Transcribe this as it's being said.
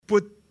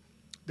put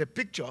the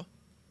picture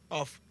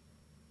of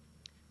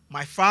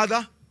my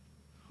father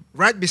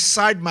right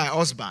beside my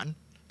husband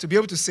to be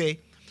able to say,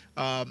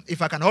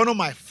 if I can honor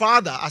my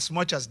father as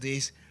much as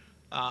this,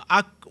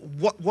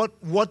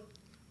 what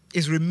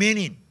is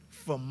remaining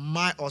from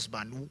my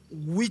husband?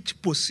 Which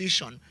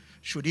position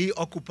should he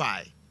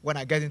occupy when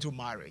I get into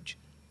marriage?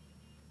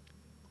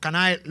 Can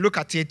I look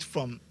at it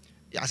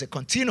as a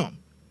continuum?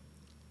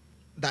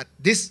 That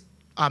these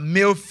are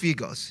male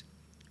figures.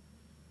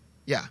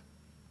 Yeah.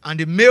 And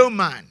the male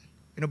man,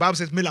 the Bible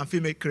says male and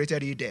female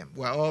created he them.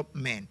 We're all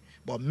men.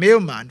 But male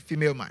man,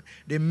 female man.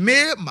 The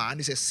male man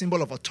is a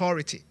symbol of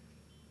authority.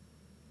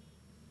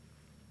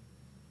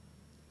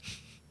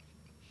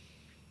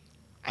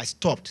 I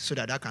stopped so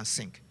that I can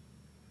sink.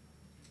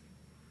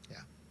 Yeah.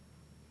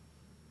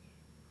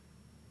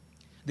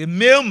 The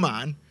male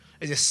man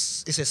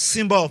is a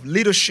symbol of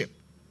leadership.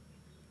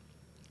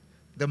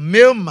 The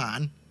male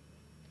man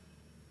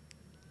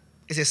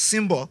is a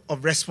symbol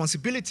of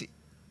responsibility.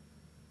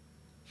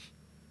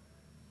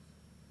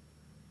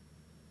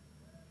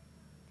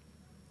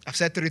 I've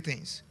said three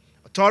things: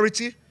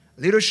 authority,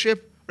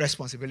 leadership,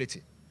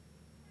 responsibility.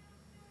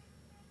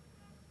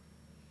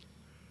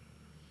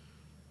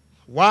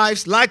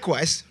 Wives,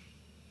 likewise,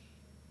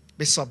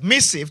 be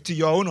submissive to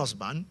your own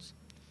husbands,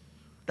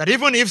 that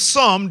even if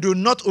some do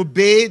not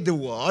obey the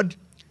word,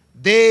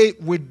 they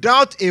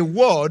without a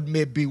word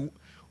may be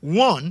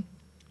won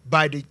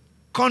by the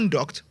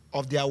conduct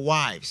of their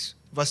wives.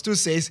 Verse 2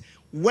 says,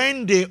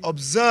 when they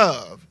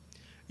observe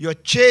your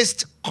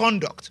chaste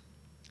conduct,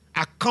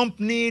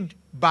 accompanied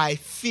by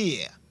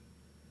fear.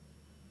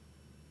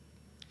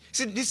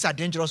 See, these are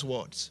dangerous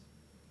words.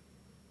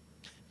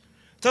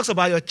 It talks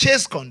about your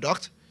chaste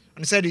conduct,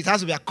 and it said it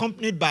has to be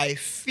accompanied by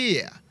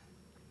fear.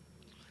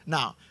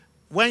 Now,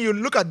 when you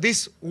look at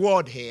this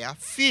word here,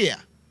 fear,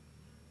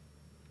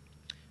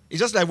 it's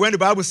just like when the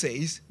Bible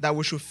says that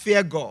we should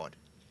fear God.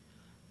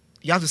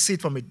 You have to see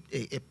it from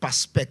a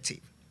perspective.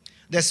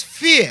 There's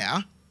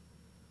fear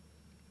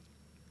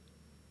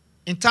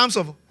in terms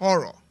of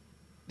horror.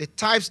 The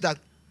types that,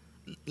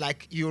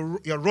 like you're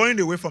running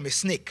away from a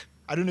snake.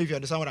 I don't know if you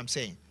understand what I'm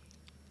saying.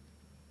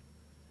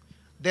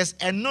 There's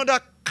another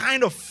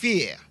kind of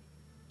fear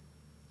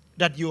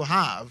that you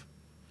have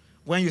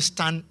when you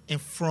stand in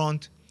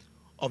front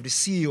of the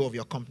CEO of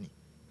your company.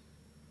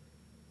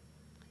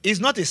 It's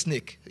not a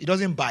snake. It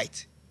doesn't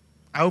bite.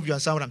 I hope you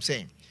understand what I'm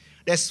saying.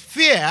 There's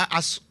fear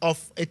as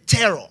of a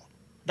terror.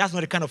 That's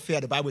not the kind of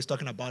fear the Bible is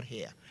talking about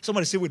here.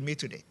 Somebody say with me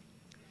today.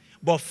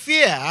 But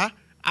fear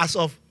as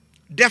of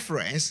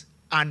deference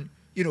and,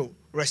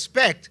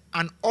 respect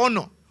and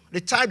honor. The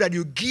type that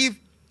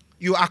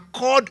you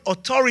accord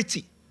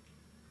authority.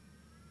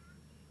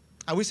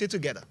 Are we still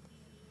together?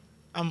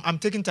 I'm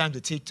taking time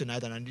to teach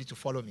tonight, and I need to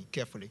follow me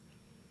carefully.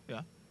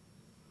 Yeah.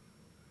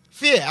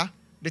 Fear,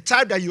 the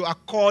type that you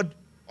accord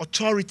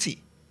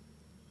authority.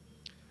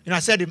 I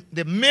said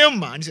the male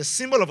man is a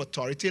symbol of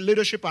authority,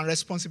 leadership, and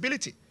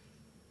responsibility.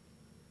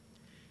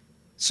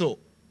 So,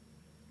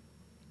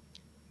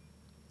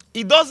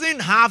 he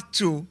doesn't have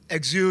to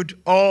exude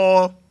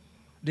all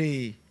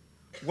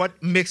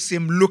what makes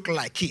him look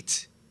like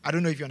it. I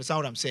don't know if you understand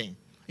what I'm saying.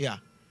 Yeah.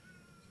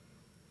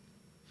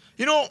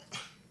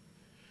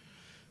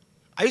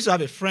 I used to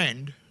have a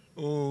friend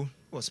who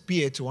was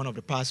PA to one of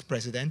the past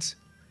presidents.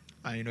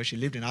 And, she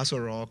lived in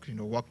Aso Rock,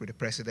 worked with the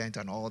president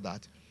and all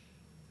that.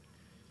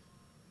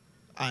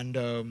 And,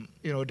 there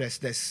was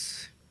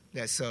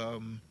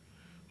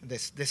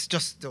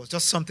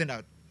just something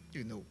that,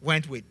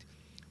 went with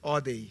all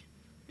the,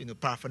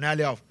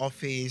 paraphernalia of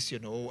office,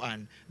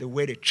 and the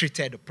way they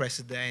treated the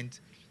president,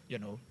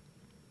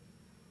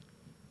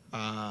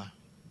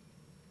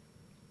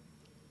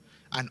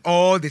 and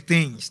all the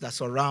things that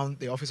surround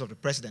the office of the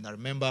president. I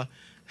remember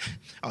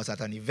I was at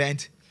an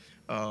event,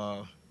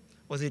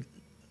 was it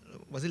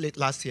late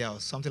last year or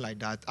something like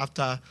that,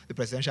 after the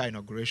presidential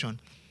inauguration,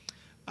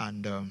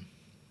 and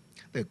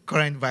the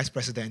current vice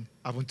president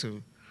happened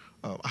to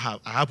I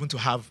happened to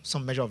have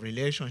some measure of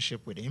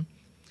relationship with him.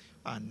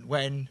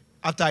 And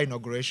after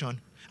inauguration,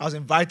 I was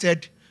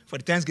invited for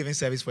the Thanksgiving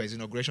service for his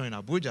inauguration in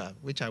Abuja,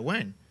 which I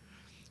went.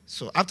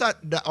 So after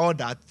all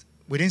that,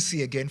 we didn't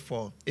see again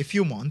for a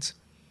few months.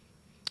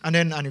 And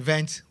then an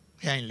event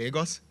here in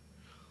Lagos.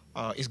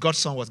 His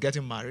godson was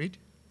getting married,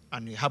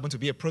 and he happened to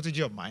be a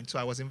protege of mine, so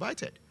I was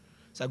invited.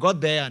 So I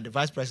got there, and the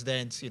vice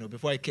president,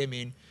 before I came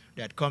in,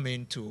 they had come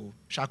in to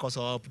shack us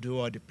up, do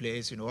all the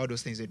plays, all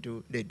those things they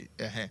do.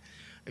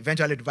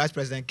 Eventually, the vice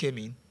president came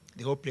in.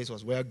 The whole place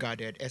was well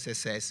guarded,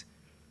 SSS.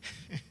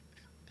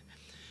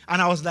 And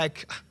I was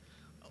like,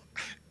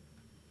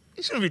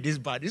 it shouldn't be this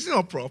bad. This is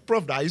not Prof.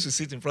 Prof that I used to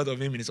sit in front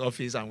of him in his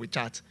office and we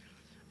chat.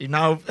 You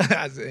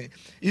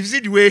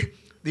see the way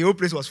the whole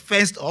place was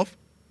fenced off.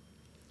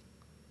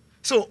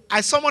 So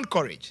I summoned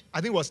courage. I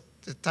think it was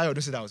Tayo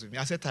that was with me.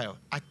 I said, Tayo,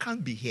 I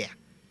can't be here,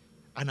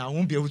 and I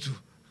won't be able to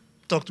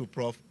talk to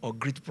Prof or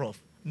greet Prof.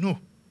 No.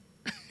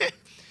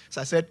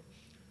 So I said,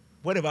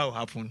 whatever will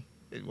happen,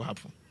 it will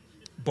happen.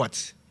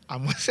 But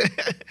I said,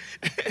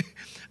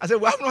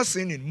 we have not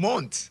seen in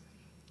months.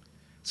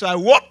 So I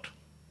walked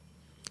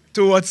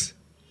towards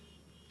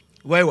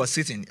where he was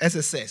sitting,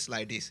 SSS,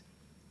 like this.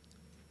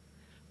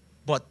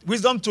 But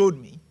wisdom told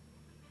me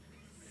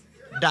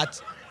that,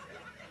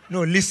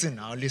 no, listen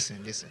now, listen.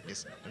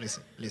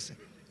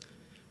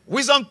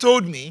 Wisdom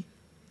told me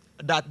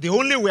that the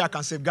only way I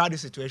can safeguard the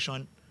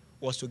situation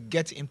was to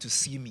get him to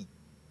see me.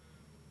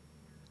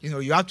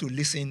 You have to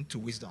listen to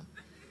wisdom.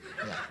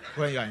 Yeah,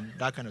 when you're in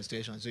that kind of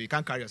situation. So you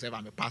can't carry yourself,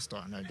 I'm a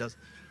pastor. No, just,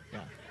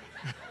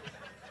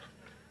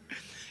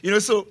 yeah.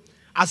 So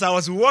as I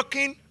was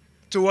walking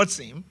towards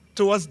him,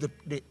 towards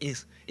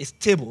his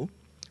table,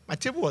 my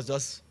table was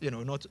just,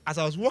 not. As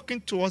I was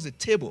walking towards the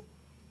table,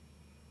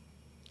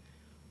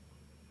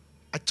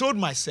 I told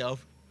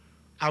myself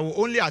I will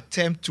only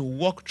attempt to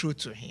walk through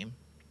to him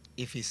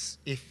if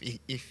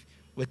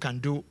we can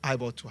do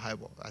eyeball to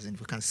eyeball, as in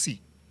we can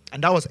see.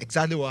 And that was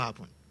exactly what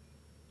happened.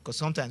 Because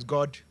sometimes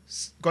God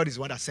is the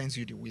one that sends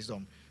you the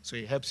wisdom, so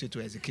he helps you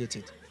to execute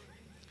it.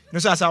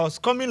 So as I was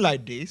coming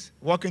like this,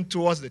 walking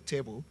towards the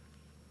table,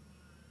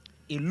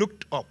 he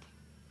looked up,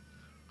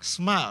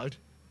 smiled.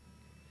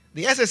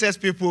 The SSS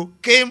people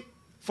came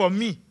for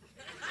me.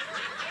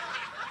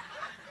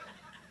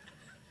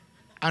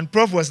 And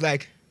Prof was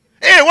like,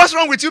 "Hey, what's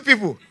wrong with you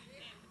people?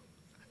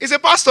 He's a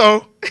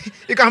pastor.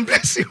 He can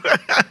bless you."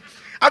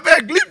 I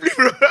beg,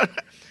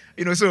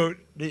 leave. So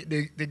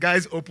the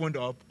guys opened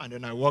up, and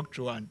then I walked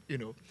through, and,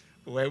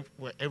 we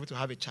were able to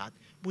have a chat.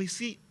 But you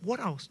see, what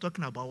I was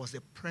talking about was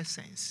the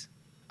presence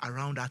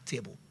around that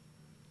table.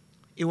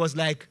 It was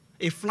like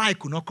a fly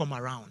could not come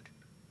around.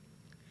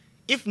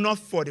 If not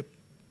for the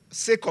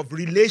sake of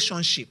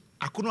relationship,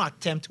 I could not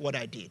attempt what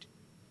I did.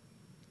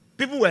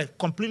 People were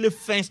completely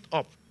fenced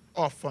off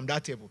from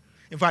that table.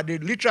 In fact,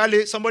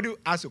 somebody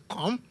has to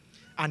come,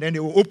 and then they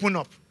will open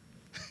up.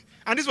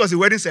 And this was a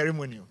wedding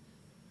ceremony.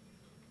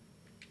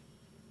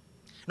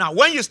 Now,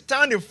 when you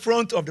stand in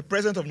front of the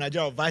president of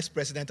Nigeria, or vice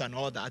president, and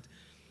all that,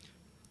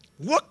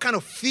 what kind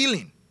of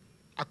feeling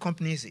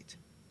accompanies it?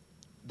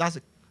 That's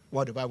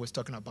what the Bible is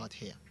talking about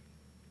here.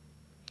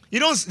 They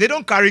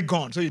don't carry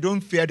guns, so you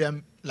don't fear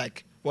them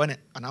like when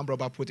an armed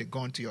robber put a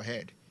gun to your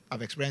head.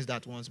 I've experienced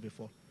that once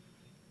before.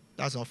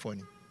 That's not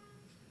funny.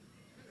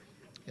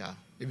 Yeah.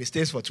 If it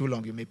stays for too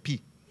long, you may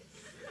pee.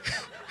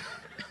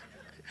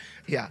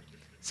 Yeah.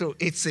 So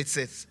it's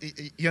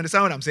you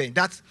understand what I'm saying?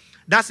 That's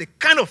a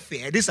kind of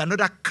fear. This is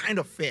another kind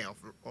of fear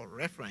or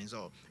reference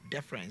or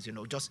deference,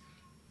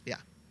 yeah.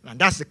 And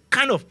that's the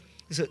kind of,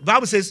 the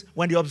Bible says,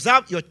 when you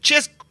observe your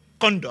chaste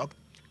conduct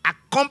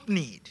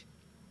accompanied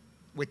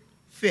with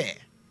fear.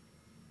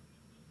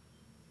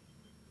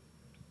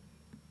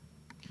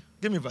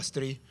 Give me verse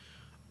 3.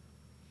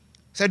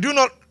 So do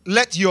not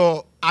let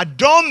your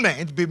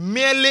adornment be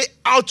merely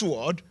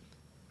outward,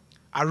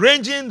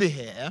 arranging the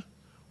hair,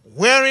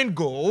 wearing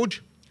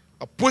gold,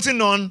 or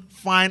putting on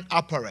fine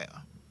apparel.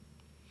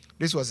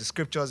 This was the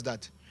scriptures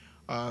that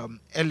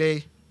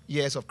early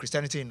years of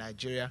Christianity in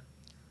Nigeria,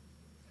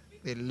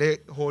 they laid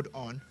hold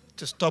on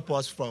to stop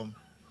us from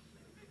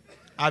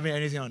having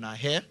anything on our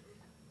hair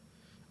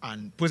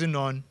and putting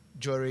on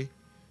jewelry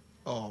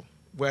or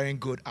wearing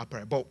good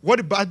apparel. But what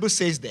the Bible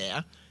says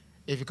there,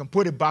 if you can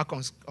put it back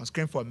on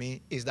screen for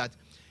me, is that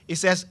it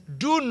says,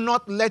 do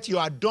not let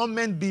your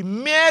adornment be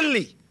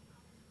merely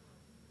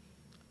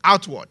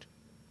outward.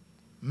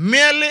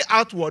 Merely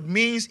outward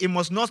means it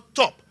must not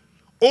stop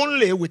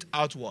only with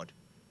outward.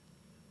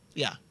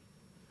 Yeah.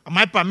 Am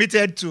I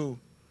permitted to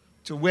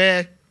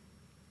wear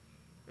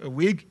a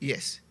wig?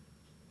 Yes.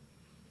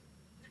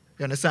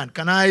 You understand?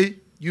 Can I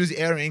use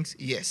earrings?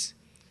 Yes.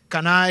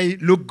 Can I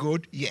look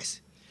good?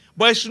 Yes.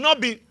 But it should not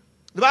be,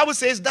 the Bible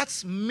says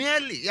that's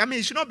merely,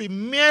 it should not be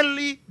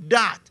merely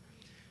that.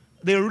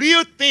 The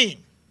real thing,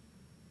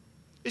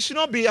 it should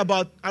not be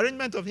about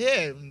arrangement of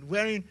hair and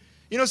wearing,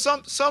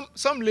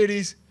 some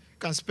ladies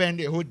can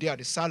spend a whole day at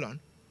the salon,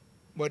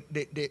 but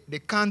they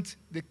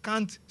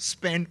can't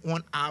spend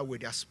 1 hour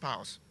with their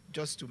spouse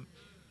just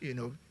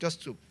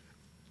to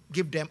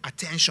give them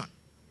attention.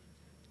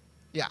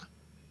 Yeah.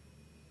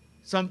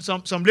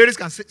 Some ladies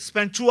can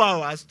spend 2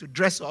 hours to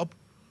dress up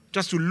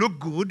just to look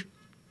good.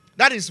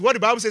 That is what the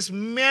Bible says,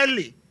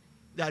 merely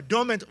the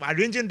adornment of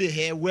arranging the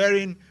hair,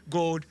 wearing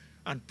gold,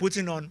 and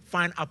putting on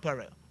fine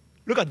apparel.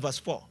 Look at verse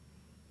 4.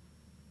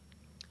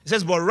 It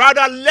says, but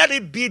rather let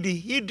it be the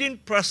hidden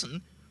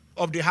person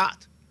of the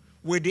heart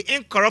with the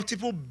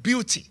incorruptible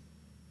beauty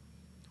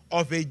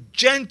of a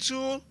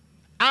gentle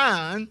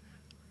and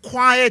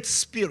quiet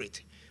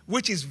spirit,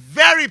 which is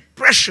very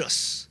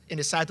precious in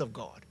the sight of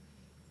God.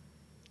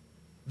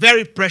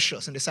 Very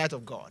precious in the sight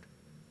of God.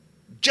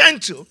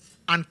 Gentle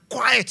and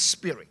quiet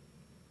spirit.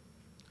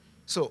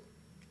 So,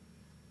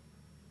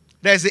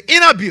 there's the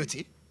inner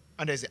beauty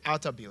and there's the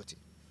outer beauty.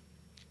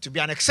 To be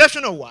an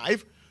exceptional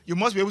wife, you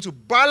must be able to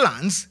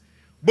balance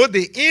both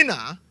the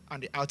inner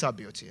and the outer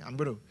beauty. I'm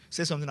going to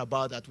say something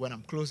about that when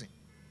I'm closing.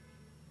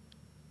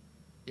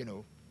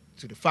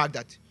 To the fact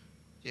that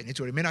you need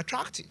to remain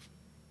attractive.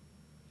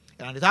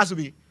 And it has to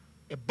be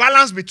a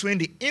balance between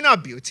the inner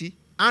beauty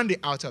and the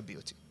outer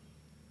beauty.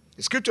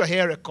 The scripture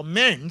here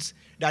recommends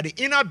that the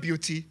inner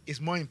beauty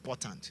is more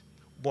important.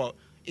 But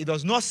it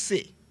does not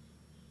say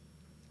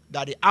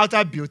that the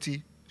outer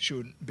beauty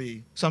should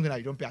be something that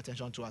you don't pay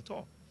attention to at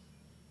all.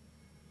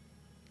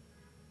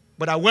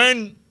 But that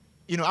when,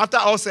 after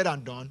all said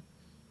and done,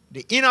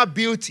 the inner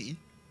beauty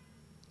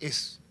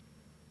is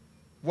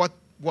what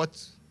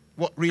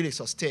really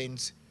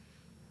sustains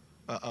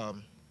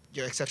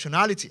your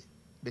exceptionality.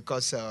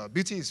 Because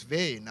beauty is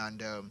vain,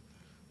 and,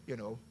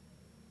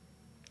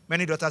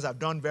 many daughters have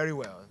done very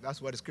well.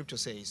 That's what the scripture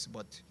says.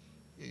 But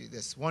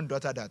there's one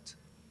daughter that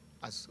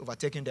has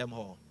overtaken them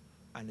all.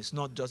 And it's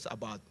not just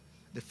about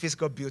the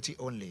physical beauty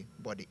only,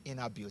 but the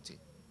inner beauty.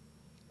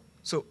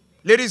 So,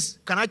 ladies,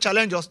 can I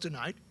challenge us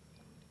tonight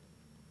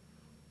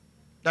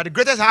that the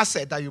greatest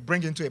asset that you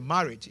bring into a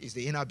marriage is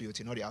the inner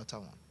beauty, not the outer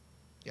one?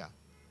 Yeah.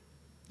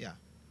 Yeah.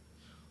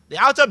 The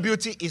outer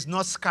beauty is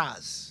not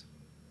scarce.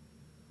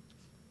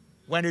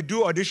 When they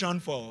do audition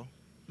for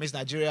Miss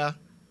Nigeria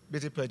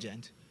beauty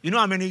pageant, you know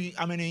how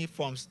many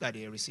forms that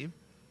they receive?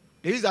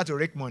 They use that to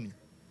rake money.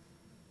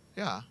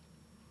 Yeah.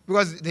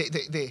 Because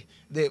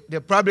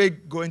they're probably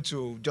going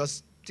to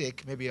just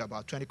take maybe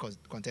about 20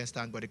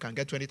 contestants, but they can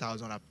get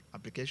 20,000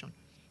 application.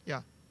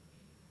 Yeah.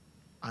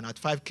 And at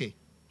 5K,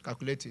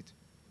 calculate it.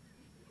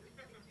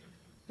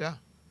 Yeah.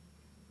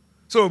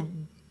 So,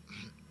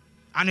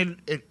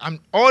 and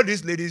all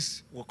these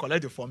ladies will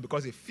collect the form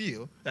because they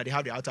feel that they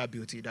have the outer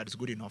beauty that is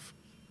good enough.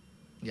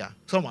 Yeah.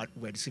 Some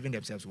were deceiving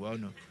themselves, we all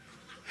know.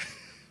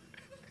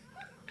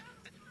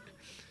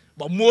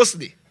 But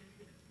mostly,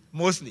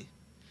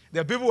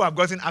 there are people who have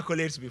gotten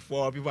accolades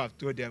before. People have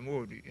told them,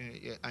 oh,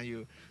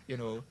 and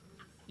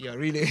you're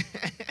really,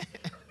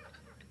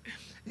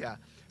 yeah.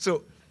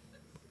 So,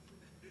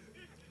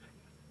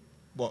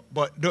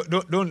 but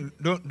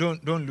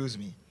don't lose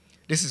me.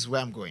 This is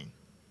where I'm going.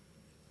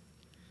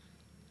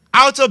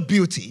 Outer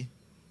beauty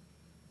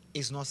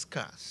is not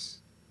scarce.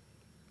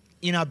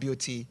 Inner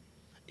beauty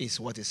is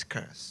what is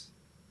scarce.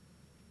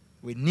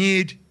 We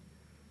need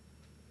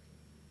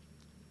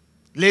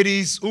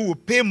ladies who will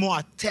pay more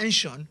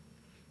attention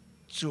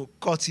to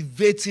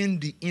cultivating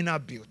the inner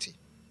beauty.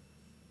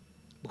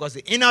 Because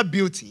the inner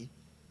beauty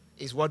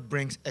is what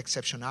brings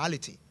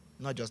exceptionality,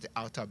 not just the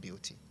outer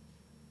beauty.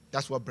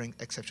 That's what brings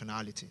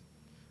exceptionality,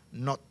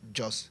 not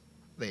just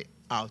the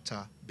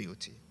outer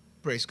beauty.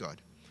 Praise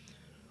God.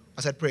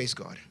 I said praise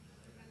God.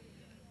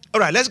 All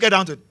right, let's get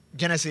down to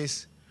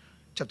Genesis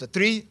chapter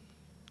 3.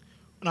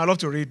 And I'd love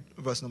to read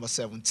verse number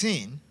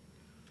 17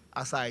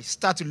 as I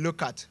start to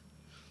look at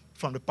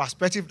from the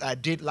perspective that I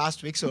did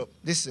last week. So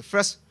this is the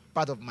first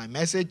part of my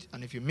message.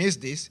 And if you missed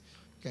this,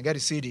 you can get to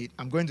see it.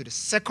 I'm going to the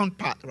second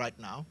part right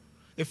now.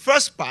 The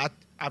first part,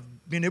 I've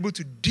been able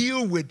to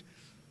deal with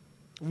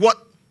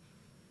what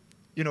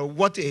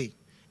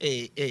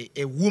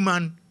a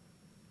woman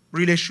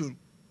really should,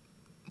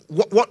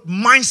 what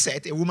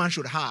mindset a woman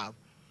should have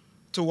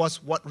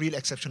towards what real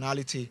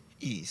exceptionality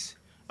is.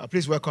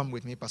 Please welcome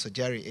with me Pastor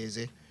Jerry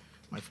Eze,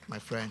 my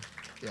friend.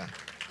 Yeah.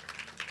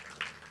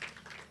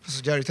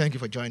 Pastor Jerry, thank you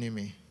for joining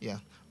me. Yeah.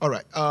 All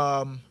right.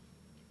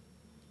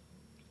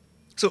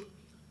 So,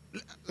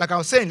 like I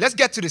was saying, let's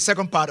get to the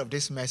second part of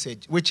this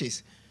message, which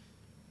is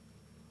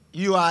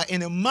you are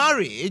in a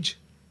marriage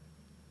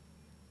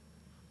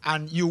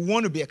and you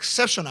want to be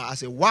exceptional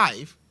as a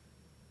wife.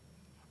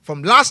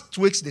 From last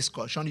week's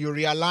discussion, you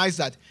realize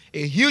that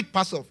a huge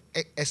part of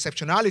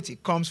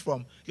exceptionality comes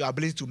from your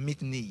ability to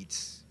meet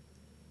needs.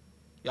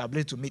 Your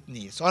ability to meet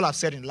needs. All I've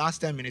said in the last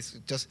 10 minutes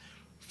is just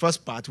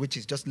first part, which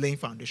is just laying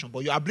foundation,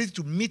 but your ability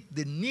to meet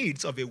the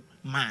needs of a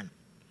man.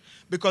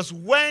 Because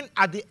when,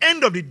 at the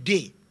end of the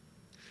day,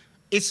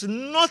 it's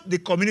not the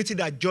community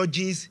that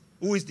judges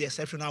who is the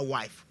exceptional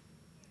wife.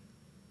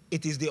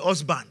 It is the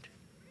husband.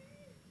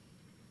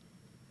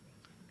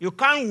 You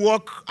can't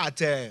work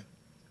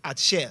at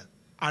Shell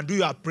and do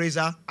your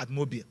appraisal at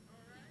Mobile.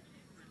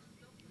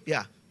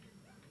 Yeah.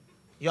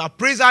 Your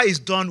appraisal is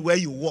done where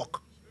you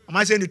work. Am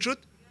I saying the truth?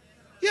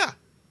 Yeah.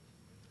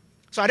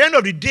 So at the end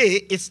of the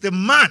day, it's the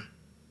man,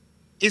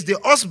 it's the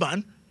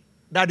husband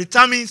that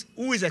determines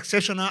who is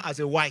exceptional as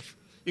a wife.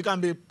 You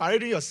can be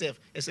parading yourself,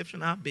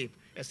 exceptional babe,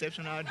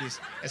 exceptional this,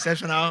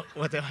 exceptional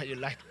whatever you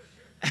like.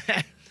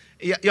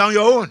 You're on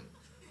your own.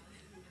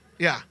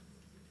 Yeah.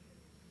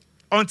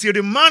 Until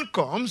the man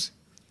comes,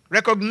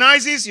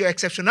 recognizes your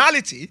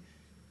exceptionality,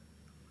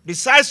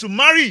 decides to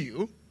marry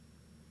you,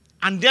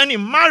 and then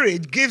in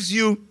marriage gives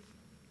you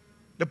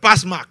the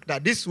pass mark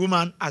that this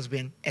woman has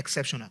been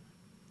exceptional.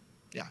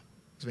 Yeah,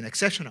 it's been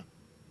exceptional.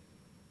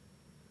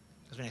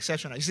 It's been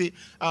exceptional. You see,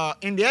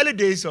 in the early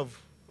days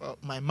of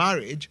my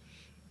marriage,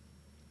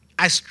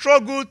 I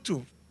struggled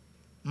to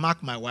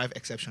mark my wife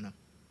exceptional.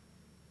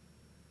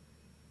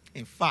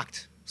 In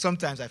fact,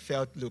 sometimes I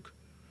felt, look,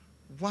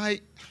 why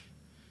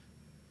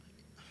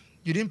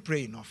you didn't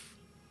pray enough?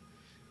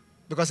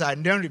 Because I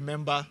then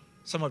remember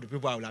some of the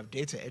people I would have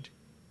dated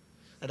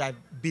that I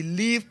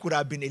believe could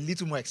have been a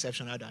little more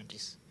exceptional than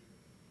this.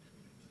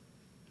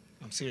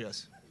 I'm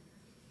serious.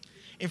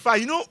 In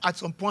fact, at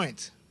some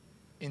point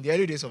in the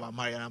early days of our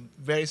marriage, and I'm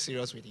very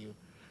serious with you,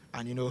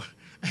 And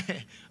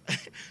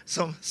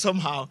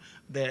somehow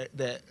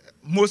the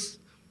most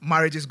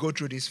marriages go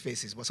through these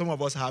phases, but some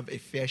of us have a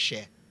fair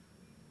share.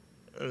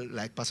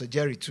 Like Pastor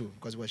Jerry too,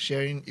 because he was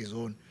sharing his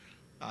own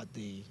at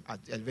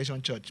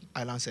Elevation Church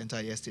Island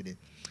Center yesterday.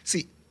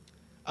 See,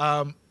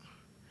 I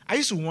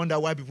used to wonder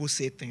why people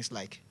say things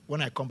like,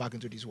 when I come back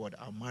into this world,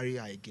 I'll marry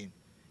her again.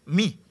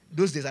 Me,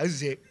 those days I used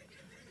to say,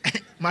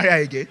 marry her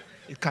again?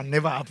 It can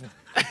never happen.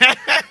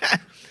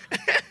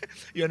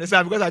 You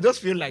understand? Because I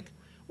just feel like,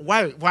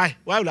 why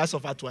will I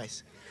suffer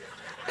twice?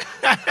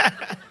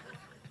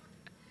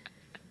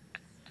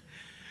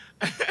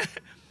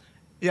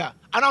 Yeah,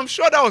 and I'm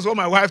sure that was what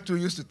my wife too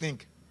used to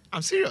think.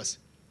 I'm serious.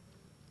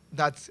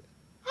 That,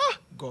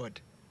 God.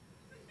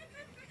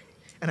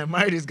 And I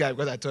married this guy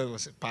because I thought he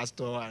was a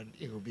pastor and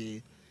he would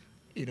be,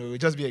 he would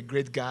just be a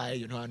great guy,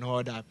 and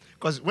all that.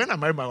 Because when I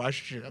married my wife,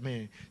 she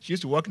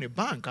used to work in a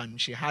bank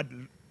and she had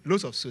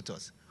loads of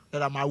suitors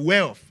that I'm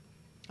aware of.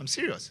 I'm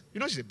serious.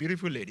 She's a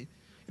beautiful lady.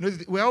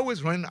 We're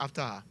always running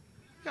after her.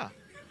 Yeah.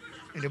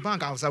 In the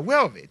bank, I was aware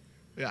of it.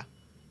 Yeah.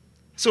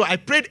 So I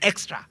prayed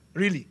extra,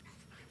 really,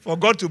 for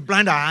God to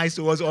blind our eyes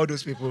towards all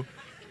those people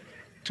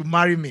to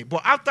marry me.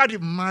 But after the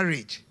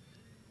marriage,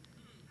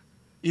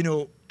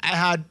 I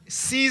had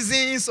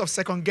seasons of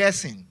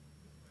second-guessing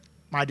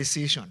my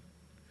decision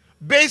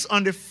based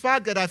on the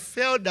fact that I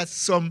felt that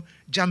some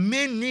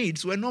germane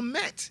needs were not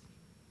met.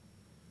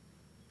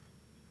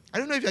 I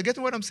don't know if you're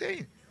getting what I'm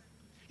saying.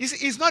 You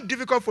see, it's not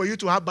difficult for you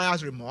to have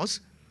buyer's remorse.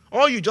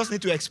 All you just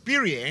need to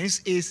experience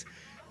is...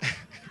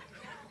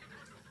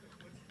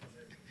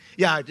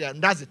 yeah,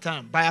 that's the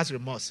term, buyer's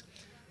remorse.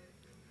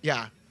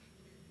 Yeah.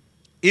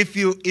 If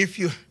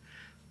you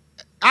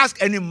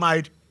ask any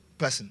married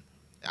person,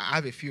 I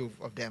have a few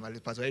of them, at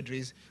least Pastor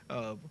Idris,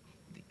 like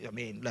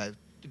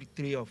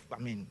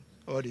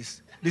all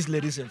these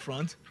ladies in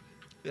front,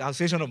 the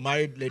Association of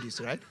Married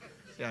Ladies, right?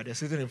 Yeah, they're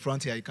sitting in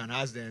front here. You can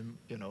ask them,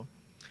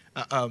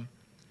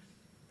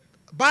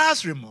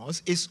 Buyer's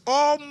remorse is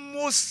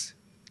almost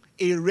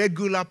a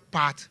regular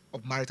part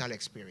of marital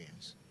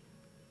experience.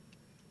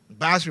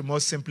 Buyer's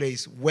remorse simply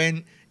is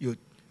when you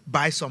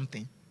buy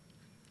something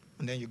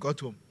and then you got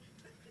home,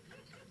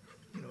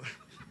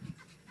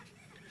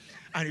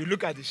 and you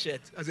look at the shirt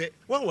and say,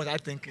 what was I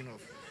thinking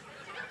of?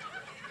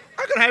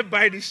 How can I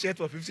buy this shirt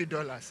for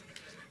 $50?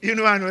 And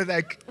I was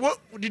like, what,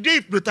 did they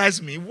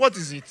hypnotize me? What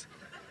is it?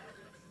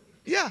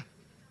 Yeah.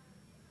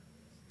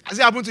 Has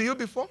it happened to you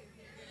before?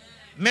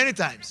 Many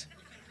times.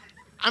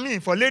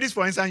 For ladies,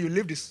 for instance, you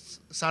leave this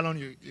salon,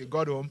 you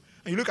got home,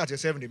 and you look at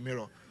yourself in the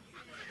mirror.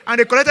 And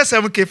they collected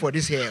 $7,000 for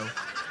this hair.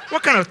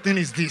 What kind of thing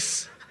is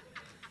this?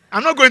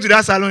 I'm not going to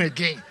that salon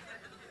again.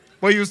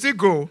 But you still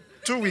go.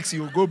 2 weeks,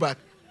 you will go back.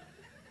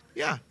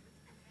 Yeah.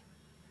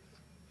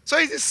 So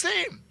it's the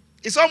same.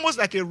 It's almost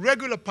like a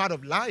regular part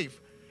of life.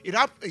 It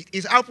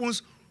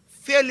happens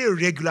fairly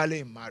regularly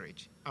in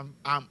marriage.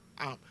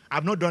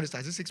 I've not done the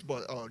statistics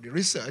or the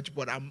research,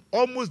 but I'm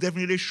almost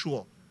definitely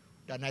sure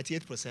that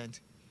 98%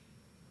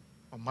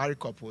 of married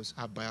couples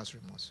have buyer's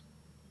remorse.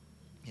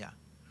 Yeah.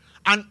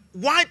 And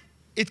why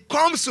it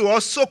comes to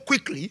us so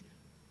quickly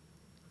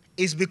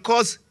is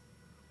because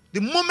the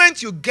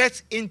moment you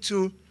get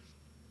into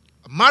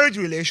a marriage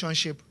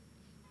relationship,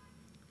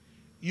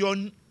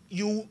 you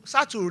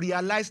start to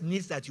realize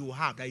needs that you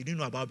have that you didn't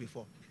know about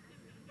before.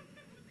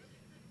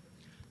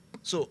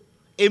 So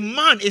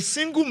a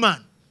single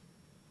man,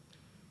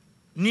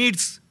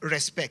 needs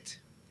respect.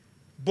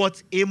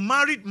 But a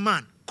married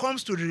man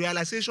comes to the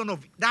realization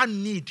of that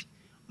need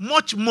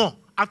much more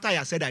after he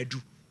has said, I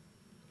do.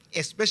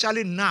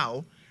 Especially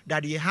now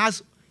that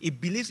he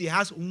believes he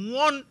has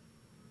one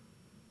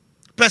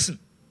person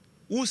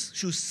who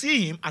should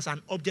see him as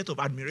an object of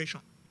admiration.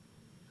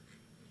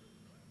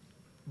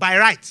 By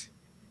right.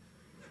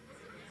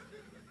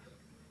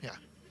 Yeah.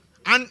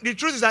 And the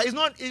truth is that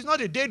it's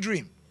not a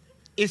daydream.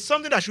 It's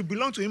something that should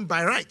belong to him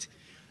by right.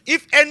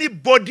 If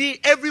everybody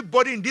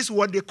in this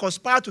world, they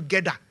conspire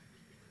together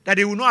that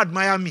they will not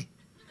admire me,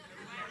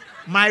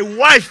 my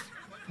wife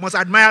must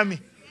admire me.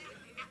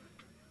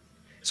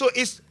 So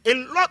it's a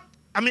lot.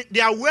 The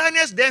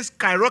awareness then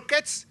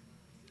skyrockets.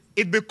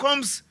 It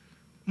becomes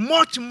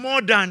much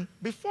more than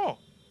before.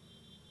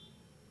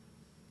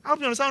 I hope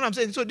you understand what I'm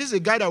saying. So this is a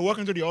guy that walked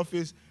into the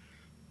office,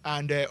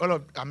 and all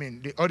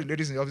the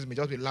ladies in the office may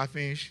just be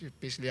laughing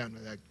sheepishly and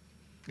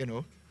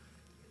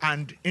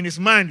and in his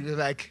mind, he's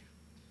like,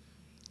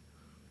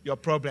 your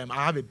problem,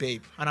 I have a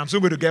babe, and I'm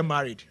soon going to get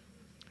married.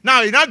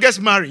 Now, he now gets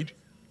married,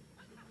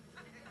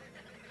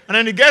 and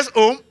then he gets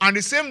home, and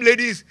the same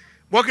lady is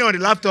working on the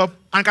laptop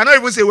and cannot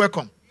even say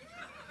welcome.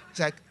 It's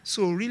like,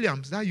 so really,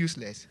 I'm that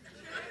useless?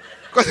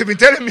 Because they've been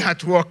telling me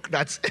at work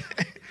that,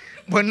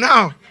 but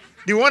now,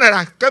 the one that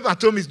I kept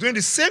at home is doing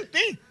the same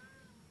thing.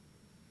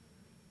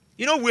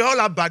 We all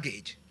have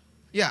baggage.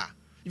 Yeah.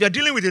 If you're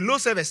dealing with a low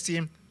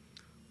self-esteem,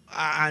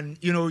 and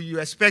you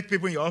expect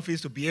people in your office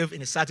to behave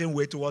in a certain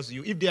way towards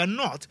you. If they are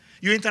not,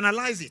 you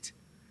internalize it.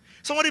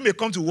 Somebody may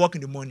come to work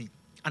in the morning,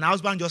 and her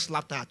husband just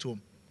slapped her at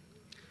home.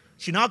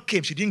 She now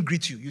came, she didn't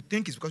greet you. You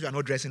think it's because you are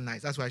not dressing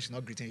nice. That's why she's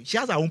not greeting you. She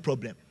has her own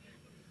problem.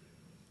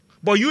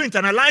 But you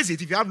internalize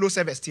it if you have low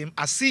self-esteem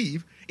as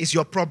if it's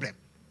your problem,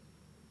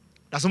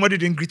 that somebody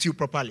didn't greet you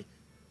properly.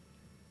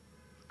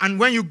 And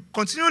when you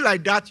continue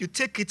like that, you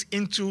take it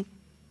into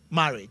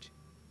marriage.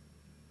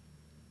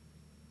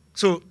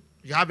 So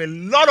you have a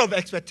lot of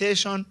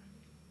expectation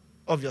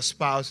of your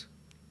spouse,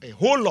 a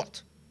whole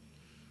lot.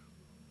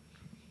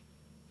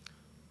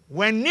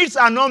 When needs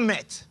are not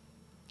met,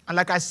 and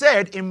like I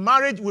said, in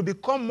marriage, we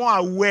become more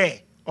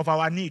aware of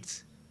our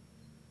needs.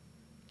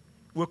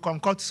 We'll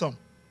concoct some.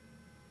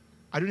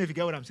 I don't know if you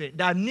get what I'm saying.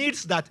 There are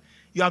needs that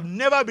you have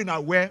never been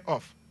aware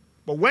of.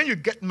 But when you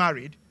get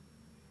married,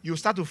 you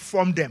start to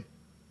form them.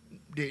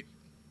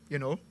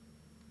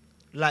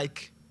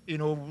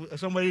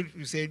 Somebody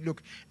you say,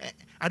 look,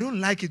 I don't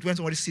like it when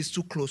somebody sits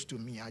too close to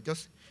me.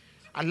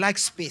 I like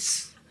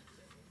space.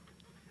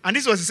 And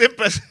this was the same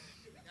person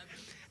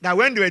that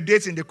when they were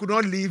dating, they could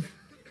not leave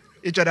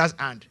each other's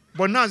hand.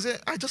 But now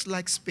I just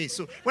like space.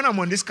 So when I'm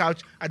on this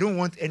couch, I don't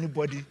want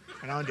anybody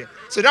around there.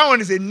 So that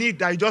one is a need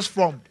that you just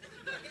formed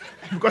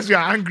because you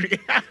are angry.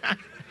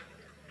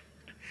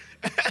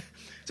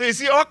 So you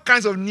see all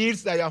kinds of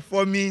needs that you are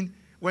forming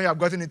when you have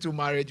gotten into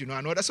marriage, and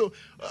all that. So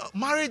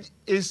marriage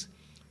is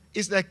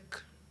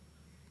like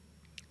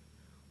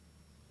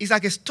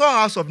a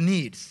storehouse of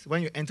needs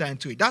when you enter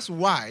into it. That's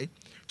why,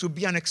 to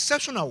be an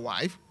exceptional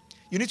wife,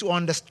 you need to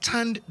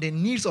understand the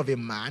needs of a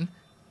man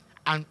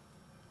and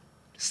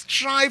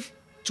strive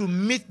to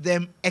meet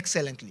them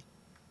excellently.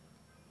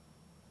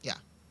 Yeah.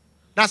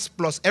 That's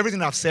plus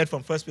everything I've said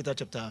from 1 Peter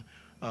chapter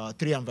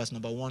 3 and verse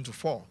number 1 to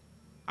 4.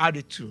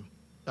 Added to.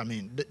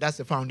 That's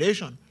the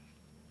foundation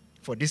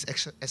for this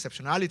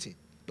exceptionality,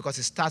 because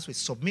it starts with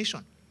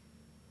submission.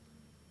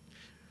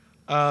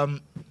 I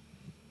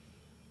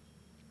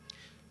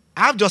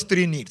have just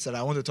 3 needs that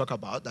I want to talk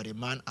about that a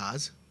man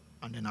has,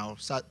 and then I'll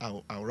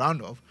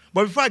round off.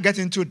 But before I get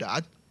into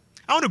that,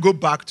 I want to go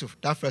back to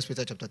that 1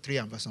 Peter chapter 3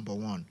 and verse number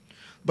 1.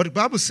 But the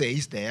Bible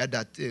says there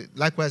that,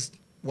 likewise,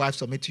 wives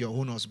submit to your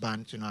own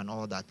husband, and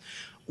all that.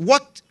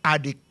 What are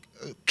the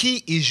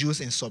key issues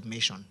in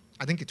submission?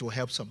 I think it will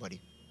help somebody.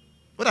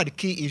 What are the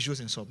key issues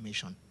in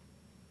submission?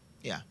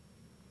 Yeah.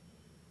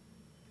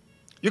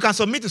 You can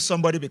submit to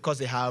somebody because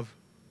they have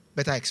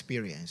better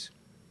experience.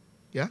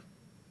 Yeah?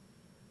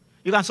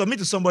 You can submit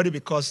to somebody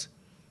because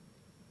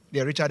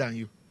they're richer than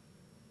you. You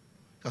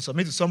can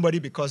submit to somebody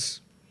because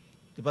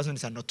the person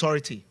is an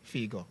authority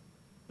figure.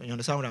 You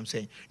understand what I'm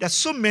saying? There's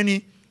so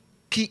many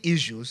key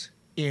issues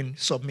in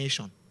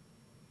submission.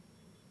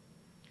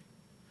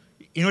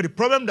 The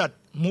problem that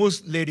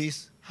most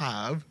ladies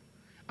have,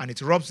 and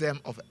it robs them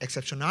of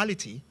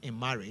exceptionality in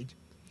marriage,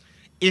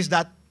 is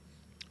that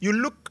you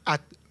look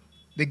at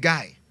the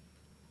guy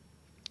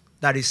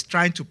that is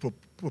trying to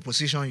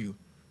proposition you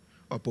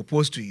or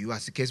propose to you,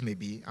 as the case may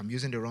be. I'm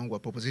using the wrong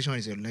word. Proposition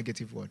is a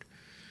negative word.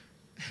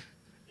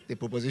 The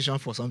proposition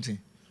for something.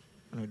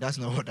 No, that's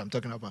not what I'm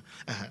talking about.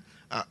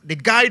 The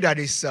guy that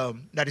is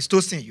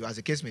toasting you, as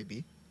the case may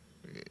be,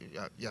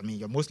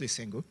 you're mostly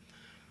single.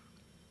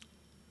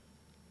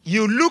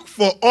 You look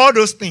for all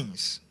those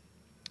things,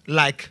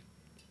 like,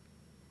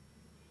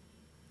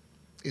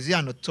 is he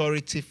an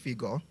authority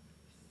figure?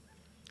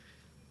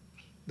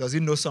 Does he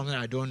know something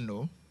I don't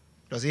know?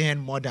 Does he earn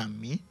more than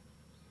me?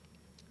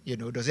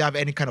 Does he have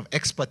any kind of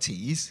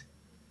expertise?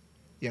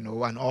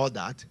 And all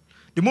that.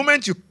 The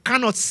moment you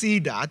cannot see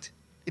that,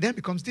 it then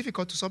becomes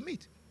difficult to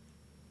submit.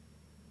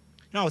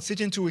 I was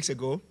teaching 2 weeks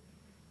ago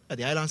at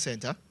the Island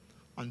Center.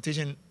 I'm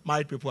teaching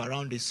married people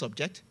around this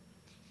subject.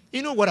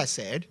 You know what I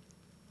said,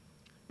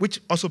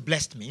 which also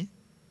blessed me,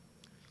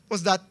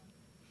 was that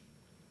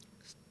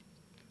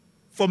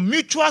for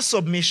mutual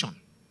submission,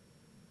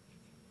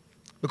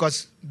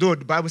 because though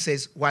the Bible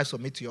says, wives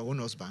submit to your own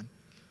husband,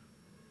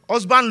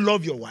 husband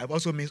love your wife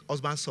also means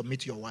husband submit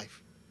to your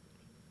wife.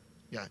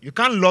 Yeah, you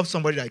can't love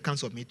somebody that you can't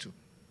submit to.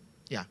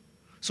 Yeah.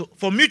 So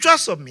for mutual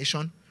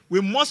submission, we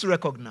must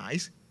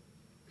recognize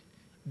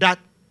that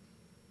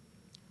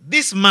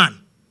this man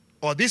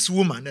or this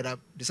woman that I've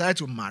decided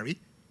to marry,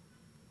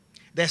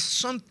 there's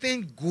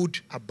something good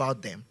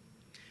about them,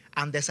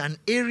 and there's an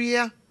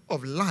area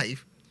of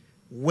life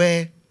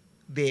where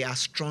they are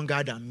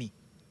stronger than me.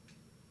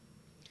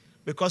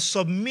 Because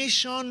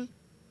submission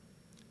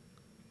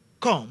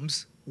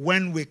comes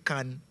when we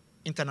can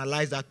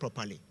internalize that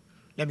properly.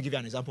 Let me give you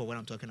an example of what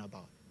I'm talking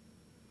about.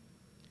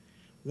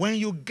 When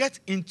you get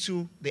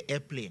into the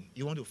airplane,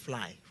 you want to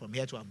fly from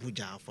here to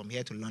Abuja, from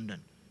here to London.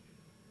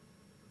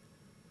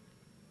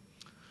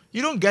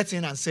 You don't get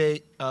in and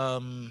say,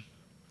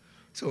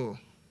 so,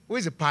 who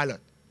is the pilot?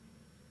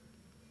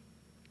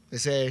 They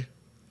say,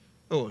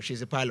 oh,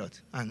 she's a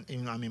pilot. And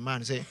I'm a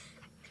man. Say,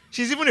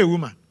 she's even a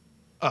woman.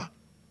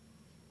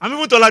 I'm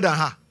even taller than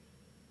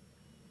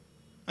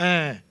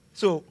her.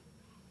 So,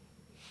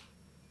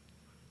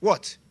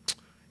 what?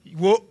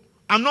 Well,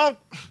 I'm not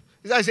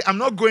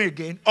going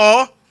again.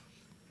 Or,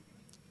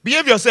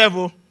 behave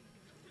yourself.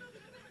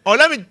 Or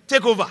let me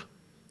take over.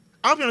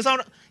 I hope you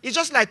understand. It's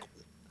just like,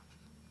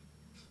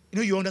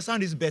 you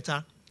understand this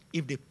better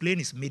if the plane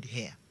is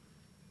mid-air.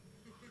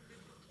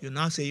 You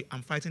now say,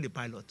 I'm fighting the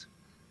pilot.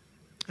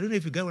 I don't know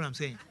if you get what I'm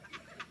saying.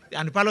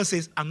 And the pilot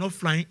says, I'm not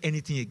flying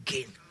anything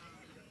again.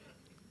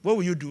 What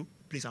will you do?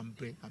 Please, I'm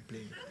playing.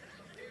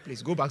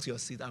 Please, go back to your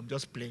seat. I'm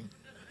just playing.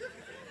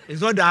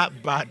 It's not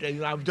that bad.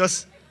 I'm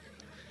just...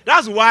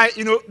 That's why,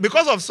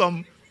 because of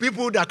some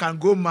people that can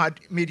go mad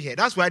mid-air,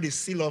 that's why they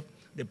seal off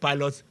the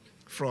pilots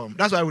from...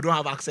 That's why we don't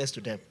have access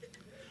to them.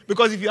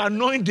 Because if you are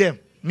knowing them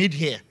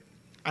mid-air,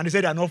 and they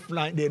say they're not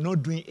flying, they're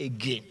not doing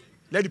again,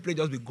 let the plane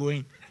just be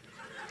going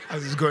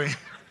as it's going.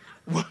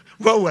 What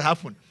will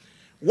happen?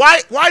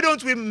 Why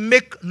don't we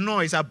make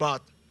noise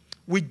about...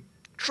 We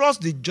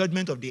trust the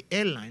judgment of the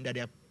airline that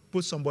they have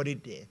put somebody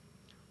there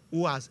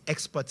who has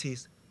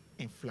expertise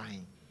in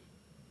flying.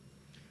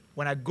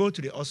 When I go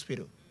to the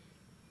hospital,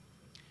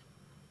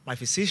 my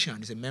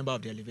physician is a member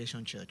of the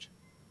Elevation Church.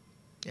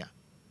 Yeah.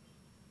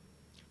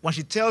 When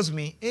she tells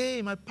me,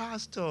 hey, my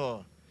pastor,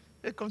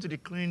 hey, come to the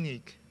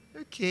clinic.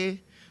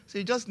 Okay. So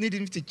you just need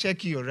him to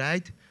check you,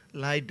 right?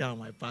 Lie down,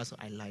 my pastor.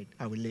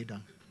 I will lay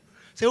down.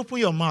 Say, open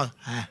your mouth.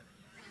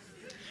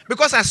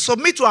 Because I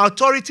submit to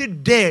authority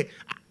there.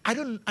 I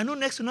know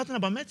next to nothing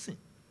about medicine.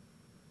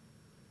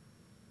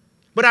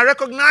 But I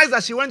recognize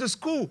that she went to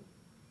school.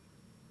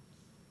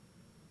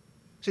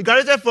 She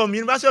graduated from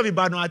University of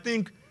Ibadan, I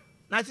think,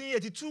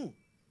 1982.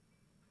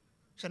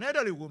 She's an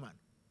elderly woman.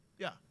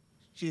 Yeah.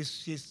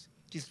 She's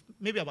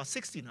maybe about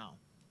 60 now.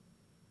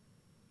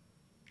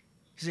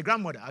 She's a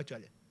grandmother,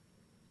 actually.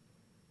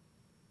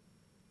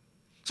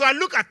 So I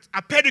look at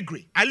her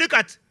pedigree. I look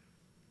at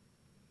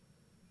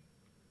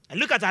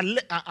her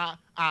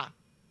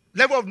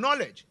level of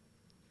knowledge.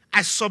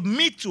 I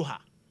submit to her.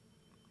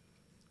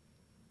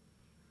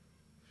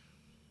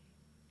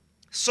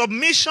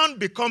 Submission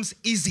becomes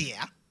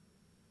easier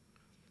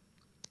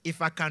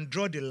if I can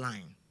draw the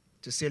line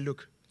to say,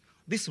 look,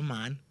 this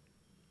man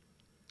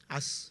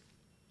has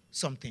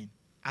something,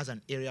 has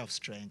an area of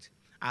strength,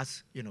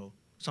 has,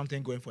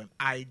 something going for him.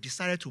 I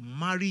decided to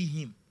marry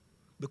him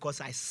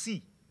because I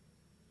see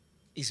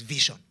his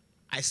vision.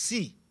 I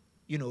see,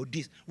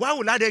 this. Why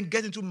would I then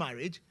get into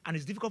marriage and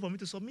it's difficult for me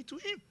to submit to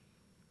him?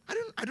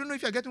 I don't know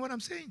if you're getting what I'm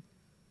saying.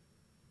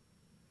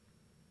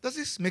 Does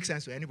this make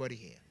sense to anybody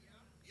here?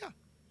 Yeah.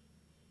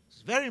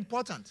 It's very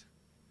important.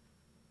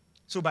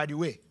 So, by the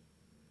way,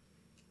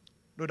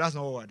 no, that's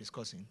not what we're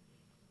discussing.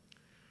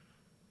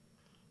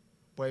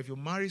 But if you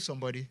marry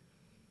somebody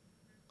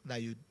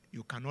that you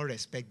cannot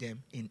respect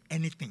them in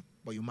anything,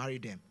 but you marry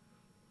them,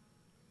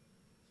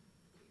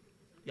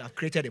 you have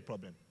created a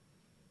problem.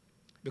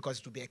 Because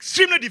it will be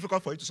extremely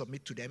difficult for you to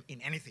submit to them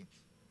in anything.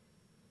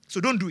 So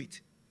don't do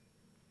it.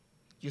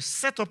 You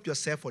set up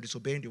yourself for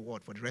disobeying the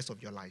word for the rest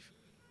of your life.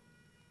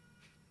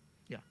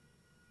 Yeah.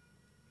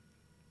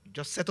 You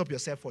just set up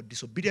yourself for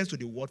disobedience to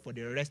the word for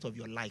the rest of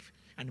your life.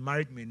 And the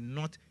marriage may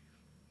not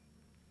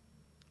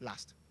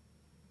last.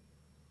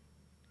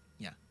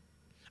 Yeah.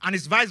 And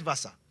it's vice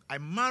versa. I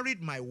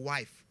married my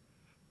wife.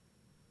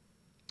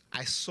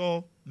 I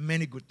saw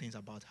many good things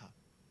about her.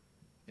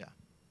 Yeah.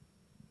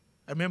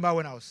 I remember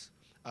when I was,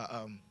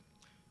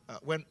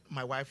 when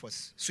my wife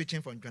was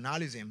switching from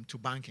journalism to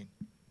banking.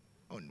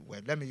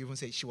 Well, let me even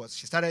say she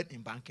started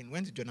in banking,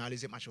 went to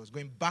journalism, and she was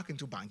going back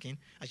into banking,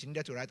 and she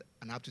needed to write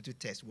an aptitude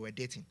test. We were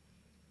dating.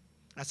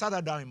 I sat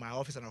her down in my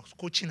office, and I was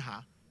coaching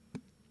her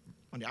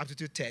on the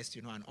aptitude test,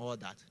 and all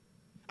that.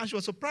 And she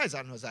was surprised,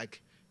 and I was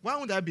like, why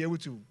wouldn't I be able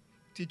to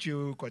teach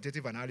you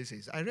quantitative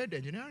analysis? I read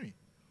engineering,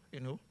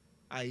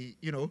 I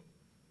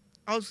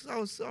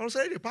was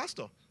already a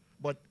pastor.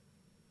 But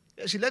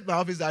she left my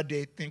office that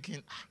day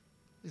thinking,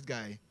 this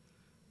guy,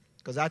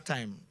 because that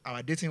time,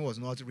 our dating was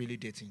not really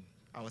dating.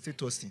 I was still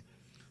toasting,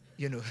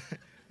 the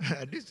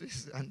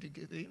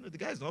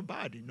guy is not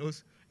bad. He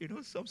knows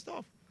some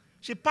stuff.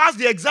 She passed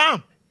the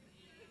exam.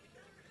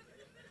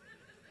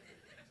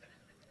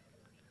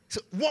 So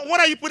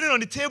what are you putting on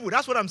the table?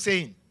 That's what I'm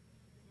saying.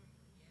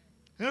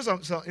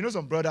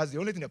 Some brothers, the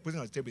only thing they're putting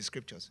on the table is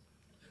scriptures.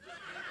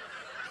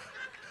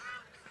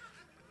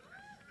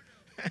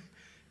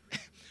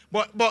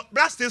 but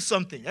that's still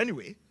something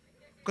anyway,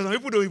 because some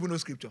people don't even know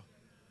scripture.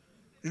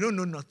 They don't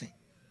know nothing.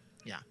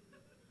 Yeah.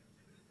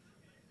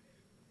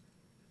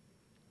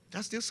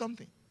 That's still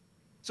something.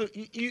 So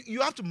you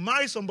have to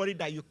marry somebody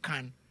that you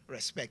can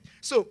respect.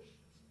 So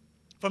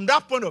from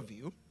that point of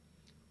view,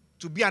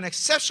 to be an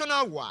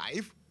exceptional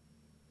wife,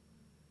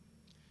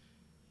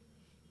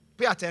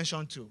 pay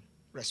attention to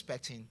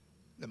respecting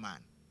the man.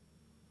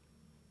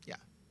 Yeah.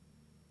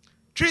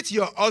 Treat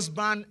your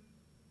husband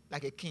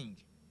like a king.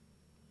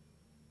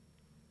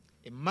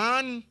 A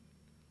man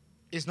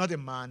is not a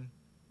man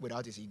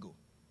without his ego.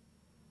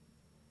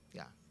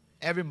 Yeah.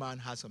 Every man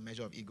has a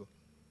measure of ego.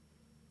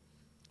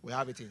 We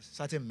have it in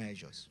certain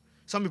measures.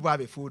 Some people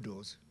have a full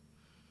dose,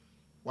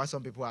 while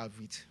some people have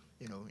it,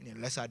 in a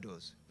lesser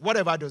dose.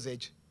 Whatever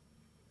dosage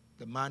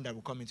the man that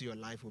will come into your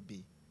life will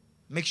be,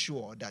 make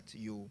sure that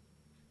you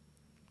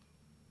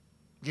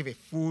give a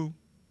full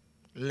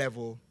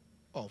level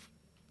of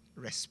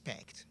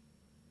respect.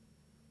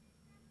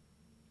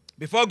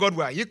 Before God,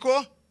 we are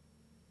equal.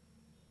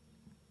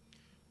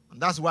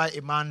 And that's why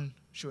a man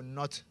should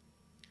not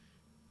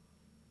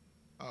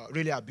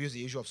really abuse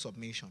the issue of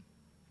submission.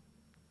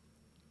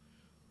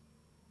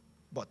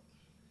 But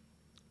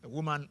a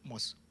woman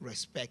must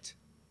respect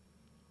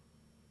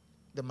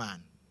the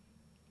man.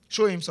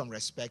 Show him some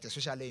respect,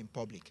 especially in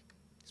public.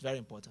 It's very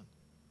important.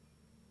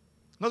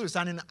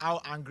 Notwithstanding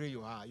how angry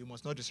you are, you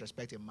must not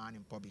disrespect a man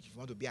in public. If you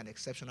want to be an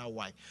exceptional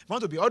wife. If you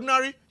want to be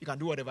ordinary, you can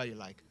do whatever you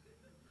like.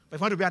 But if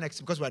you want to be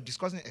because we are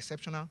discussing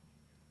exceptional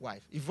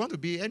wife. If you want to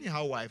be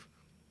anyhow wife,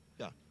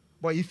 yeah.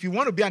 But if you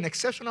want to be an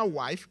exceptional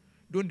wife,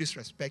 don't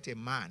disrespect a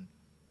man,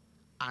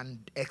 and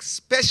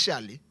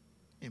especially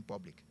in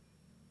public.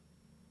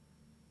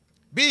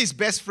 Be his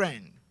best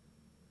friend,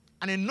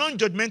 and a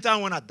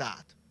non-judgmental one at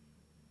that.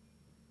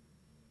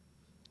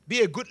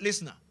 Be a good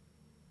listener.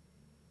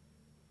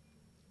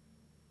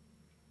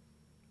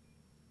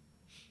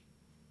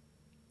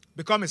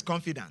 Become his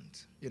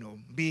confidant.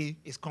 Be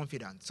his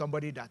confidant.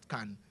 Somebody that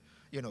can,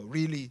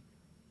 really,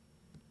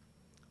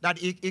 that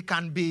it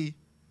can be,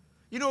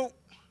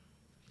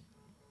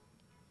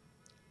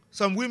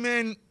 some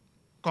women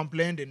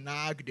complain, they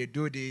nag, they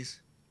do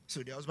this,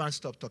 so the husband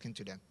stops talking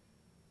to them.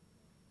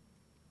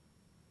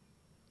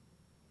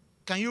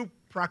 Can you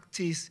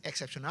practice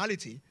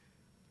exceptionality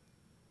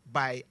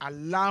by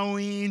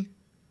allowing,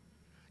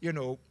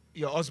 your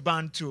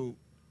husband to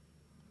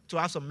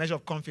have some measure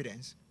of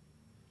confidence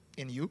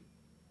in you,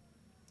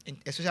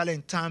 especially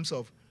in terms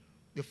of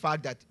the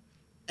fact that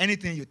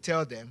anything you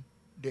tell them,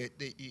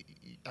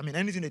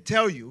 anything they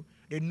tell you,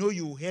 they know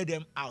you will hear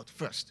them out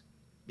first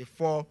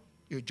before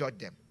you judge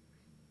them.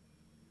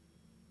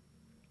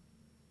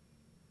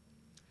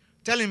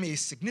 Tell him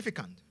it's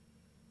significant.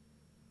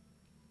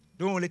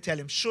 Don't only tell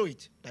him, show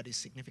it that it's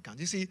significant.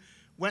 You see,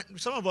 when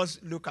some of us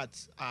look at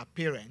our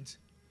parents,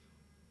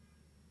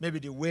 maybe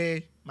the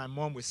way my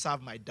mom will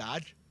serve my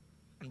dad,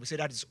 and we say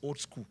that is old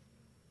school.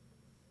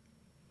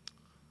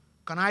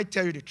 Can I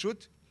tell you the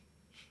truth?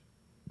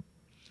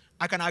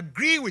 I can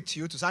agree with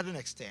you to a certain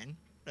extent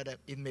that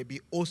it may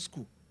be old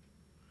school.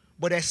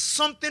 But there's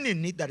something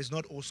in it that is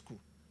not old school.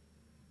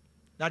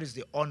 That is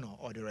the honor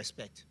or the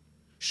respect.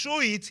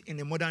 Show it in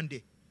the modern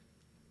day.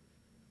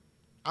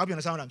 I hope you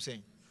understand what I'm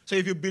saying. So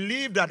if you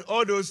believe that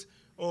all those,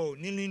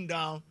 kneeling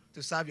down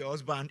to serve your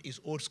husband is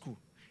old school,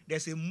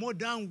 there's a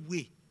modern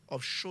way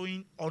of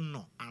showing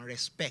honor and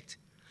respect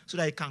so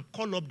that you can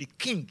call up the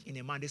king in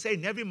a man. They say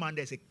in every man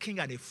there's a king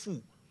and a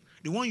fool.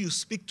 The one you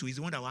speak to is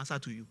the one that will answer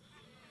to you.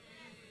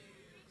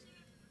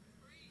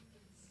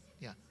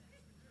 Yeah.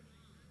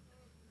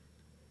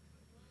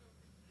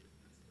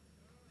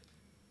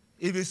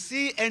 If you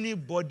see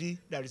anybody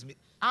that is...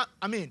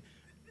 in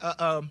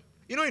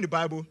the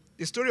Bible,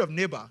 the story of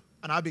Nabal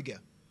and Abigail.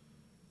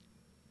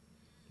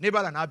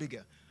 Nabal and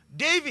Abigail.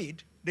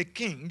 David, the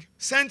king,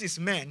 sent his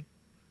men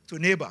to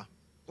Nabal,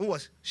 who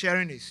was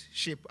sharing his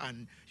sheep,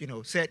 and,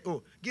 said,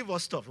 give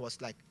us stuff. It was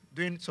like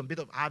doing some bit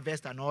of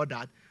harvest and all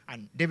that.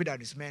 And David and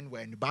his men were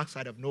in the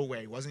backside of nowhere.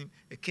 He wasn't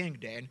a king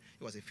then.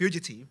 He was a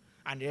fugitive.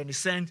 And then he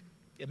sent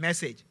a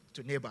message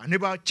to Nabal. And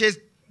Nabal chased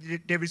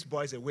David's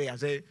boys away and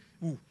said,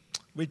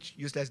 which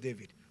useless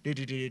David?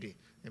 The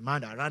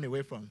man that ran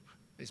away from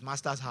his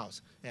master's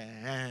house.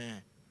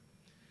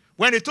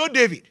 When they told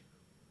David,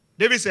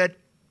 David said,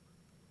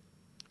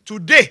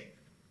 today,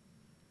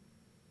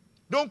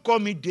 don't call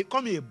me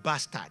a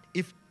bastard.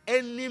 If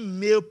any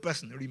male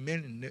person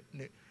remains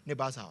in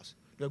Nabal's house,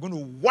 they're going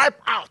to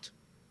wipe out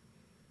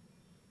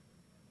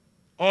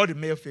all the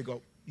male figure,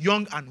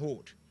 young and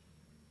old.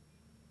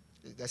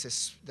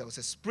 There was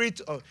a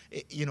spirit of,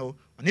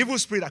 an evil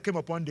spirit that came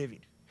upon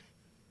David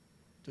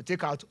to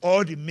take out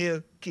all the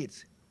male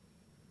kids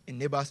in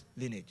Nabal's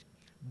lineage.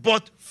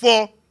 But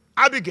for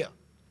Abigail,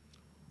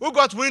 who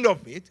got wind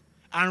of it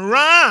and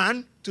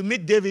ran to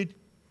meet David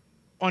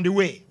on the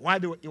way while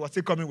he was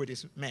still coming with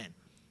his men,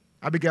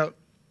 Abigail,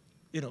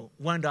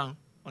 went down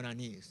on her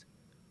knees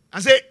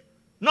and said,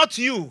 not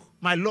you,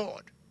 my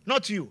Lord,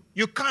 not you.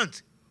 You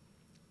can't.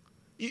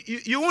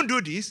 You won't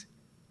do this.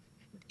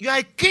 You are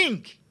a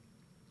king.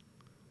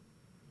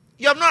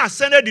 You have not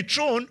ascended the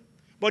throne,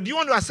 but do you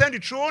want to ascend the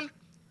throne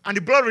and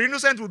the blood of the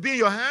innocent will be in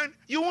your hand?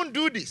 You won't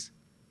do this.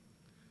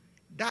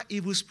 That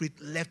evil spirit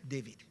left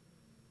David.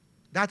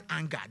 That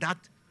anger,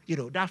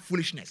 that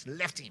foolishness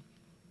left him.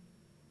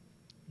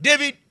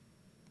 David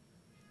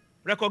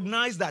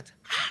recognized that,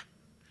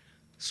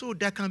 so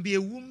there can be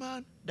a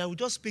woman that will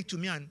just speak to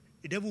me and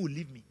the devil will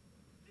leave me.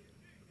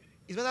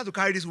 It's better to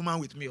carry this woman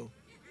with me.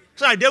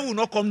 So the devil will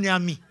not come near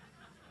me.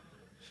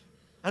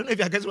 I don't know if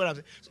you guess what I'm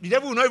saying. So the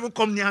devil will not even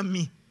come near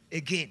me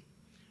again.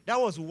 That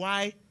was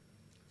why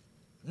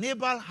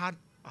Nabal had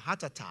a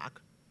heart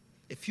attack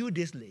a few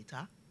days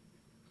later.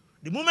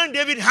 The moment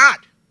David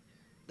heard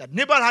that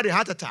Nabal had a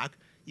heart attack,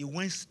 he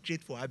went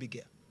straight for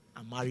Abigail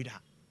and married her.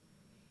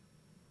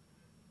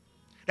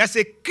 There's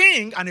a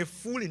king and a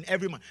fool in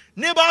every man.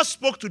 Nabal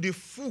spoke to the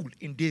fool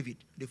in David.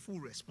 The fool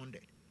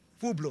responded.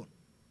 Full blown.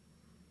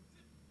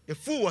 The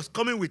fool was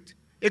coming with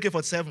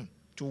AK-47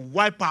 to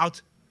wipe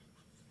out.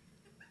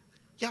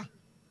 Yeah.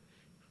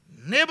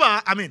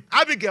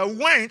 Abigail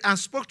went and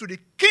spoke to the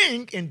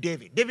king in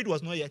David. David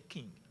was not yet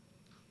king.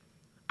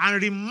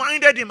 and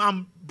reminded him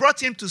and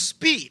brought him to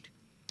speed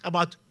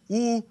about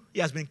who he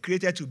has been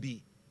created to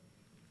be.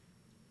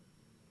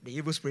 The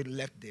evil spirit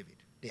left David.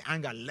 The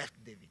anger left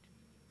David.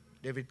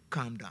 David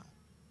calmed down.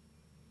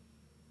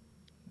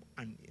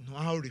 And you know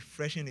how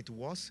refreshing it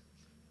was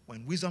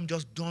when wisdom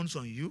just dawns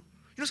on you?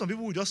 You know, some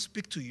people will just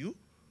speak to you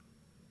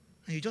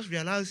and you just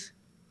realize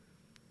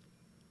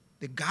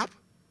the gap.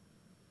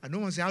 I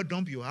don't want to say how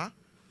dumb you are,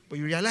 but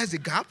you realize the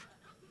gap,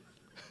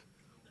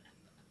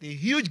 the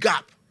huge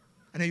gap.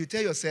 And then you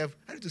tell yourself,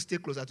 I need to stay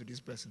closer to this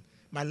person.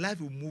 My life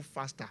will move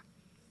faster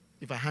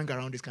if I hang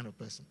around this kind of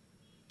person.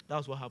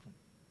 That's what happened.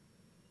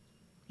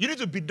 You need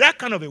to be that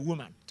kind of a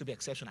woman to be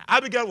exceptional.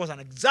 Abigail was an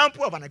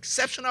example of an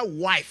exceptional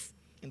wife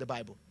in the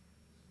Bible.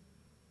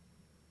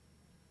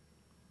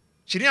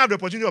 She didn't have the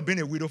opportunity of being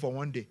a widow for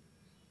one day.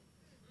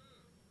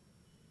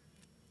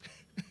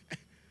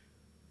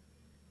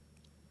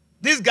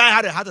 This guy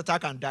had a heart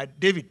attack and died.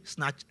 David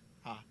snatched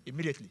her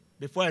immediately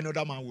before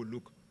another man would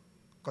look,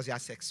 because he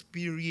has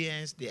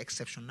experienced the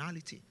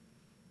exceptionality.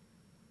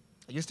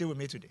 Are you still with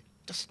me today?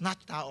 Just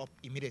snatched her up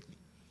immediately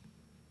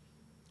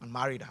and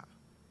married her.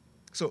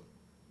 So,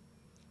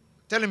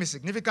 telling me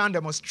significant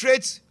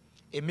demonstrates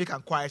a meek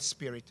and quiet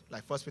spirit,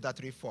 like 1 Peter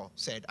 3:4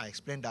 said. I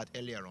explained that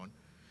earlier on.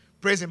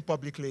 Praise him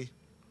publicly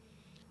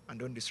and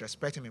don't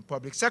disrespect him in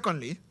public.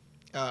 Secondly,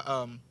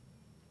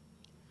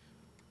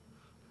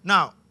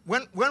 now,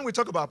 when we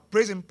talk about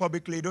praise him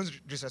publicly, don't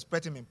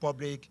disrespect him in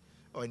public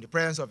or in the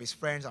presence of his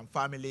friends and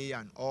family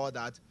and all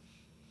that.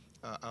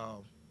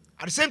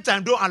 At the same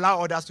time, don't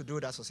allow others to do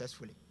that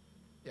successfully.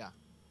 Yeah.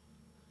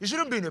 You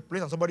shouldn't be in a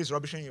place and somebody's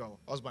rubbishing your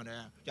husband.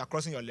 You're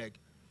crossing your leg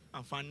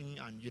and funny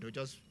and,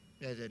 just,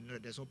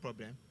 there's no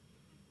problem.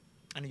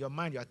 And in your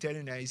mind, you're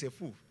telling him he's a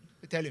fool.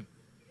 Tell him.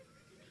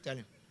 Tell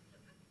him.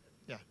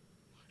 Yeah.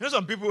 You know,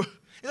 some people,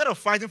 instead of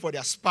fighting for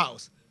their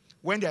spouse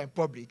when they're in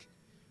public,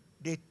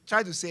 they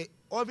try to say,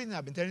 everything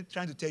I've been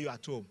trying to tell you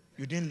at home,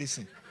 you didn't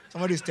listen.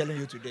 Somebody is telling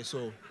you today.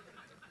 So,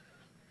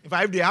 if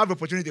they have the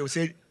opportunity, they will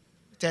say,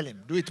 tell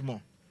him, do it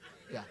more.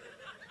 Yeah.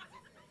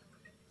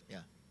 Yeah.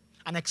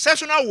 An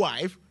exceptional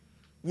wife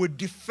would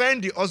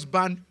defend the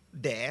husband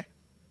there,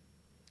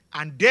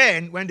 and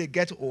then when they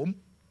get home,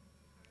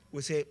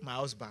 will say, my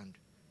husband,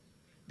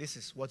 this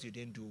is what you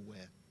didn't do well.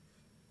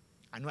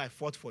 I know I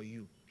fought for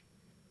you,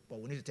 but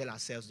we need to tell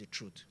ourselves the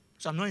truth.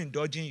 So I'm not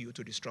indulging you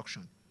to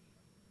destruction.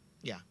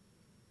 Yeah.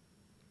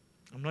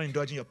 I'm not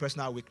indulging your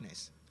personal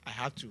weakness. I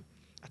have to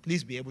at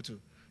least be able to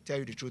tell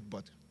you the truth,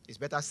 but it's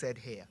better said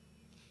here.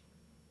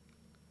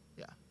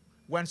 Yeah.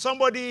 When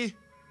somebody,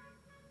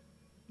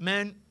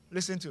 men,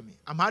 listen to me.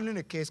 I'm handling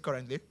a case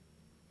currently,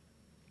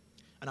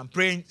 and I'm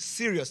praying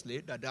seriously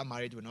that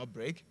marriage will not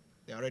break.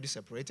 They're already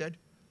separated.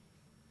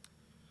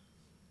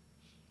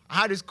 I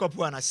had this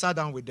couple, and I sat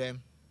down with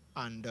them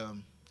and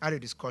had a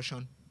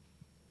discussion.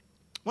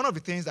 One of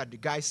the things that the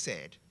guy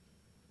said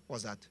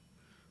was that,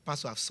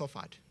 Pastor, I've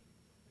suffered.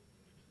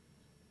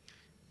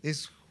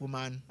 This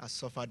woman has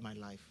suffered my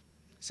life.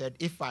 He said,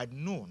 if I'd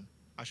known,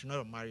 I should not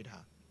have married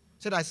her.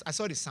 He said, I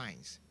saw the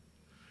signs.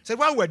 He said,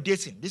 while we were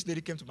dating, this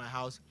lady came to my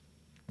house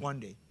one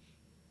day.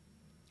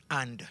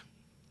 And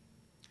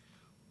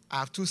I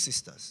have two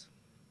sisters.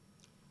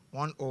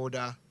 One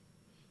older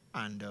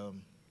and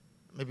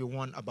maybe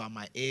one about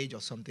my age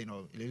or something,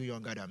 or a little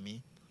younger than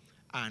me.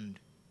 And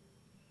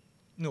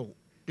no,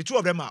 the two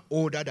of them are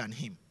older than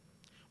him.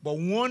 But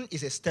one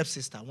is a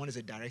stepsister, one is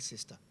a direct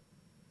sister.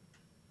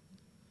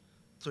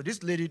 So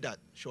this lady that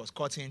she was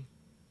courting,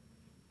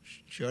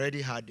 she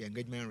already had the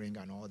engagement ring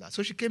and all that.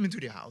 So she came into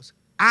the house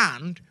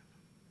and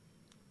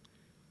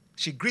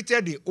she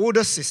greeted the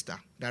older sister,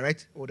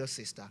 direct older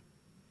sister.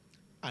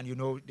 And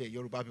the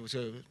Yoruba people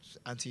say,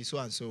 auntie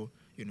so-and-so,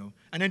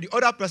 And then the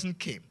other person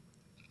came.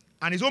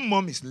 And his own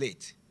mom is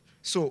late.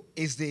 So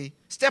it's the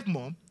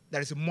stepmom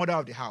that is the mother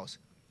of the house.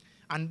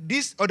 And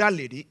this other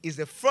lady is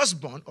the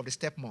firstborn of the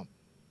stepmom.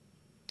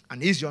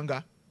 And he's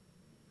younger,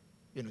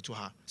 to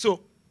her.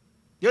 So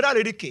the other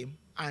lady came,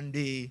 and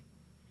the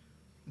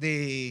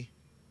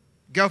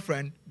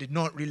girlfriend did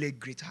not really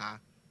greet her.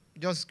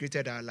 Just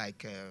greeted her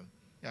like,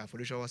 yeah,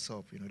 Felicia, what's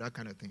up? That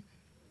kind of thing.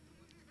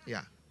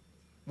 Yeah.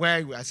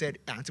 Where I said,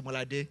 Auntie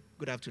Molade,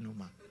 good afternoon,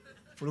 ma.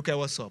 Felicia,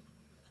 what's up?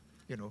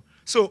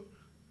 So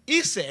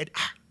he said,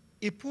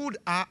 he pulled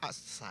her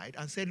aside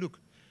and said, look,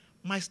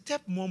 my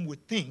stepmom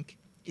would think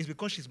it's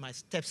because she's my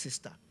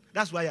stepsister.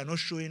 That's why you're not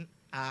showing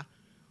her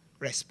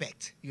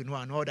respect, and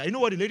all that. You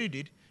know what the lady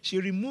did? She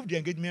removed the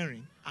engagement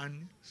ring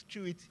and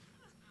threw it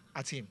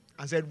at him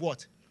and said,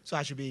 what? So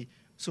I should be,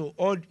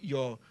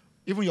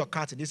 even your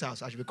cat in this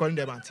house, I should be calling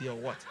them auntie or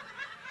what?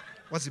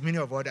 What's the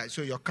meaning of all that?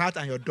 So your cat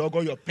and your dog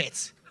or your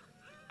pets,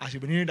 I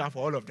should be kneeling down for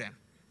all of them.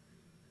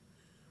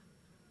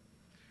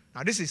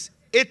 Now this is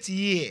 8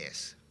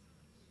 years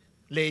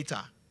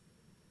later.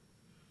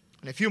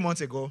 And a few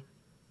months ago,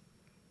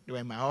 they were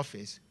in my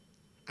office.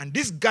 And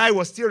this guy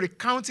was still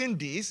recounting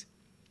this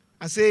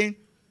and saying,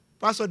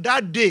 Pastor,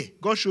 that day,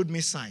 God showed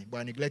me sign, but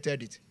I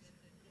neglected it.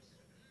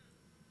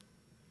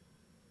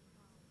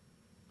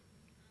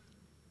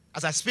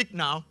 As I speak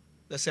now,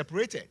 they're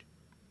separated.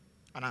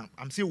 And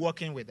I'm still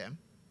working with them.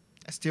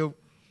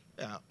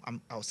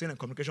 I was still in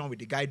communication with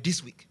the guy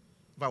this week.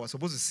 If I was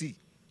supposed to see,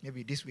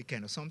 maybe this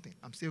weekend or something,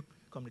 I'm still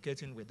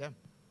communicating with them.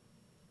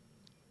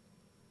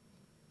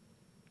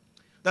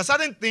 There are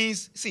certain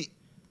things, see,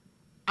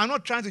 I'm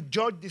not trying to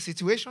judge the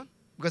situation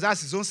because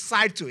that's his own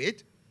side to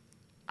it.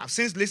 I've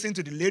since listened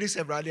to the ladies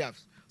severally. I've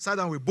sat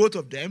down with both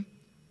of them.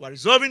 We're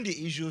resolving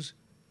the issues.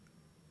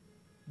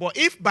 But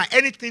if by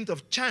anything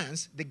of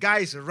chance the guy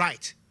is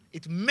right,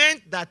 it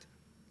meant that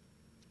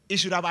he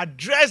should have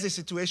addressed the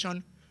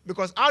situation,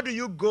 because how do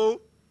you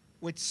go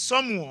with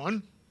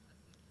someone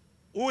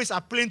who is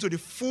appealing to the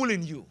fool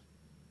in you?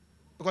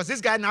 Because this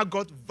guy now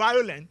got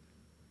violent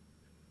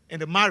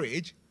in the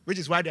marriage, which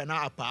is why they are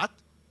now apart.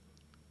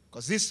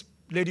 Because this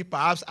lady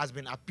perhaps has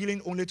been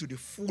appealing only to the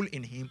fool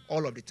in him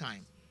all of the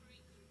time.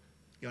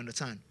 You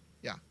understand?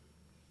 Yeah.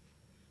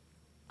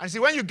 And see,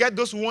 when you get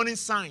those warning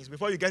signs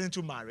before you get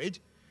into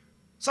marriage,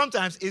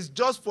 sometimes it's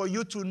just for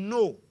you to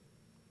know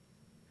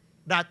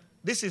that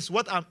this is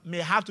what I may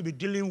have to be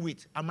dealing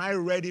with. Am I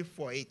ready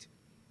for it?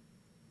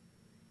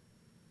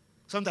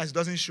 Sometimes it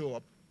doesn't show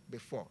up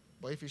before.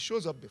 But if it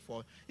shows up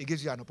before, it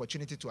gives you an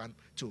opportunity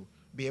to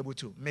be able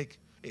to make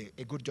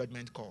a good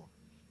judgment call.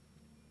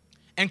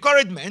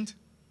 Encouragement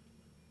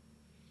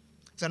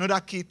is another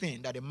key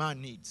thing that a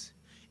man needs.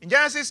 In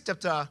Genesis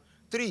chapter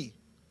 3,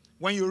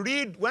 when you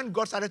read, when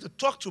God started to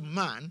talk to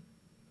man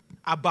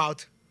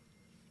about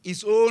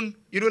his own,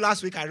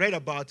 last week I read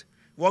about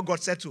what God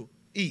said to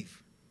Eve.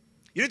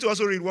 You need to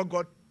also read what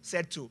God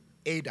said to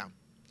Adam.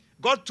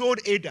 God told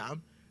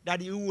Adam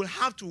that he will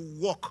have to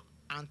work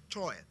and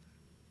toil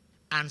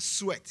and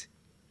sweat.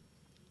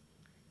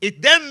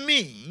 It then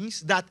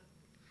means that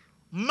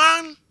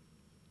man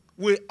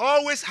will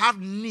always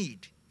have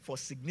need for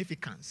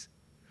significance.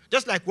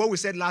 Just like what we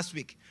said last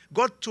week.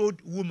 God told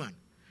woman,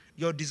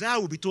 your desire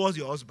will be towards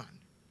your husband.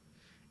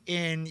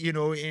 And,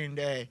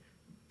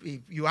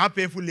 if you have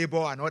painful labor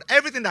and all,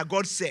 everything that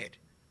God said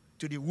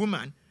to the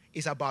woman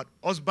is about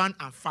husband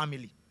and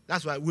family.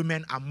 That's why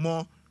women are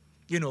more,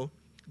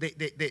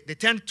 they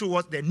tend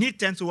towards, their need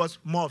tends towards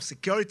more of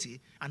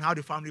security and how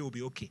the family will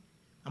be okay.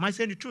 Am I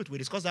saying the truth? We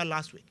discussed that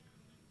last week.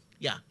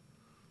 Yeah.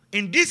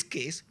 In this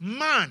case,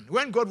 man,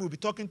 when God will be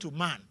talking to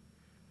man,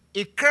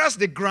 he cursed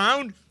the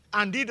ground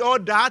and did all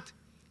that,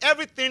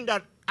 everything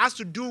that has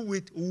to do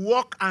with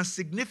work and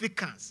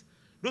significance.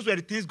 Those were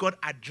the things God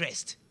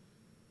addressed.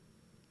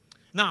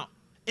 Now,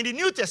 in the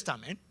New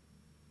Testament,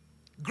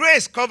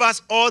 grace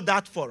covers all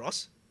that for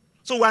us.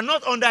 So we're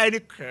not under any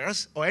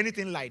curse or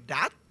anything like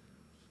that.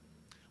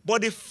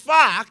 But the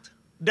fact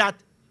that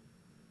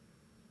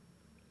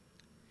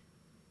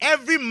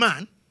every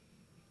man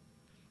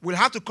will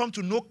have to come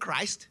to know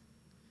Christ,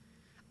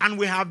 and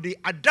we have the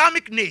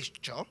Adamic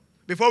nature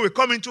before we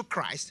come into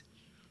Christ,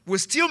 will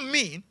still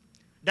mean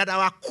that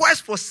our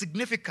quest for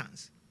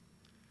significance,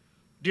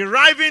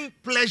 deriving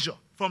pleasure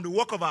from the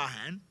work of our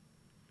hand,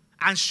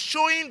 and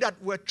showing that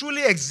we're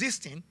truly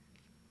existing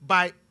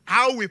by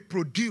how we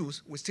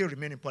produce will still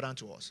remain important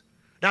to us.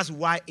 That's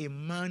why a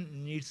man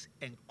needs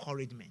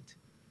encouragement.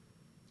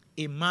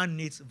 A man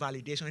needs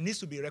validation. He needs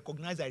to be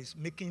recognized that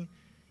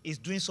he's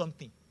doing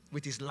something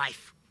with his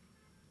life.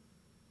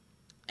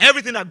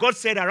 Everything that God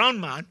said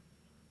around man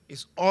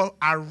is all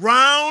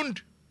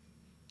around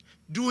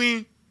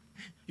doing,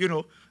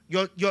 you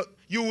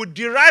would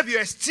derive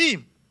your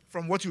esteem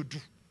from what you do,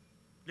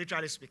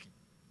 literally speaking.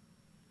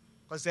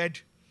 God said,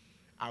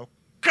 I'll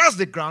curse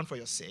the ground for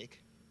your sake.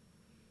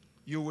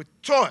 You will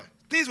toil.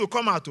 Things will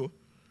come out,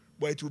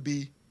 but it will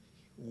be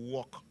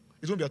work.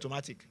 It won't be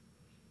automatic.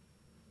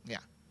 Yeah.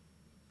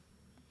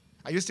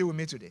 Are you still with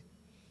me today?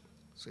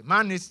 So a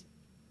man needs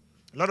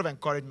a lot of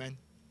encouragement.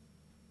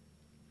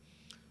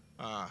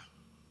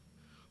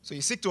 So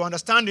you seek to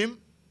understand him,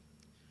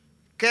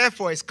 care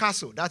for his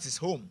castle, that's his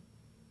home.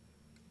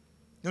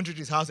 Don't treat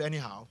his house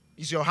anyhow.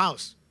 It's your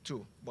house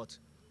too, but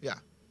yeah.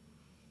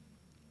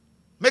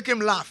 Make him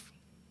laugh.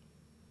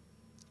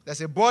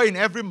 There's a boy in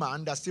every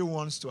man that still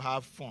wants to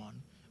have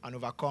fun and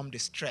overcome the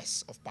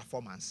stress of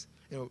performance.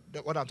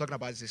 What I'm talking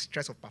about is the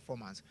stress of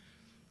performance.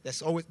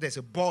 There's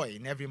a boy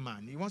in every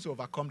man. He wants to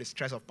overcome the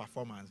stress of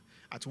performance.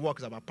 At work,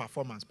 it's about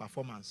performance.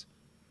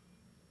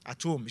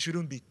 At home, it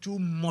shouldn't be too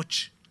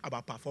much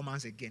about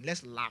performance again.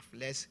 Let's laugh.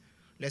 Let's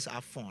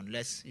have fun.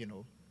 Let's,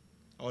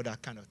 all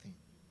that kind of thing.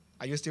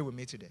 Are you still with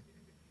me today?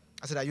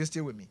 I said, are you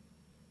still with me?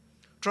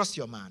 Trust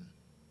your man.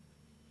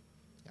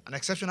 An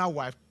exceptional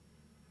wife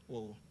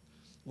will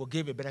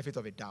give a benefit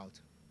of a doubt.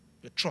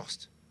 The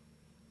trust.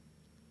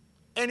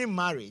 Any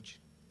marriage,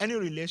 any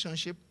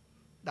relationship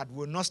that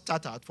will not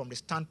start out from the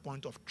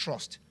standpoint of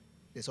trust,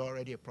 there's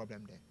already a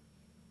problem there.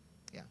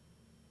 Yeah.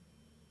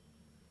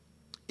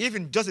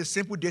 Even just a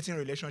simple dating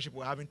relationship,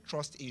 we're having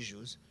trust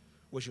issues,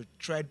 we should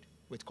tread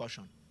with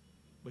caution.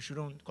 We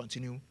shouldn't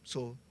continue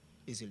so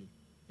easily.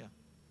 Yeah.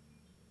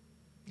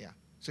 Yeah.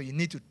 So you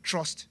need to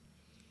trust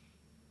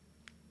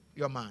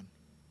your man.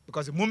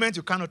 Because the moment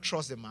you cannot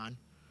trust the man,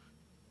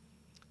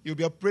 you'll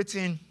be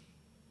operating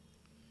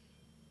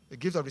the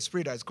gift of the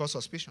Spirit that is called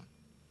suspicion.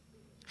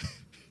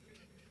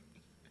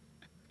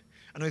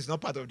 I know it's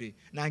not part of the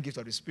 9 gifts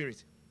of the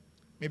Spirit.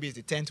 Maybe it's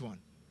the 10th one.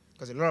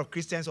 Because a lot of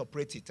Christians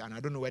operate it, and I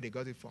don't know where they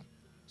got it from.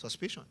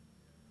 Suspicion.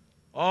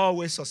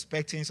 Always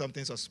suspecting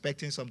something,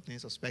 suspecting something,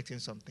 suspecting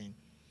something.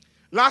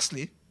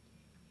 Lastly,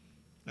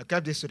 I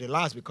kept this to the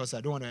last because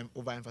I don't want to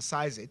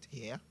overemphasize it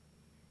here.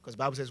 Because the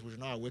Bible says we should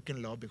not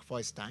awaken love before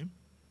it's time.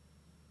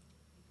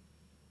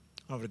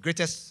 One of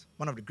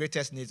the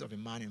greatest needs of a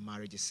man in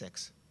marriage is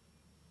sex.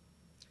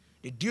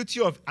 The duty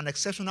of an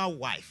exceptional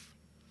wife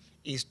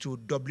is to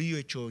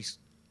WHO his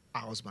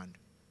husband.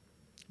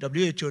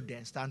 WHO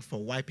then stands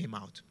for wipe him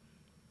out.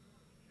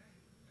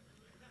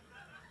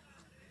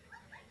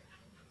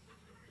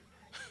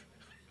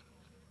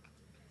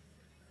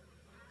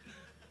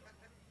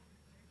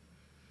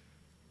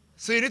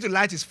 So you need to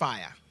light his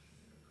fire.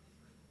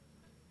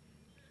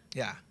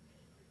 Yeah.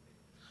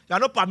 You are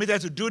not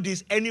permitted to do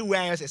this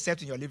anywhere else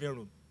except in your living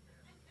room.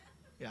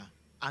 Yeah.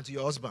 And to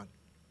your husband.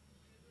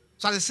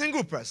 So as a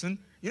single person,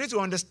 you need to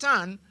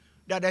understand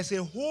that there's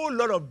a whole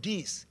lot of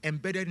this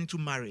embedded into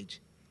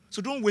marriage.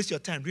 So don't waste your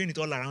time doing it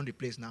all around the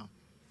place now.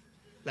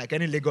 Like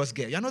any Lagos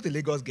girl. You're not a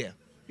Lagos girl.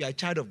 You're a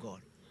child of God.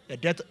 You're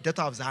a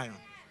daughter of Zion.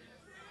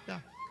 Yeah.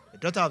 A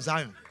daughter of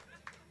Zion.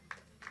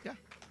 Yeah.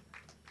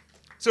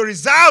 So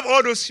reserve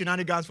all those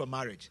shenanigans for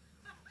marriage.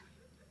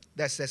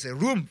 There's a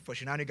room for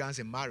shenanigans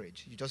in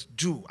marriage. You just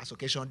do as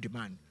occasion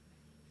demand.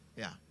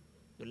 Yeah.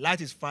 You light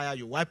his fire,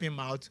 you wipe him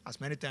out as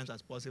many times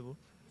as possible.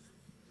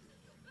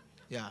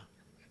 Yeah.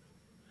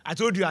 I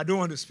told you I don't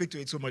want to speak to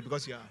it so much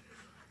because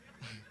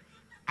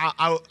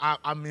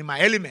I'm in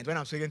my element when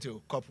I'm speaking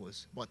to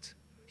couples. But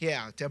here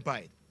I'll temper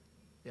it.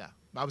 Yeah.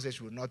 Bible says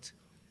you will not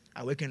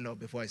awaken love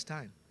before it's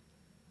time.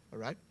 All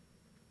right?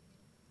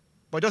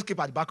 But just keep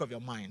at the back of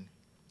your mind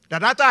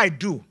that after I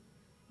do,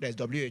 there's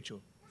WHO.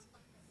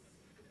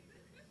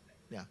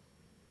 Yeah.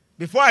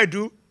 Before I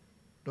do,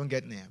 don't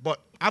get near.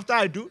 But after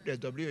I do, there's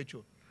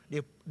WHO.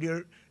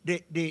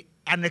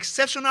 An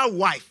exceptional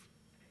wife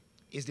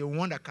is the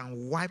one that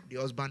can wipe the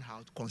husband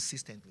out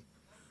consistently.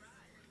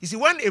 You see,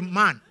 when a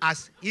man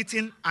has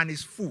eaten and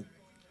is full,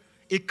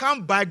 he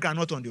can't buy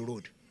granite on the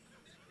road.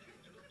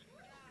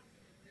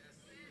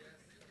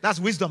 That's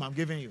wisdom I'm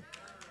giving you.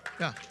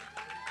 Yeah.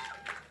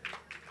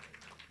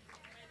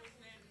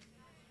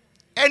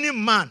 Any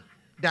man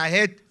that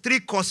had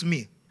 3-course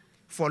meal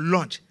for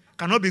lunch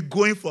cannot be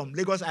going from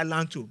Lagos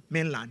Island to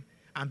mainland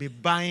and be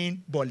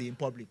buying bolly in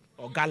public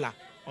or gala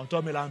on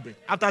top Milan Bridge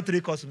after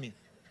 3-course meal.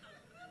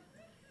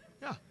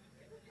 Yeah.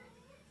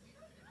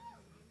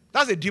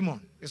 That's a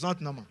demon. It's not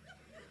normal.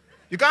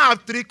 You can't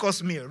have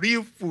 3-course meal,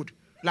 real food,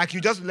 like you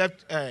just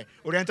left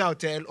Oriental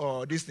Hotel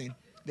or this thing.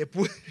 They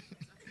put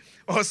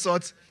all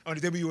sorts on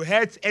the table. You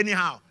ate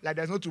anyhow, like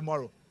there's no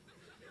tomorrow.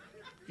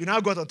 You now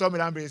got on top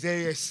Milan Bridge and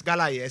say, yes,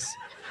 gala, yes.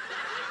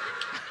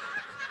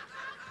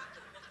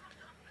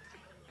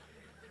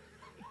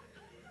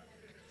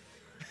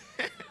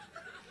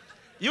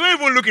 You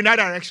won't even look in that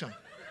direction.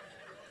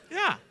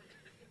 Yeah.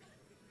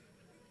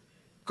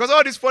 Because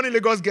all these funny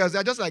Lagos girls,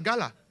 they're just like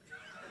gala.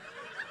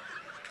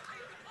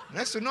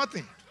 Next to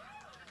nothing.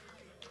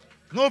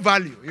 No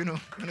value, you know.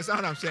 You understand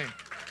what I'm saying?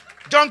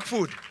 Junk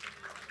food.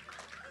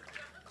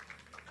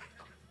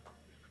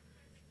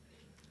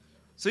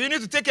 So you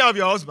need to take care of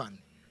your husband.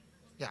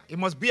 Yeah. It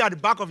must be at the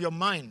back of your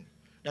mind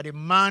that a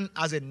man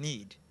has a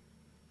need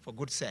for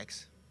good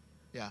sex.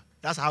 Yeah.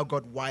 That's how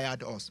God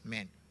wired us,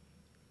 men.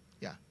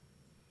 Yeah.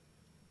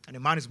 And a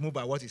man is moved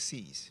by what he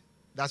sees.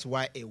 That's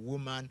why a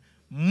woman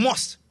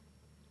must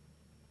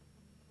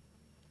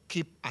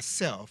keep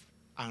herself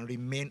and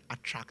remain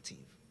attractive.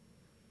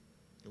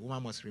 The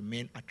woman must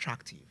remain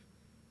attractive.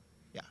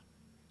 Yeah.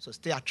 So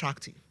stay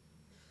attractive.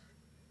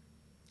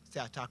 Stay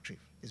attractive.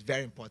 It's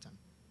very important.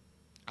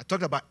 I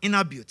talked about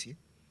inner beauty.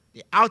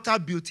 The outer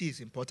beauty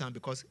is important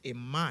because a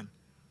man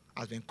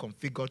has been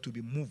configured to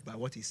be moved by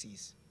what he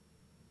sees.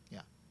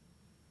 Yeah.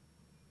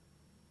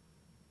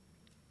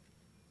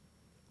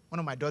 One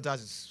of my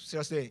daughters is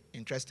seriously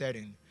interested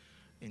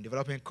in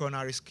developing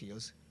culinary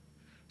skills.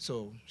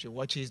 So she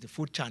watches the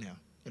food channel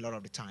a lot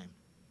of the time,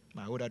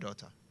 my older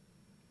daughter.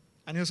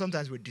 And you know,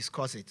 sometimes we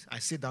discuss it. I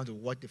sit down to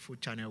watch the food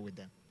channel with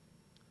them.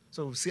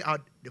 So we see how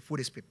the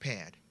food is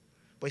prepared.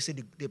 But you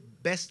see, the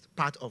best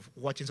part of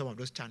watching some of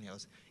those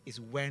channels is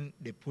when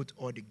they put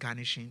all the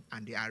garnishing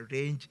and they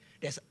arrange.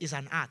 It's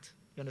an art.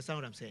 You understand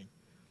what I'm saying?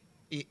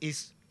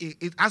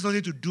 It has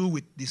nothing to do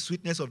with the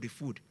sweetness of the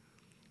food.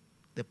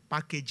 The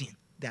packaging,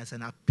 there's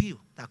an appeal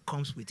that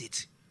comes with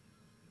it.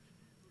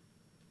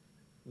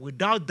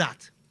 Without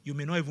that, you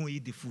may not even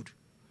eat the food.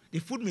 The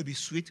food may be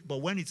sweet, but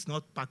when it's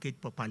not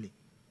packaged properly.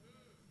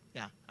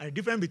 Yeah. And the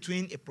difference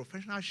between a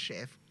professional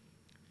chef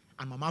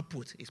and Mama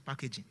Put is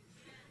packaging.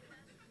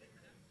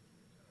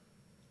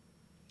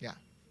 Yeah.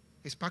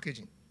 It's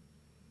packaging.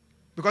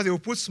 Because they will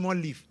put small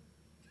leaf,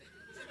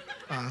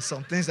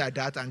 some things like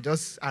that, and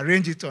just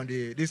arrange it on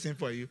this thing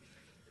for you.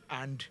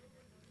 And,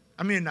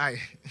 I mean, I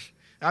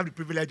have the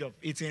privilege of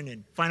eating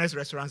in finest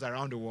restaurants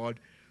around the world.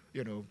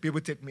 You know,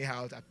 people take me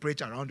out, I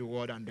preach around the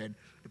world, and then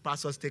the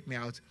pastors take me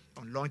out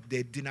on lunch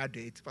date, dinner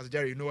date. Pastor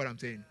Jerry, you know what I'm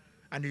saying?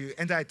 And you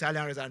enter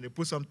Italian restaurant and they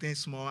put something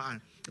small, and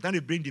by the time they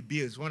bring the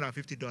bill, it's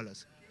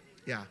 $150.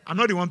 Yeah, I'm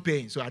not the one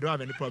paying, so I don't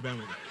have any problem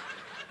with it.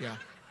 Yeah,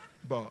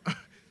 but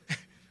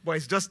but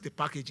it's just the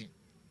packaging.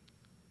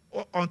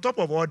 On top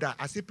of all that,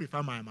 I still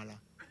prefer my amala.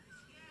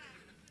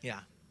 Yeah,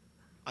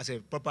 as a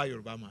proper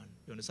Yoruba man,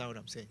 you understand what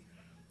I'm saying?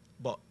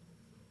 But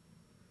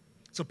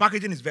so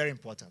packaging is very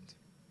important,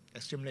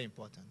 extremely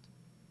important.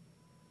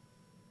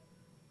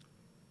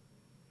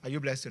 Are you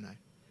blessed tonight?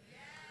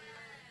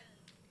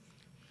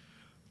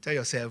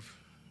 Yes.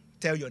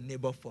 Tell your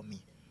neighbor for me.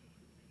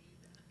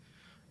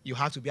 You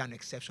have to be an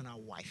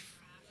exceptional wife.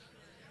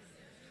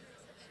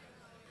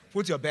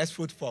 Put your best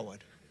foot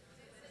forward.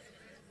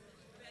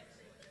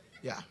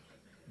 Yeah.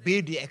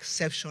 Be the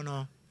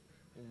exceptional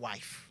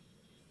wife.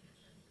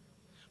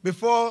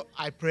 Before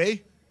I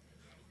pray,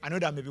 I know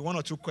there may be one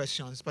or two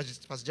questions.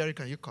 Pastor Jerry,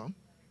 can you come?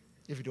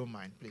 If you don't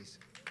mind, please.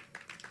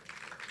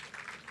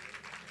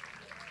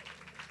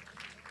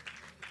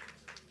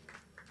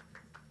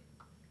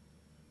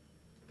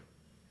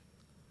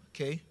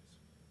 Okay.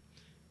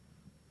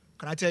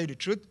 Can I tell you the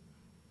truth?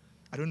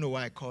 I don't know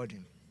why I called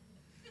him.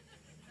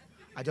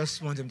 I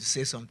just want him to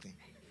say something.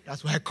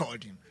 That's why I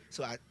called him.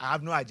 So I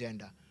have no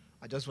agenda.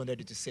 I just wanted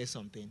you to say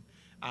something.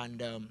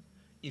 And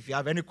if you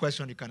have any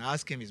question, you can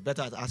ask him. He's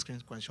better at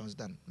asking questions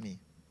than me.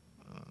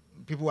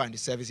 People who were in the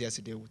service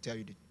yesterday will tell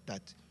you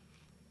that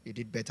he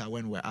did better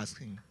when we were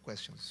asking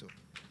questions. So,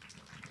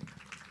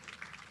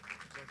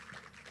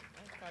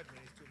 5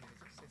 minutes, 2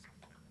 minutes, say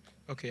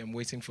something. Okay, I'm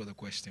waiting for the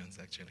questions,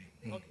 actually.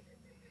 Okay,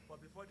 but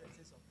before then,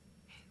 say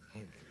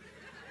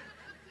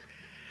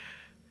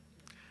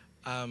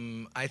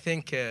something. I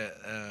think,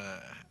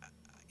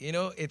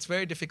 it's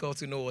very difficult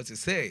to know what to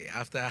say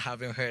after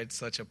having heard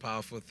such a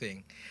powerful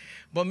thing.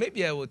 But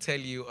maybe I will tell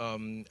you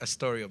a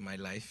story of my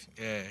life,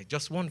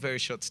 just one very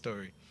short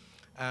story.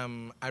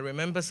 I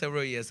remember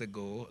several years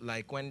ago,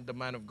 like when the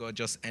man of God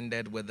just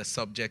ended with the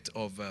subject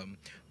of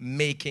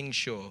making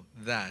sure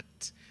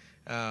that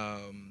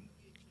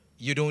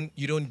you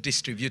don't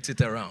distribute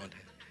it around.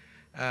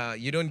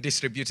 You don't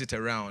distribute it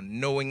around,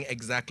 knowing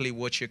exactly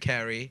what you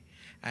carry,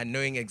 and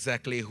knowing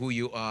exactly who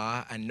you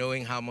are, and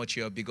knowing how much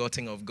you are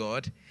begotten of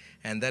God.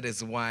 And that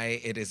is why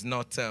it is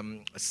not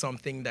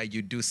something that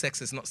you do.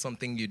 Sex is not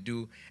something you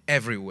do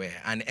everywhere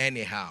and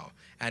anyhow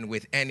and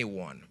with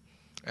anyone.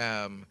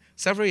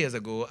 Several years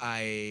ago,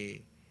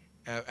 I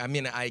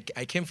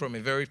came from a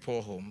very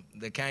poor home,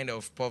 the kind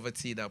of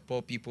poverty that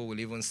poor people will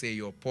even say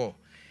you're poor.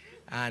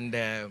 And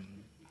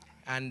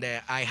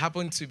I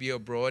happened to be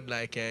abroad,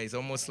 it's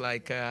almost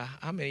like,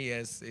 how many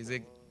years is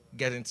it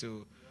getting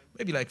to?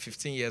 Maybe like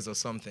 15 years or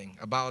something,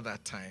 about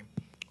that time,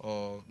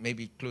 or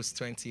maybe close to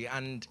 20.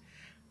 And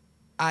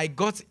I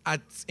got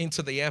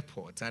into the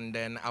airport, and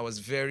then I was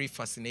very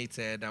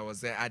fascinated. I was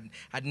there.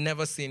 I'd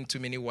never seen too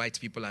many white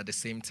people at the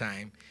same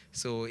time.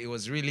 So it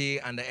was really,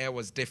 and the air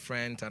was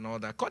different and all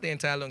that. Cut the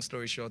entire long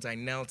story short, I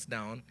knelt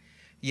down.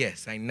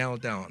 Yes, I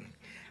knelt down.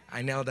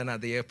 I knelt down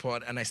at the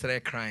airport, and I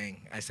started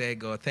crying. I said,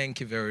 God, thank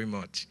you very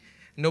much.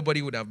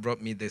 Nobody would have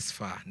brought me this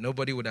far.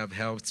 Nobody would have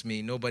helped me.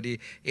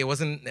 It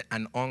wasn't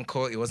an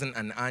uncle. It wasn't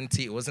an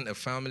auntie. It wasn't a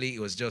family. It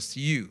was just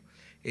you,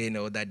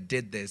 that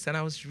did this. And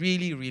I was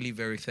really, really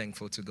very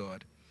thankful to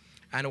God.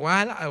 And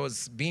while I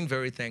was being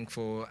very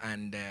thankful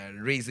and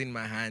raising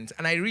my hands,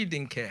 and I really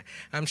didn't care.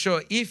 I'm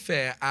sure if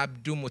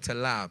Abdul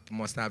Muttalib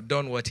must have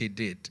done what he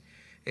did,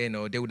 they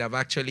would have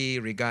actually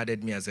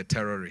regarded me as a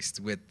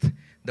terrorist with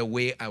the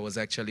way I was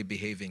actually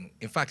behaving.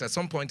 In fact, at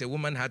some point, a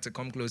woman had to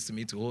come close to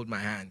me to hold my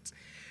hand.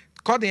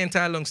 Cut the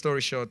entire long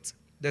story short,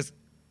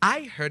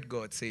 I heard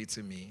God say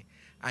to me,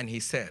 and he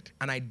said,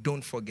 and I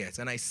don't forget,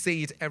 and I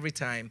say it every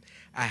time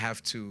I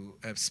have to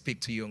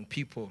speak to young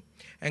people.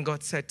 And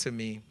God said to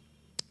me,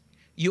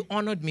 you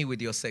honored me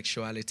with your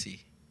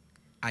sexuality.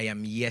 I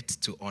am yet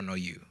to honor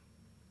you.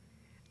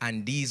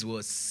 And these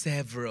were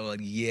several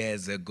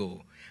years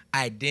ago.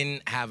 I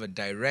didn't have a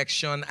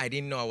direction. I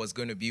didn't know I was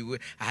going to be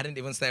I hadn't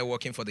even started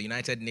working for the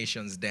United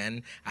Nations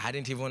then. I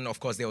hadn't even, of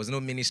course, there was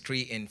no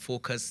ministry in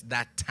focus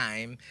that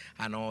time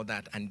and all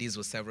that. And these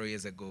were several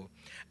years ago.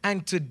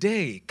 And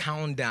today,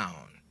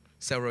 countdown,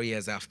 several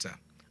years after,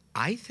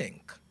 I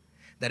think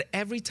that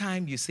every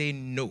time you say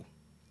no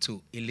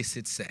to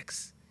illicit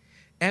sex,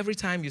 every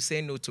time you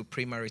say no to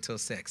premarital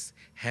sex,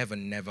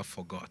 heaven never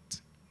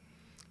forgot.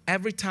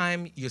 Every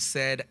time you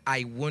said,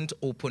 I won't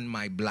open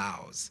my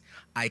blouse,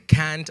 I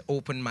can't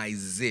open my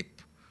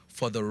zip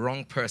for the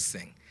wrong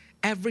person,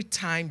 every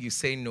time you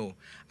say no,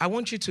 I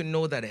want you to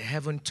know that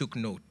heaven took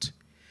note.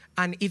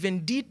 And if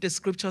indeed the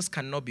scriptures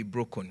cannot be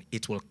broken,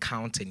 it will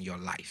count in your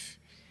life.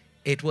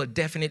 It will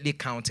definitely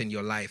count in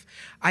your life.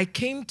 I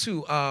came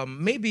to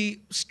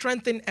maybe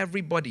strengthen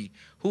everybody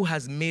who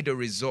has made a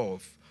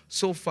resolve.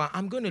 So far,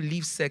 I'm going to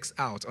leave sex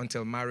out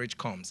until marriage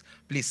comes.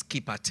 Please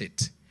keep at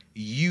it.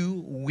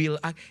 You will.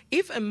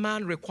 If a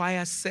man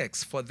requires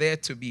sex for there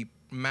to be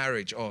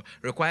marriage or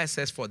requires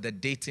sex for the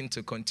dating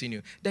to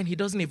continue, then he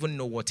doesn't even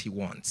know what he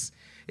wants.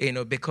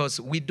 Because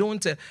we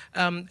don't,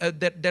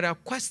 there are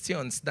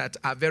questions that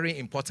are very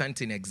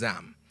important in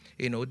exam.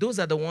 Those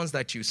are the ones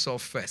that you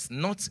solve first.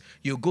 Not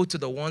you go to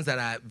the ones that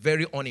are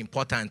very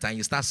unimportant and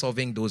you start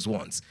solving those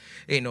ones.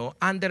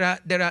 And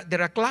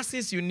there are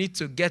classes you need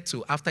to get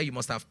to after you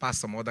must have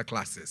passed some other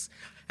classes.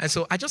 And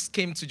so I just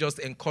came to just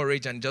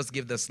encourage and just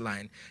give this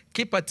line.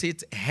 Keep at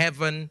it,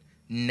 heaven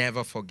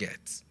never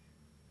forgets.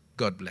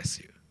 God bless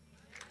you.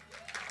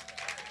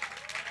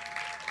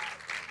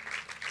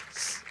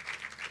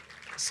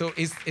 So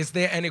is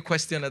there any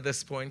question at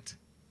this point?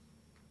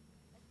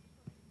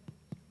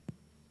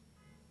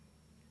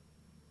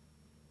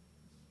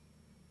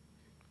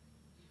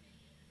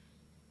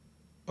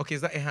 Okay,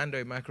 is that a hand or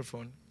a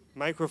microphone?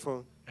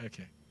 Microphone.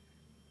 Okay.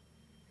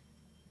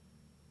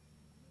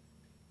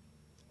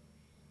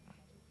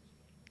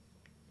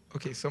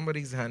 Okay,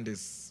 somebody's hand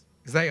is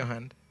that your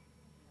hand?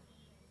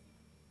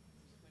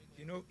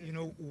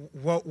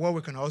 What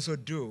we can also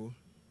do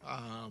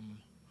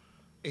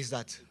is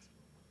that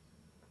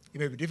it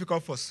may be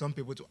difficult for some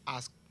people to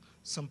ask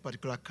some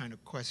particular kind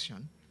of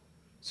question.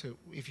 So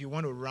if you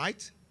want to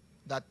write,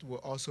 that will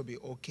also be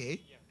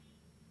okay. Yeah.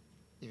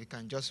 If you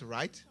can just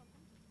write,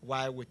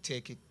 while we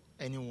take it,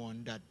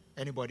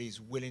 anybody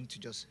is willing to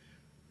just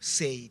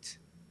say it.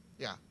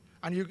 Yeah.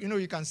 And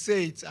you can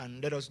say it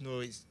and let us know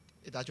it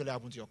actually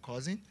happened to your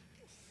cousin.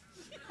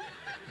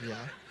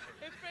 Yeah.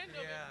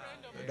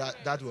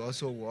 That will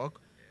also work.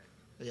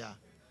 Yeah.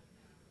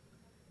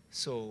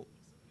 So,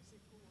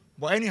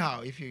 but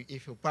anyhow, if you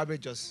probably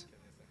just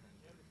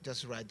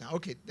write down.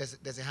 Okay,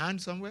 there's a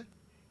hand somewhere.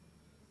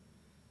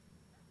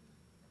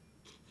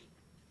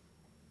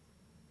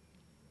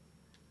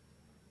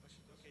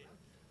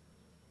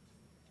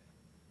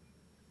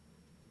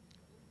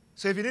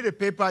 So if you need a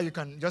paper, you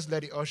can just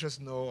let the ushers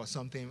know or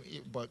something.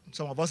 But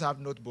some of us have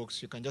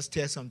notebooks. You can just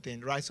tear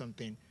something, write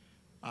something,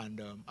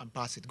 and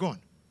pass it. Go on.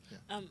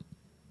 Yeah.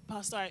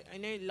 Pastor, I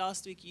know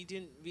last week you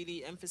didn't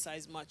really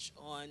emphasize much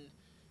on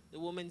the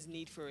woman's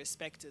need for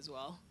respect as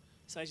well.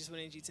 So I just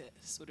wanted you to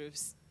sort of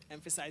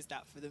emphasize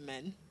that for the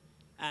men.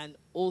 And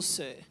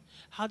also,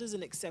 how does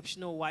an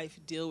exceptional wife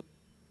deal with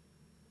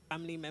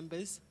family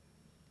members,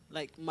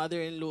 like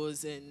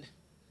mother-in-laws and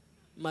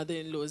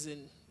mother-in-laws?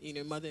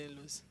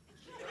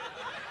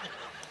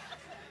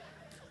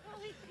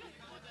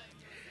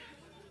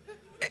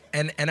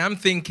 And I'm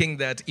thinking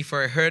that if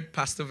I heard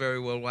Pastor very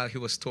well while he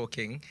was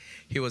talking,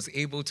 he was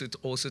able to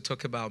also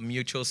talk about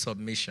mutual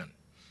submission.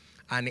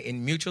 And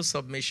in mutual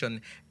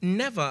submission,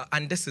 never,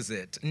 and this is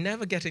it,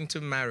 never get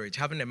into marriage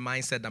having a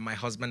mindset that my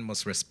husband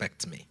must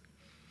respect me.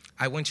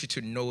 I want you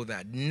to know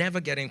that. Never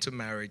get into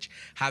marriage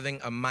having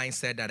a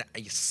mindset that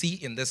I see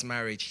in this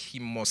marriage, he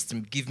must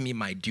give me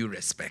my due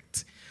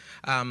respect.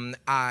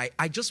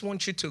 I just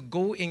want you to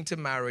go into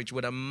marriage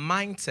with a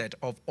mindset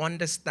of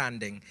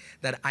understanding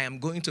that I am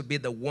going to be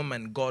the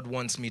woman God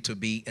wants me to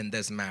be in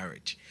this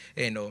marriage.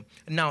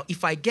 Now,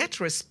 if I get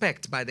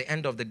respect by the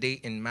end of the day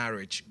in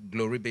marriage,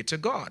 glory be to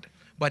God.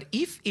 But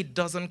if it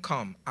doesn't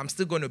come, I'm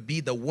still going to be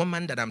the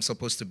woman that I'm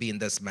supposed to be in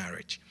this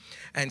marriage.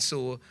 And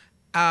so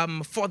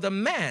for the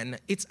man,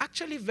 it's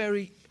actually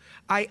very...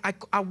 I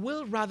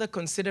will rather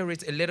consider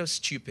it a little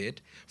stupid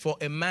for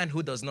a man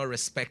who does not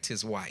respect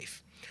his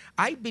wife.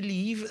 I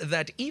believe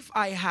that if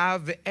I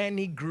have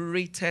any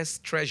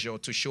greatest treasure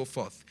to show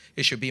forth,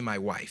 it should be my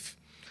wife.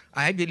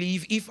 I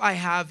believe if I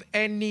have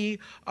any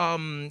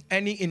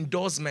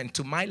endorsement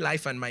to my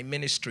life and my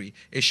ministry,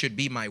 it should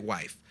be my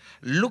wife.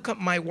 Look at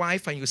my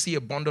wife and you see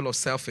a bundle of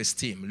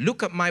self-esteem.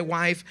 Look at my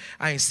wife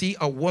and you see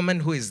a woman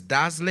who is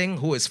dazzling,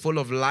 who is full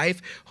of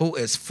life, who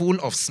is full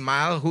of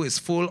smile, who is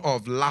full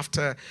of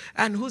laughter,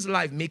 and whose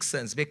life makes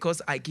sense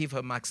because I give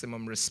her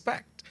maximum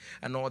respect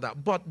and all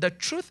that. But the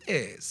truth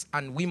is,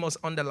 and we must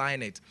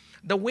underline it,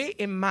 the way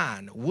a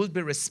man will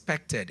be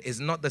respected is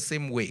not the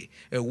same way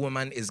a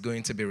woman is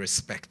going to be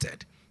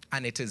respected.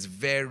 And it is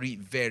very,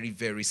 very,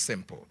 very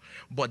simple.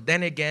 But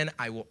then again,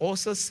 I will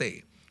also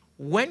say,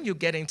 when you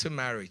get into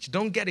marriage,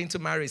 don't get into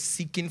marriage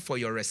seeking for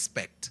your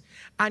respect.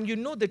 And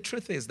the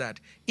truth is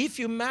that if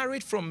you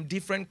married from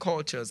different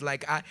cultures,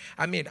 like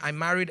I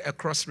married a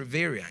Cross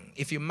Riverian.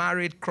 If you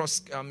married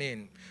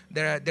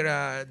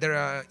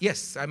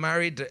yes, I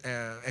married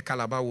a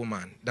Calabar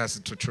woman. That's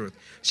the truth.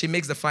 She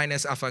makes the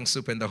finest afang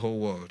soup in the whole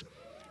world.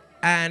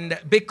 And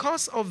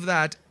because of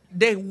that,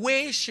 the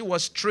way she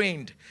was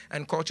trained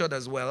and cultured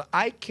as well,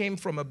 I came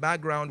from a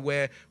background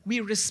where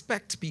we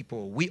respect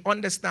people. We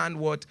understand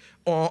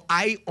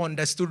I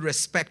understood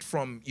respect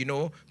from,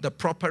 the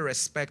proper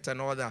respect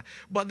and all that.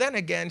 But then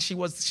again,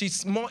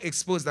 she's more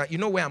exposed that,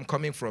 where I'm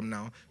coming from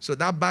now. So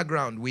that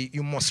background,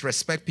 you must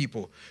respect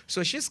people.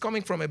 So she's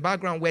coming from a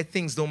background where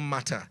things don't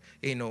matter,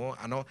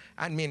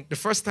 the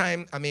first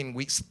time,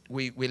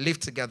 we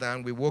lived together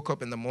and we woke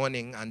up in the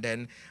morning and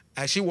then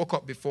she woke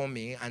up before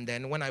me, and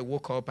then when I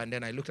woke up and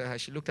then I looked at her,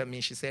 she looked at me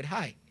and she said,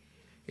 hi.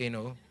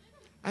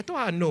 I told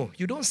her, no,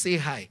 you don't say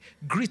hi.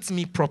 Greet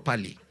me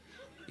properly.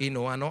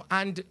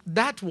 And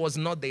that was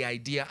not the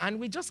idea. And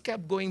we just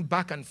kept going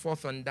back and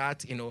forth on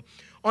that,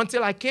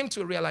 until I came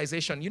to a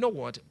realization,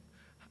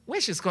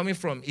 where she's coming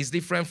from is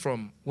different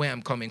from where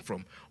I'm coming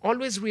from.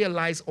 Always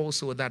realize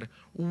also that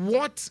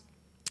what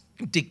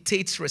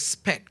dictates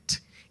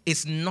respect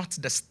is not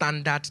the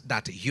standard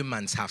that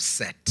humans have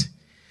set.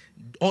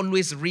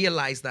 Always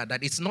realize that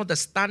it's not the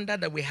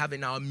standard that we have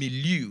in our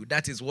milieu.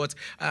 That is what,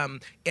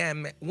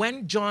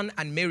 when John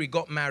and Mary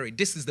got married,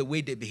 this is the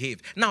way they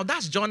behave. Now,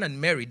 that's John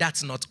and Mary.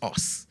 That's not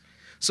us.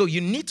 So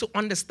you need to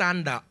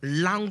understand the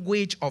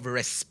language of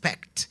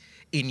respect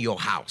in your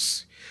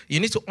house. You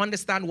need to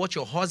understand what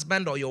your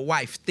husband or your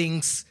wife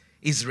thinks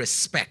is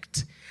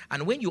respect.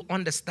 And when you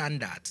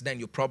understand that, then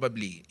you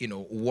probably,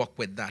 work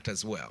with that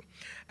as well.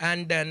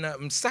 And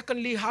then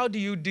secondly, how do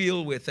you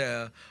deal with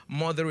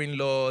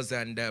mother-in-laws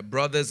and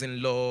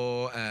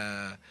brothers-in-law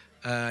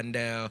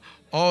and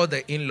all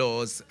the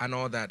in-laws and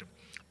all that?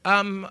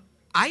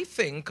 I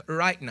think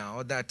right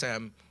now that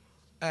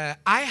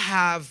I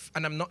have,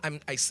 and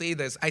I say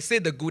this, I say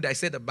the good, I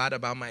say the bad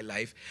about my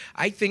life.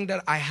 I think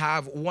that I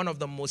have one of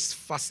the most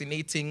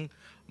fascinating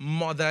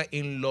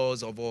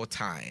mother-in-laws of all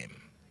time.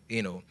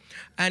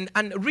 And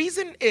the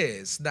reason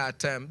is that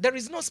there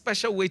is no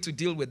special way to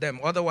deal with them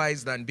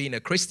otherwise than being a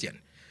Christian.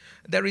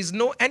 There is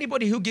no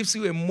anybody who gives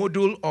you a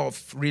model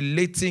of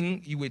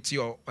relating with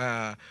your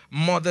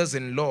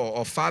mothers-in-law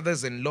or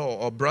fathers-in-law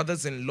or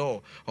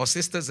brothers-in-law or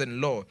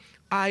sisters-in-law.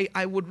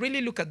 I would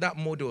really look at that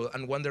model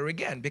and wonder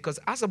again, because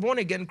as a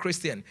born-again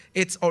Christian,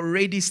 it's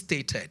already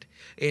stated.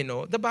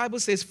 The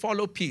Bible says,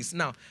 follow peace.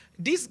 Now,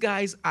 these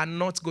guys are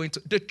not going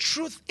to. The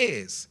truth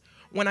is,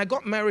 when I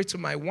got married to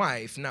my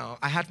wife, now,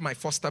 I had my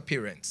foster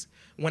parents.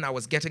 When I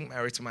was getting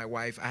married to my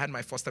wife, I had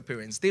my foster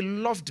parents. They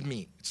loved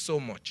me so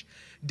much.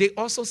 They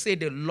also say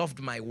they loved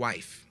my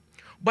wife.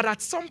 But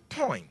at some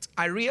point,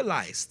 I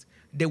realized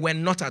they were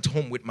not at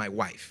home with my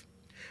wife.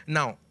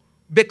 Now,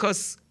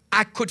 because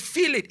I could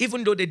feel it,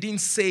 even though they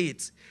didn't say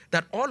it,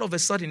 that all of a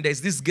sudden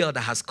there's this girl that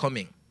has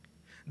coming.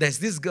 There's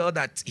this girl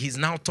that he's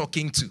now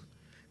talking to.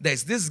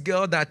 There's this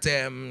girl that,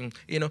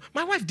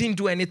 my wife didn't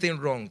do anything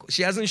wrong.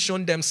 She hasn't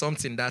shown them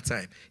something that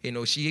time.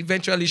 She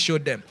eventually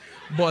showed them.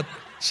 But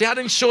she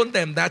hadn't shown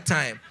them that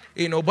time.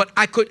 But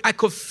I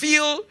could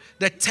feel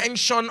the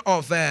tension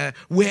of why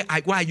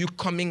are you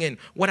coming in?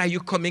 What are you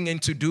coming in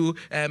to do?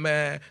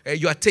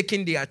 You are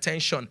taking the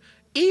attention.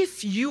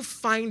 If you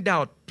find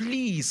out,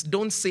 please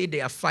don't say they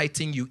are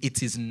fighting you.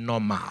 It is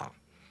normal.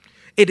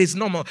 It is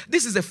normal.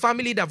 This is a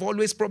family that I've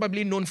always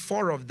probably known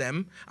 4 of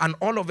them, and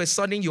all of a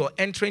sudden you're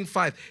entering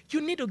 5.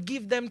 You need to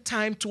give them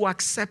time to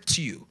accept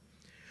you.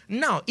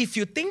 Now, if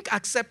you think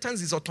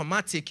acceptance is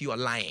automatic, you are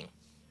lying.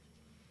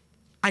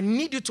 I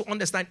need you to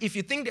understand, if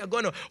you think they're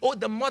going to,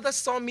 the mother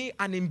saw me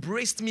and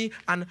embraced me,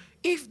 and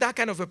if that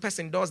kind of a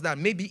person does that,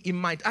 maybe it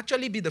might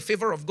actually be the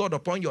favor of God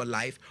upon your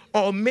life,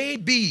 or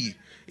maybe,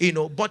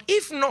 but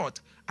if not,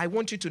 I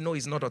want you to know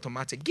it's not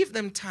automatic. Give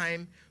them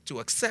time to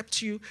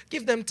accept you.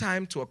 Give them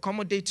time to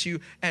accommodate you.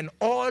 And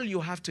all you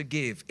have to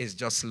give is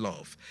just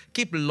love.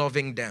 Keep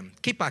loving them.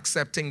 Keep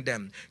accepting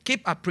them.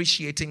 Keep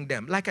appreciating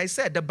them. Like I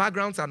said, the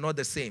backgrounds are not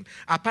the same.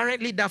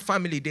 Apparently, that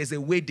family, there's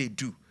a way they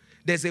do.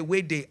 There's a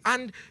way they...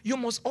 And you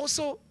must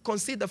also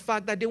consider the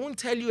fact that they won't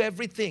tell you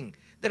everything.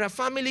 There are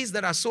families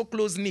that are so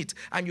close-knit,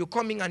 and you're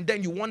coming and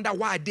then you wonder,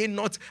 why are they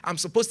not? I'm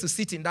supposed to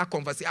sit in that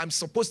conversation. I'm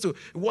supposed to...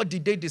 What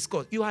did they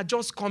discuss? You are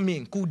just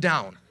coming. Cool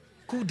down.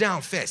 Cool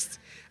down first.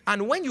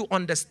 And when you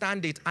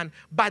understand it, and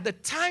by the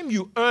time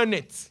you earn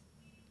it,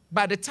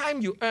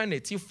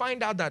 you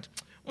find out that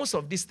most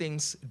of these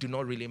things do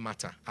not really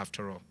matter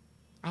after all.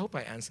 I hope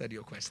I answered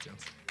your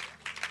questions.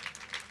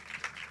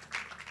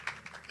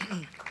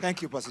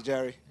 Thank you, Pastor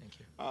Jerry. Thank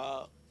you.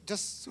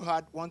 Just to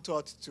add one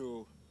thought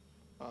to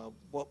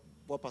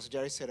what Pastor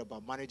Jerry said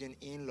about managing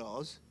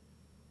in-laws.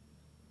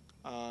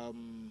 I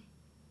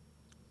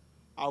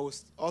will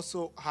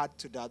also add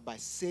to that by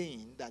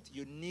saying that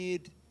you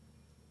need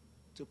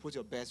to put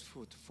your best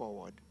foot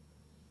forward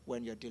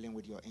when you're dealing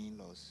with your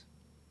in-laws.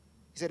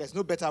 He said there's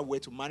no better way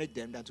to manage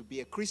them than to be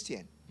a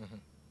Christian. Mm-hmm.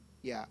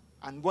 Yeah,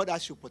 and what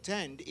that should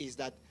portend is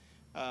that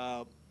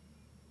the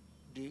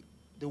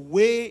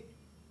way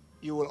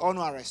you will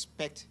honor and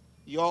respect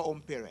your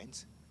own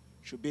parents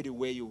should be the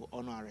way you will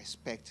honor and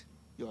respect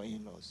your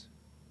in-laws.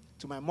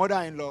 To my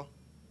mother-in-law,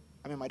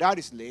 my dad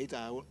is late,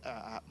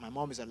 my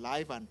mom is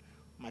alive, and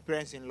my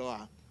parents-in-law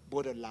are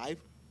both alive.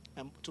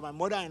 And to my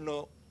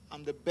mother-in-law,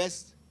 I'm the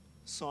best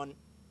son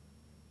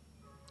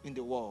in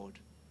the world.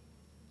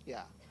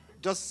 Yeah.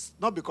 Just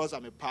not because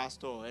I'm a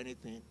pastor or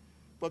anything,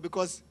 but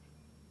because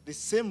the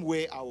same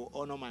way I will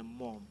honor my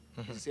mom,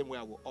 mm-hmm. the same way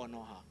I will honor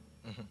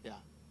her. Mm-hmm. Yeah.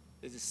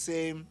 It's the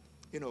same,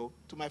 to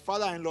my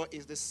father-in-law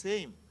is the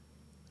same.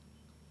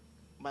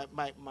 My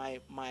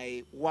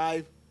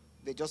wife,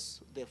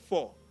 they're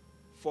four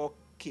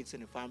kids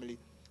in the family,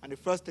 and the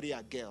first 3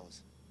 are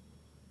girls.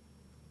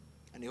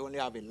 And they only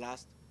have a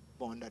last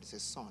born that is a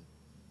son,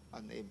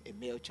 and a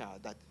male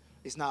child that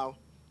is now,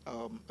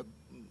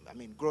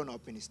 grown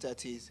up in his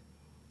 30s,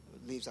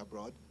 lives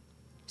abroad.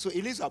 So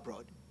he lives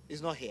abroad.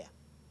 He's not here.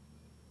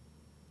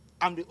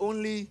 I'm the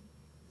only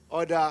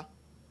other,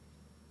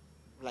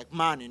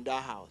 man in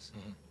that house.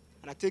 Mm-hmm.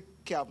 And I take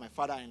care of my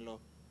father-in-law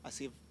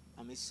as if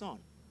I'm his son,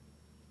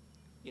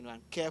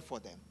 and care for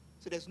them.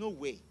 So there's no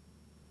way.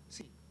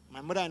 See,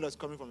 my mother-in-law is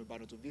coming from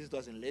Ibadan to visit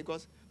us in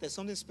Lagos, there's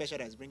something special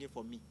that is bringing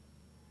for me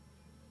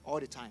all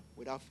the time,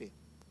 without fail.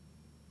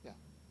 Yeah.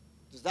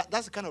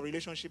 That's the kind of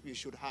relationship you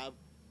should have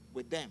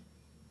with them.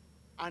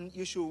 And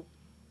you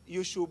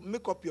should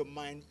make up your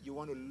mind you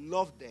want to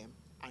love them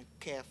and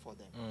care for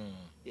them.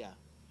 Yeah.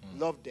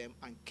 Love them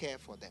and care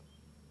for them.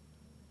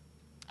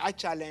 I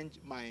challenge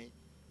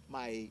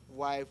my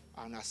wife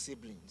and her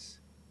siblings.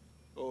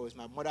 Oh, it's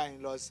my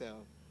mother-in-law's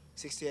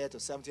 60th or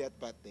 70th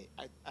birthday.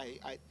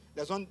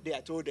 There's one day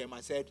I told them,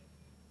 I said,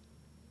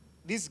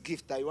 this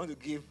gift that you want to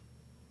give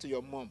to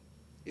your mom,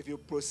 if you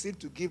proceed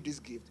to give this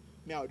gift,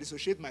 I'll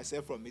dissociate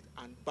myself from it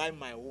and buy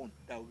my own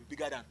that will be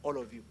bigger than all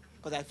of you.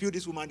 Because I feel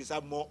this woman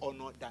deserves more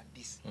honor than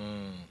this.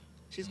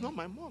 She's not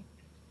my mom.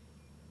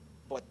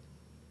 But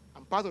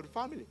I'm part of the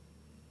family.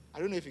 I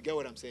don't know if you get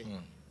what I'm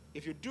saying.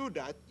 If you do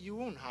that, you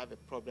won't have a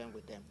problem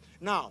with them.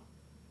 Now,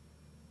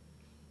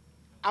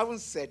 I haven't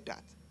said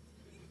that.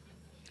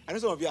 I know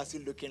some of you are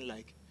still looking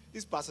like,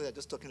 these pastors are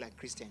just talking like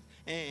Christians.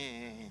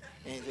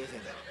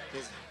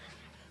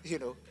 You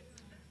know.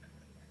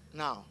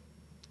 Now,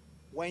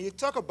 when you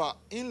talk about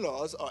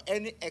in-laws or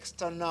any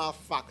external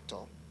factor,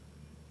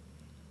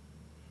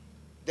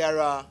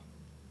 there are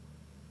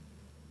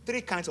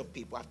three kinds of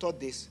people. I've taught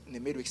this in the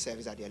midweek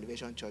service at the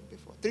Elevation Church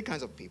before. Three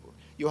kinds of people.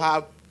 You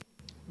have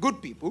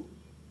good people,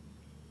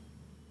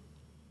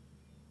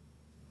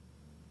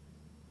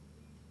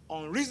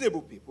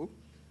 unreasonable people,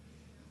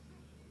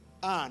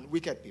 and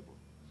wicked people.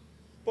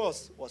 Paul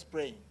was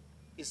praying.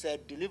 He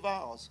said, deliver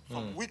us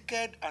from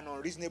wicked and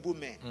unreasonable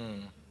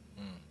men.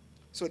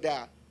 So there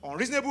are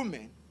unreasonable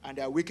men, and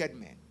there are wicked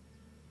men,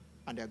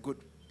 and there are good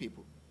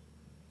people.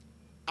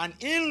 And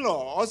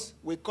in-laws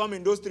will come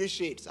in those three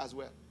shades as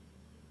well.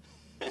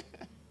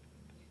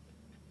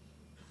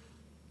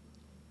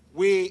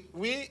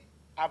 We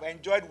have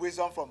enjoyed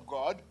wisdom from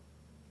God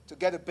to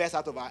get the best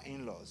out of our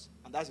in-laws.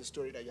 And that's the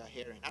story that you are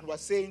hearing. And we're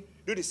saying,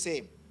 do the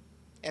same.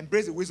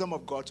 Embrace the wisdom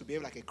of God to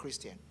behave like a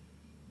Christian.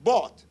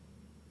 But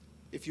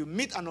if you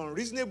meet an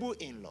unreasonable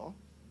in-law,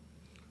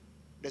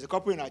 there's a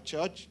couple in our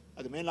church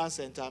at the Mainland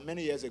Center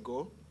many years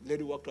ago. The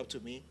lady walked up to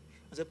me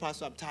and said,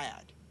 Pastor, I'm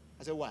tired.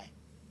 I said, why?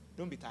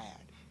 Don't be tired.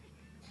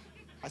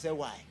 I said,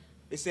 why?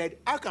 He said,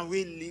 how can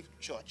we leave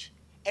church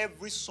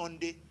every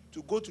Sunday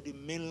to go to the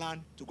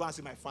mainland to go and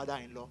see my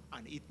father-in-law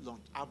and eat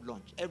lunch, have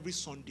lunch every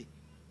Sunday?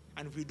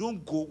 And if we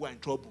don't go, we're in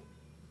trouble.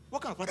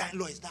 What kind of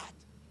father-in-law is that?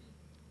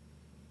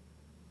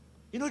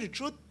 You know, the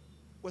truth,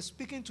 we're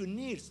speaking to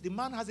needs. The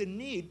man has a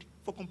need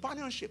for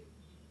companionship.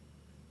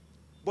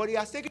 But he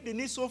has taken the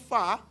need so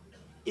far,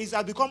 it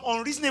has become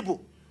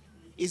unreasonable.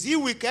 Is he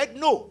wicked?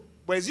 No.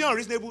 But is he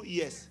unreasonable?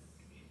 Yes.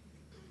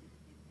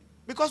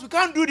 Because we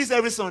can't do this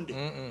every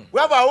Sunday. We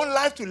have our own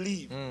life to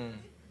live.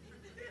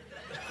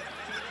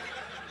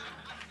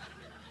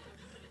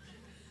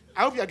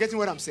 I hope you are getting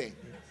what I'm saying.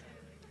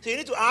 So you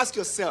need to ask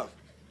yourself,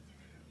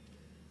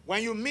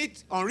 when you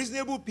meet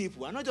unreasonable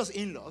people, and not just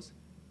in-laws,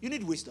 you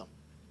need wisdom.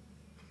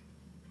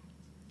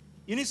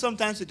 You need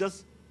sometimes to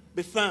just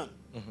be firm.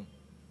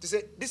 To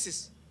say,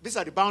 these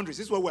are the boundaries.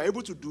 This is what we're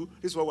able to do.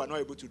 This is what we're not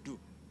able to do.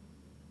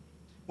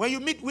 When you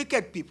meet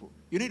wicked people,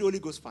 you need Holy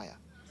Ghost fire.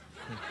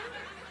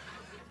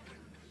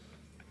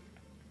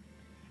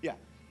 Yeah.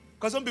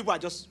 Because some people are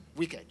just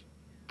wicked.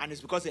 And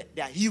it's because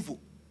they are evil.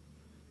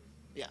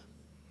 Yeah.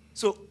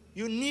 So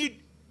you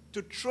need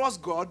to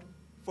trust God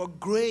for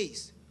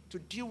grace to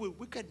deal with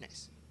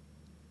wickedness.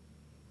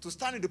 To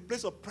stand in the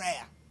place of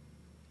prayer.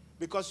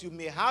 Because you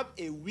may have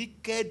a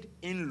wicked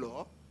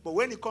in-law, but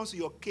when it comes to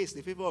your case,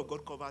 the favor of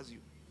God covers you.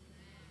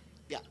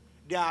 Yeah.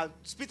 They are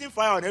spitting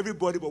fire on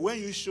everybody, but when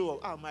you show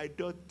up, my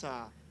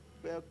daughter,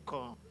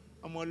 welcome.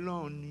 I'm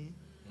alone.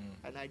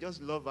 And I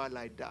just love her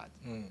like that.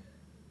 You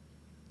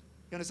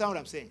understand what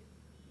I'm saying?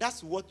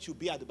 That's what should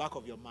be at the back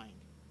of your mind.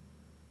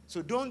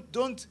 So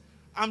don't,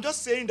 I'm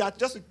just saying that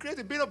just to create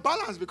a bit of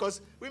balance,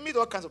 because we meet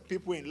all kinds of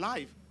people in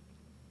life.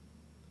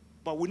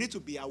 But we need to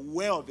be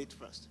aware of it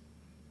first.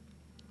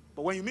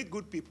 But when you meet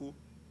good people,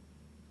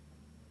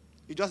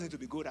 you just need to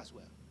be good as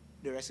well.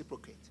 They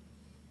reciprocate.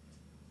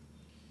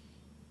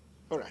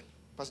 All right.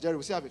 Pastor Jerry,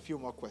 we still have a few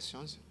more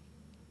questions.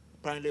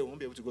 Apparently, we won't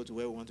be able to go to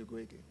where we want to go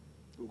again.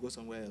 We'll go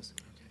somewhere else.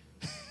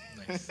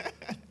 Okay. Nice.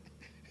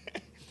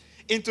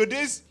 In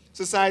today's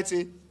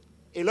society,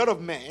 a lot of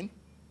men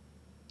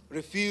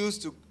refuse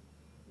to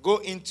go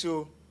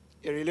into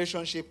a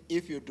relationship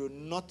if you do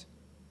not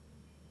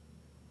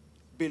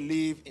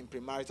believe in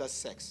premarital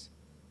sex.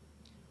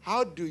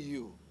 How do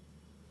you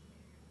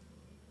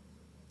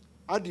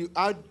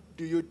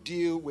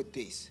deal with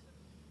this?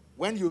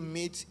 When you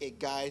meet a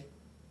guy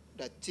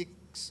that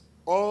ticks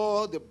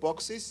all the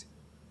boxes,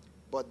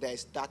 but there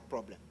is that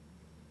problem.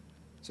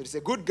 So he's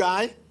a good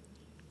guy,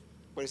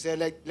 but he said,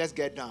 let's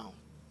get down.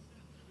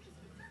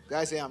 The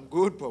guy say, I'm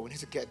good, but we need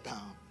to get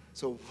down.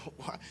 So,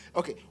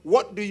 okay,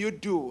 what do you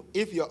do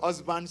if your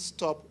husband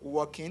stopped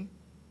working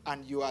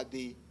and you are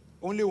the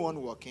only one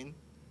working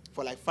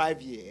for like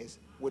 5 years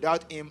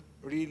without him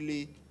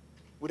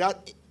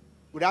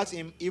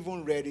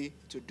even ready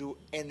to do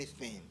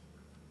anything?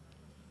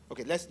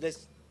 Okay,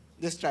 let's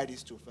Let's try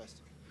these two first.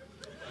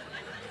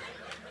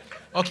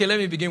 Okay, let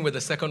me begin with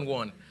the second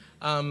one.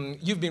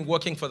 You've been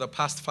working for the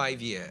past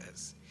 5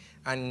 years.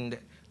 And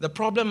the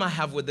problem I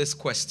have with this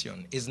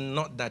question is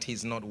not that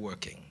he's not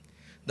working.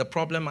 The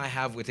problem I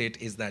have with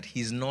it is that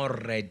he's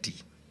not ready.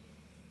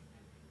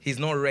 He's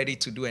not ready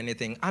to do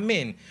anything. I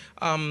mean,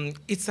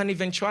 it's an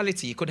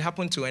eventuality. It could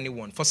happen to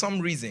anyone. For some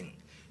reason,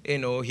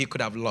 he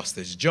could have lost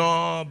his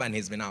job and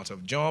he's been out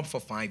of job for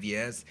 5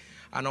 years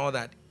and all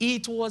that.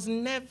 It was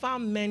never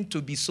meant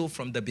to be so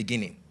from the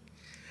beginning.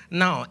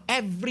 Now,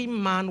 every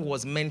man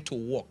was meant to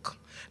work.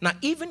 Now,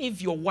 even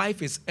if your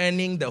wife is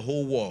earning the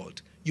whole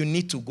world, you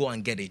need to go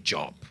and get a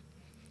job,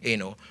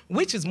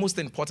 which is most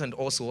important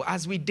also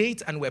as we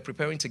date and we're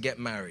preparing to get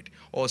married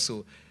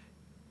also.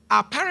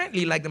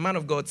 Apparently, like the man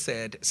of God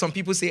said, some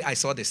people say, I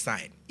saw the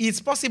sign. It's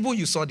possible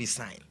you saw the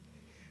sign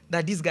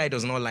that this guy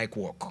does not like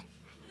work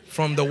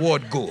from the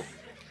word go.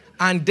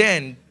 And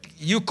then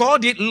you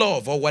called it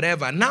love or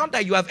whatever. Now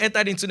that you have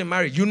entered into the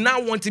marriage, you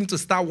now want him to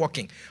start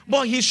working.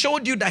 But he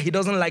showed you that he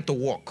doesn't like to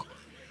work.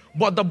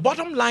 But the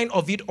bottom line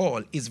of it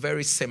all is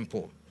very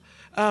simple.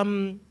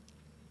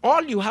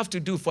 All you have to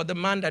do for the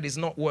man that is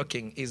not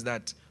working is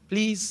that,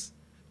 please,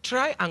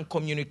 try and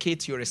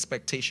communicate your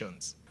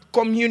expectations.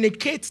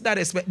 Communicate that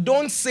expectation.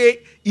 Don't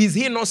say, is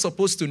he not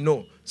supposed to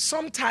know?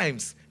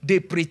 Sometimes they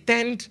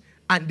pretend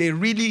and they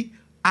really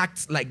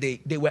act like they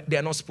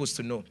are not supposed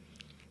to know.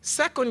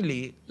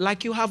 Secondly,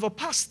 like you have a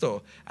pastor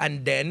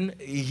and then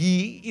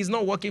he is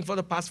not working for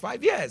the past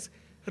 5 years,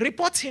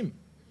 report him.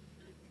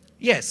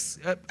 Yes,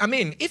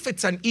 if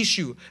it's an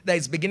issue that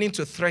is beginning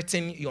to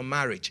threaten your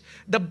marriage,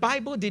 the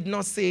Bible did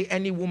not say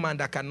any woman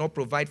that cannot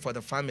provide for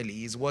the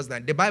family is worse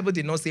than. The Bible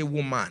did not say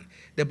woman.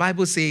 The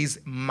Bible says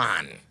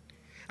man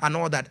and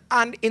all that.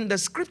 And in the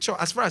scripture,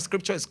 as far as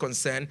scripture is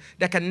concerned,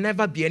 there can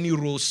never be any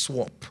role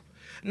swap.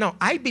 Now,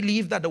 I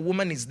believe that the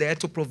woman is there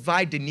to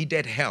provide the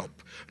needed help,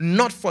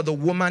 not for the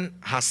woman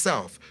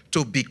herself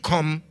to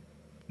become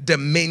the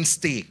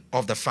mainstay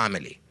of the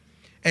family.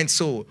 And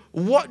so,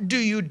 what do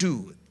you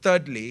do?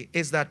 Thirdly,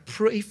 is that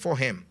pray for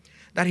him,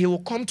 that he will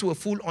come to a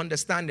full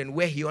understanding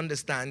where he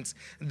understands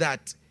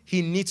that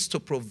he needs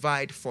to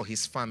provide for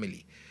his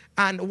family.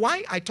 And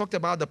why I talked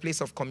about the place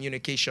of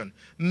communication,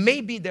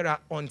 maybe there are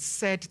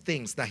unsaid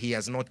things that he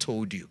has not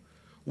told you,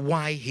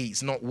 why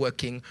he's not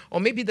working,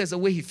 or maybe there's a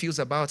way he feels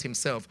about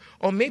himself,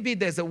 or maybe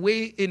there's a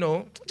way,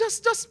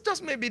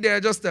 just maybe there are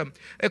just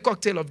a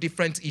cocktail of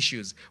different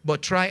issues,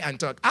 but try and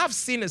talk. I've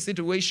seen a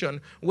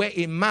situation where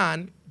a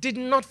man did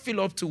not feel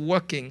up to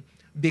working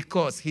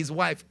because his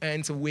wife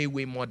earns way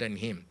more than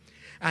him.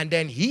 And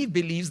then he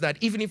believes that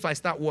even if I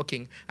start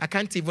working, I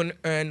can't even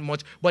earn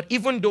much. But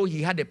even though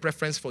he had a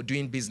preference for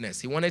doing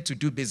business, he wanted to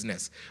do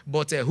business.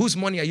 But whose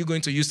money are you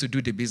going to use to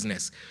do the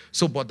business?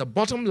 So, but the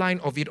bottom line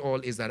of it all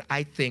is that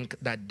I think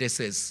that this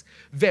is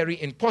very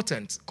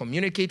important.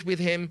 Communicate with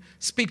him,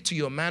 speak to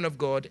your man of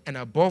God, and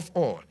above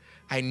all,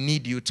 I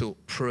need you to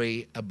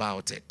pray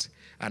about it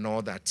and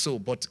all that. So,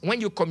 but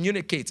when you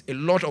communicate, a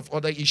lot of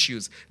other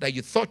issues that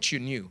you thought you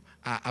knew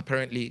are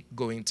apparently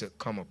going to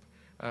come up.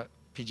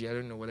 PG, I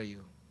don't know whether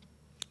you...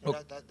 Oh.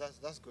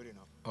 That's good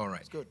enough. All right.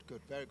 It's good,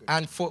 very good.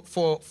 And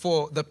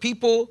for the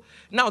people...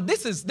 Now,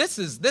 this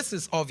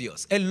is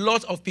obvious. A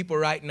lot of people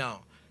right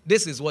now,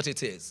 this is what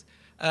it is.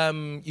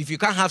 If you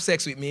can't have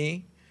sex with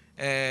me,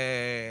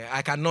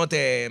 I cannot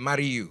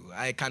marry you.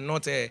 I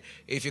cannot...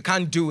 if you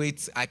can't do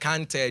it, I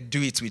can't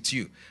do it with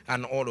you.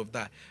 And all of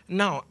that.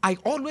 Now, I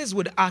always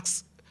would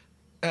ask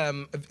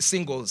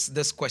singles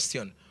this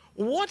question.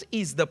 What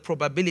is the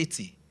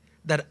probability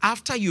that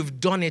after you've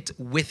done it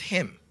with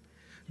him,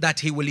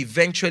 that he will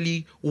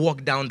eventually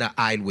walk down the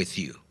aisle with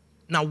you?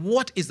 Now,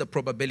 what is the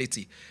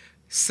probability?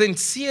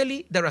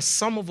 Sincerely, there are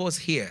some of us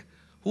here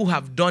who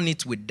have done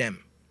it with them.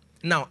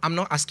 Now, I'm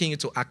not asking you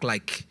to act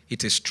like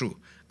it is true.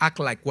 Act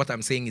like what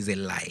I'm saying is a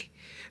lie.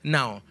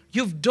 Now,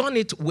 you've done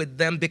it with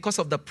them because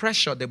of the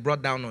pressure they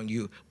brought down on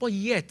you, but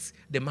yet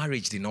the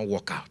marriage did not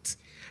work out.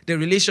 The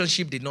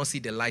relationship did not see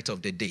the light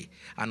of the day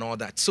and all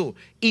that. So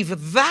if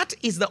that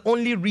is the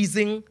only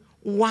reason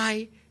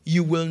why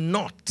you will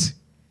not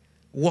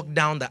walk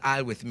down the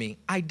aisle with me,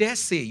 I dare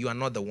say you are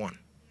not the one.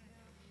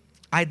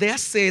 I dare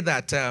say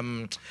that,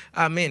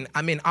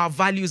 our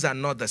values are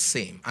not the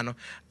same. And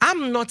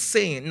I'm not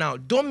saying, now,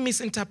 don't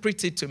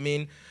misinterpret it to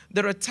mean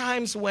there are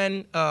times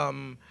when,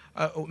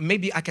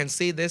 maybe I can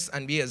say this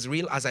and be as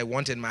real as I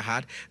want in my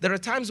heart. There are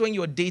times when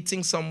you're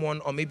dating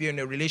someone or maybe you're in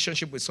a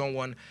relationship with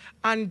someone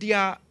and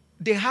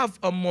they have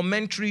a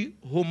momentary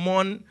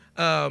hormone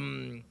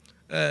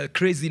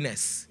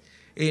craziness,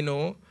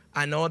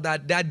 and all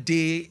that. That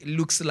day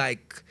looks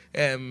like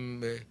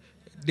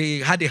they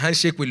had a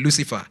handshake with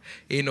Lucifer,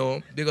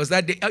 because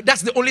that day,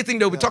 that's the only thing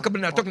that we talk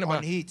about. They're talking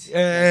about heat.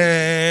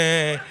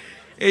 They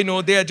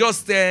are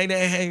just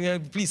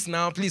please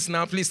now.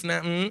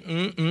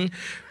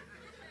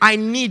 I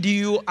need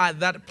you at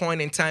that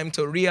point in time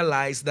to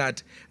realize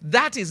that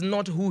that is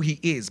not who he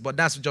is, but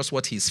that's just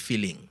what he's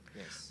feeling.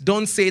 Yes.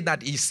 Don't say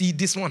that, you see,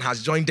 this one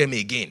has joined them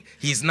again.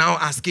 He's now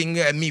asking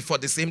me for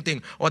the same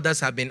thing others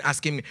have been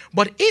asking me.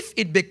 But if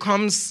it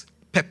becomes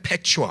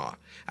perpetual.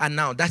 And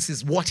now that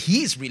is what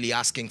he's really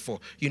asking for.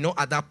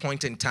 At that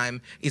point in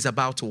time, he's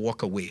about to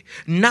walk away.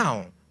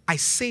 Now, I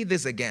say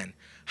this again.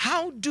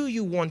 How do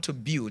you want to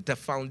build the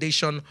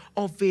foundation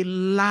of a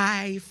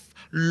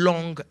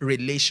lifelong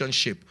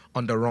relationship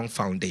on the wrong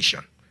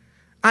foundation?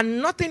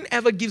 And nothing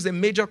ever gives a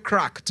major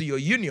crack to your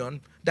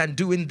union than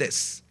doing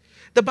this.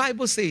 The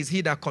Bible says,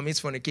 he that commits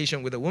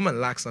fornication with a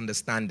woman lacks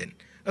understanding.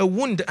 A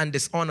wound and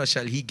dishonor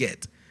shall he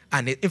get.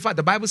 And in fact,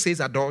 the Bible says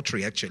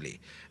adultery, actually.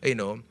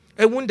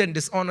 A wound and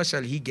dishonor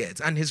shall he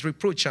get, and his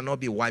reproach shall not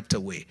be wiped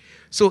away.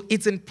 So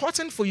it's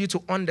important for you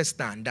to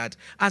understand that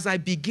as I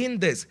begin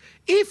this,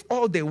 if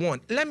all they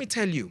want, let me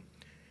tell you,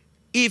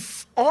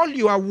 if all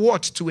you are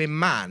worth to a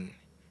man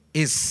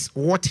is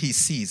what he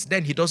sees,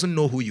 then he doesn't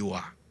know who you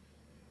are.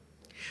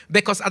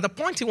 Because at the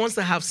point he wants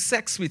to have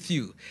sex with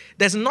you,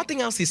 there's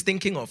nothing else he's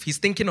thinking of. He's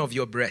thinking of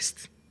your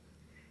breast.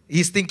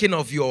 He's thinking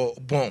of your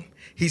bum.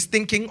 He's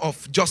thinking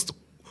of just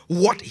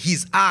what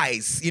his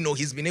eyes,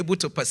 he's been able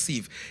to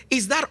perceive.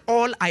 Is that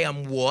all I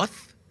am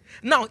worth?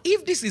 Now,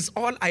 if this is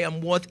all I am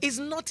worth, it's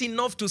not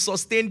enough to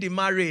sustain the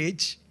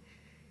marriage.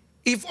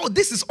 If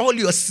this is all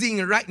you're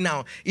seeing right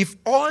now, if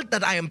all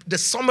that I am, the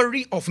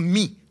summary of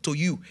me to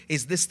you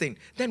is this thing,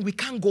 then we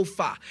can't go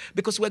far,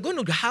 because we're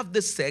going to have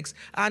this sex,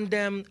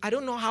 and I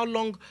don't know how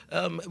long,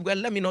 well,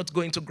 let me not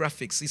go into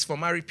graphics, it's for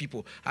married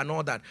people and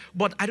all that,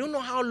 but I don't know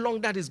how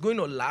long that is going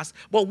to last,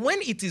 but when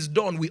it is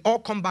done, we all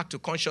come back to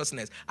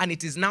consciousness, and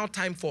it is now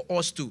time for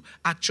us to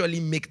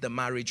actually make the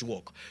marriage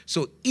work.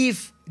 So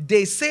if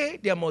they say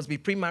there must be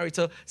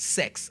premarital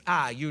sex,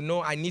 I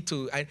need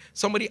to,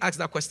 somebody asked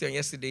that question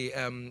yesterday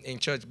in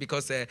church,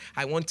 because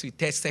I want to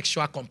test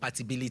sexual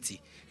compatibility.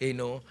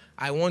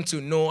 I want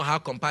to know how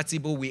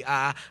compatible we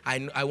are.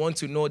 I want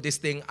to know this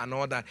thing and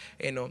all that.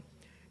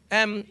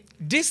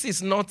 This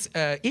is not,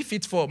 if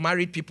it's for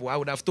married people, I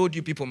would have told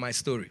you people my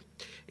story.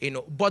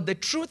 But the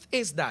truth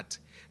is that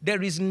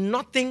there is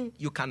nothing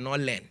you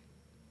cannot learn.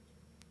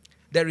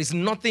 There is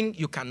nothing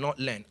you cannot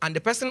learn. And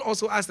the person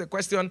also asked the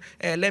question,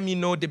 let me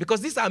know,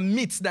 because these are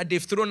myths that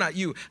they've thrown at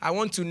you. I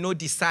want to know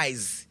the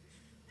size.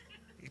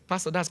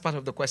 Pastor, that's part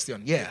of the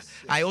question. Yeah. Yes.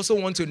 I also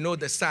want to know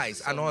the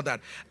size and all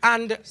that.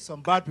 And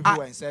some bad people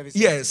were in service.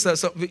 Yes,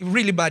 so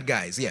really bad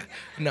guys. Yeah.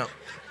 No.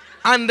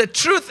 And the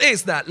truth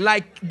is that,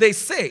 like they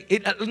say,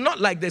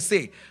 not like they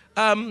say,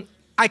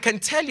 I can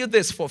tell you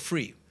this for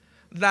free,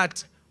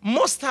 that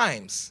most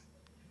times,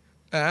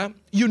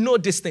 you know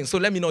this thing, so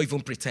let me not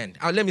even pretend.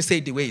 Let me say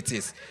it the way it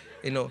is.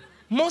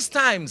 Most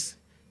times,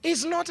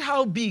 it's not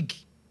how big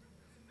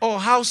or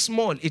how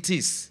small it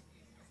is.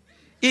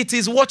 It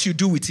is what you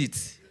do with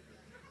it.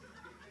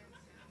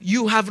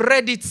 You have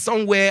read it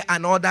somewhere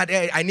and all that,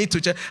 I need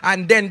to check.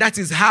 And then that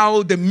is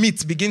how the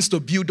myth begins to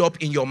build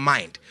up in your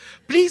mind.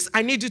 Please,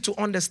 I need you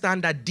to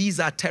understand that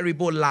these are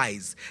terrible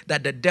lies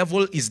that the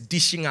devil is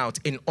dishing out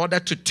in order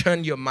to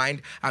turn your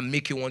mind and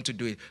make you want to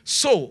do it.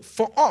 So,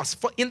 for us,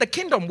 in the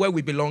kingdom where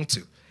we belong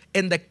to,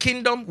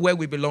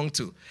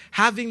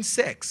 having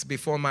sex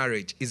before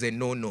marriage is a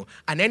no-no.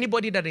 And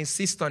anybody that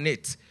insists on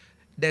it,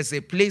 there's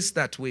a place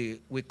that we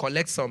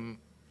collect some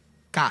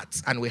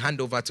cards and we hand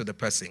over to the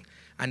person.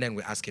 And then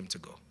we ask him to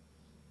go.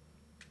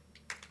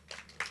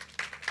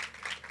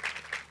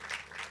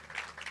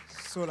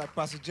 So like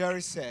Pastor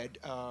Jerry said,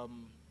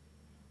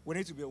 we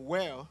need to be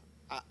aware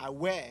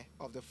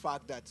of the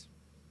fact that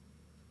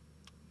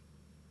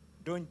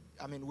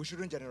we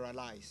shouldn't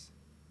generalize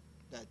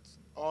that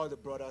all the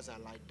brothers are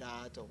like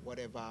that or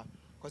whatever.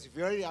 Because if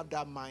you already have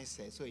that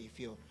mindset, so if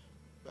you're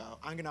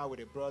hanging out with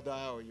a brother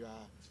or you're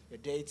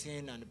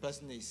dating and the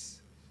person is,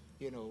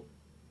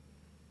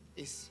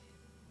 is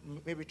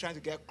maybe trying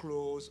to get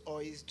close,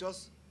 or is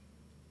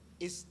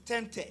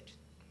tempted.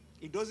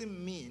 It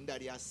doesn't mean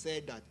that he has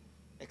said that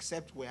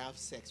except we have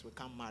sex, we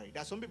can't marry.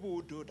 There are some people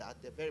who do that.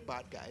 They're very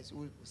bad guys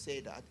who say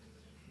that.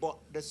 But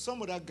there's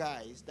some other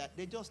guys that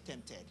they're just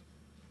tempted.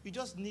 You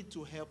just need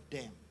to help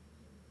them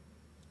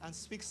and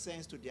speak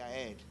sense to their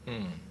head.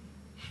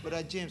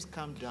 Brother James,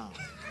 calm down.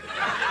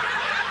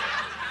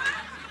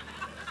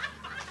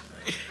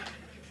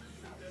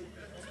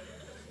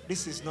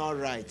 This is not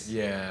right.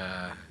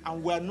 Yeah.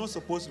 And we're not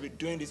supposed to be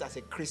doing this as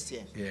a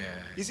Christian. Yeah.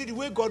 You see, the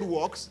way God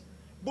works,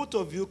 both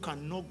of you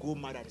cannot go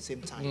mad at the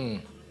same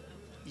time.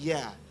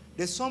 Yeah.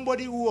 There's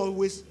somebody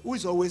who is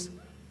always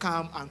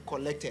calm and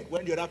collected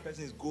when the other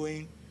person is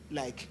going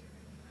like,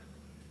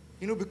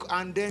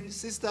 and then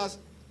sisters,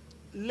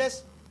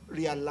 let's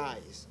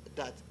realize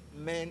that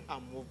men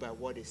are moved by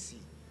what they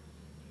see.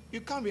 You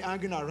can't be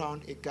hanging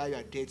around a guy you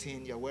are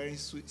dating, you're wearing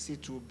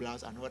see-through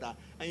blouse and all that,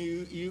 and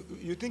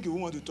you think you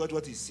won't want to touch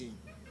what he's seeing.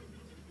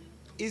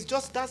 It's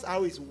just, that's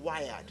how he's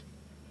wired.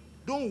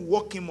 Don't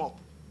walk him up.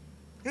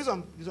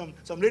 Some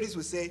ladies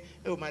will say,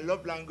 oh, my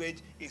love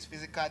language is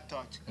physical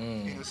touch.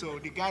 So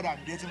the guy that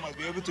I'm dating must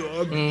be able to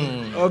hug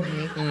me.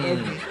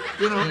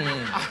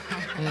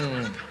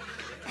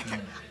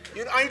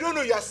 And you don't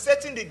know, you're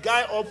setting the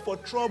guy up for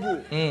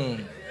trouble.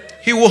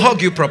 He will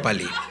hug you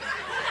properly.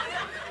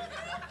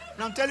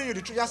 And I'm telling you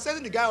the truth, you're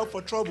setting the guy up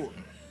for trouble.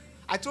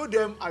 I told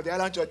them at the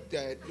Island Church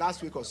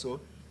last week or so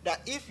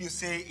that if you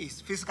say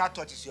is physical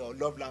touch is your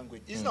love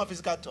language, it's not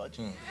physical touch.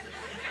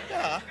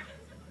 Yeah,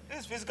 this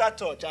is physical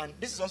touch, and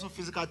this is also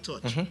physical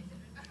touch.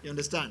 You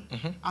understand?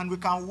 And we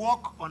can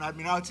walk on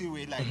Admiralty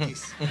Way like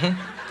this,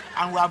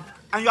 and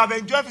you have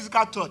enjoyed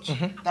physical touch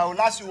that will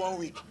last you 1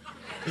 week.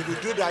 If you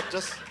do that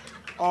just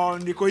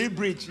on the Ikoyi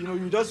Bridge,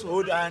 you just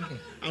hold hand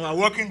and we're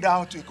walking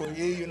down to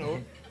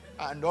Ikoyi,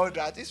 and all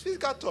that. It's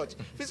physical touch.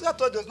 Physical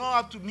touch does not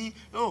have to mean,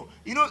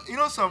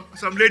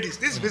 some ladies,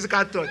 this is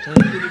physical touch to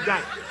the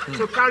guy.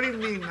 So carry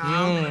me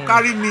now,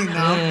 carry me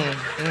now.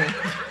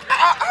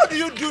 How do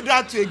you do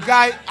that to a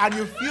guy and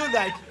you feel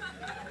like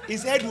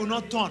his head will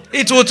not turn?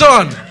 It will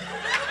turn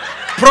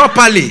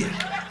properly,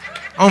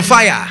 on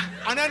fire.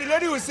 And then the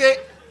lady will say,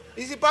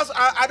 "You see, Pastor,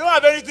 I don't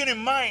have anything in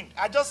mind.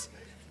 I just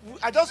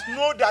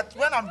know that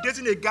when I'm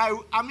dating a guy,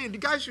 the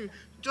guy should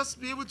just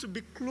be able to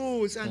be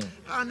close, and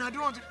I don't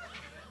want to."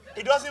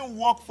 It doesn't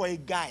work for a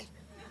guy.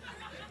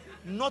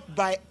 Not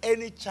by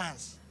any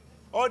chance.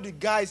 All the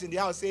guys in the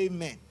house say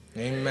amen.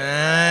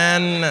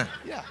 Amen.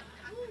 Yeah.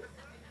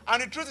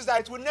 And the truth is that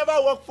it will never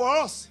work for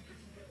us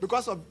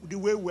because of the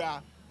way we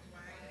are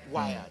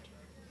wired.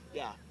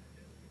 Yeah.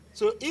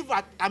 So if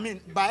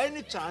by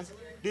any chance,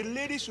 the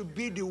lady should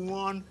be the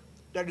one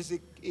that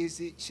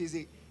she's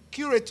a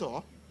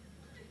curator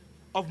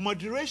of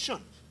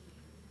moderation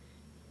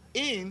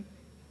in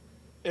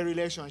a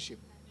relationship.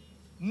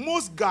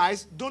 Most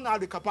guys don't have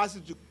the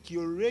capacity to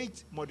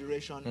curate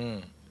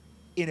moderation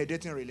in a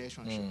dating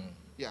relationship.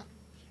 Yeah.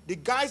 The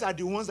guys are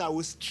the ones that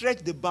will stretch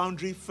the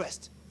boundary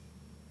first.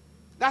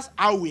 That's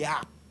how we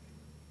are.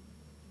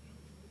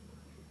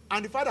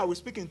 And the fact that we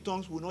speak in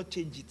tongues will not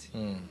change it.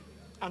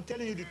 I'm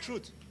telling you the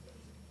truth.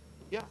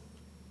 Yeah.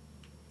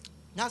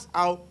 That's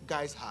how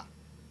guys are.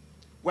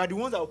 We're the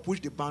ones that will push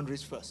the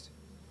boundaries first.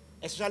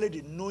 Especially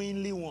the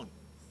knowingly one.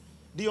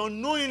 The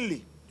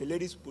unknowingly, the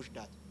ladies push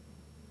that.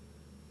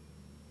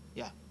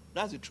 Yeah,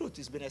 that's the truth.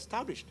 It's been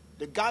established.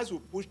 The guys will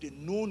push the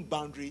known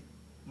boundary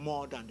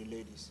more than the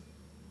ladies.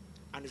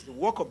 And it's the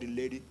work of the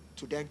lady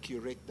to then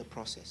curate the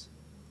process.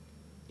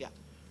 Yeah.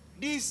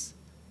 This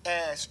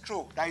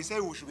stroll that he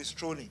said we should be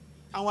strolling,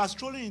 and we're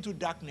strolling into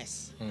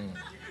darkness.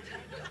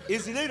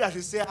 It's the lady that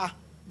should say,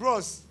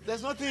 bros,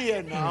 there's nothing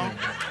here now,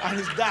 and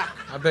it's dark.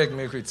 I beg,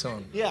 make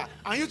return. Yeah,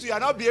 and you two are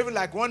not behaving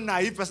like one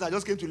naive person that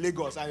just came to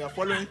Lagos and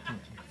you're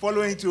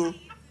following to,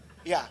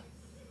 yeah.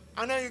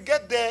 And then you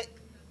get there,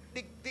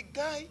 the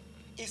guy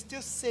is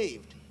still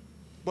saved,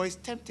 but he's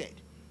tempted.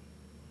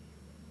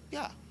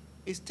 Yeah,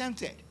 he's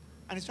tempted,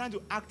 and he's trying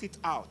to act it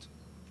out.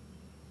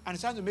 And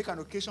he's trying to make an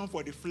occasion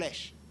for the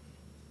flesh.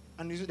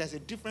 And there's a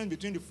difference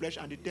between the flesh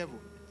and the devil.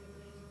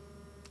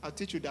 I'll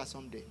teach you that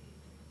someday.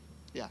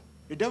 Yeah.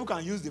 The devil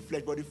can use the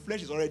flesh, but the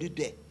flesh is already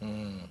there.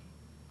 And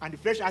the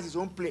flesh has its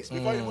own place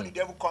before even the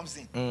devil comes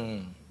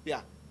in.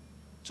 Yeah.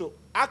 So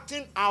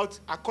acting out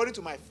according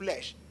to my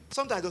flesh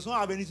sometimes does not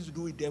have anything to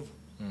do with devil.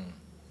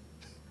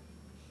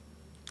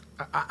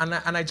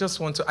 And I just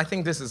want to, I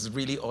think this is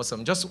really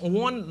awesome. Just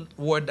one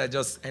word that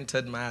just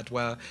entered my heart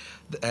while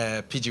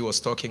PG was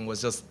talking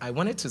was just, I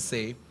wanted to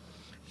say,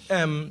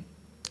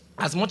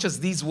 as much as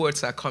these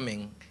words are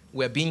coming,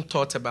 we're being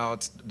taught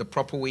about the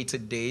proper way to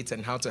date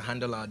and how to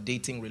handle our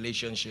dating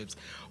relationships.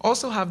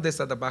 Also have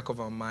this at the back of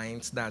our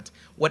minds that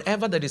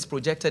whatever that is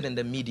projected in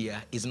the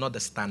media is not the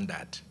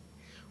standard.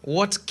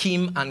 What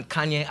Kim and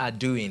Kanye are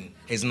doing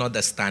is not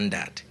the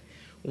standard.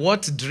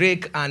 What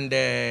Drake and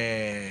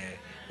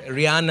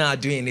Rihanna are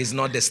doing is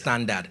not the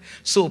standard.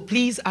 So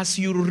please, as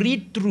you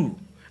read through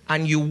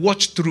and you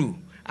watch through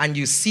and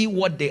you see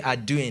what they are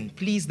doing,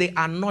 please, they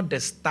are not the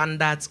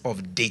standards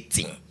of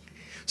dating.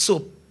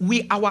 So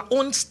our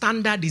own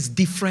standard is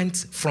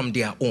different from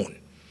their own.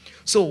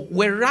 So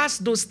whereas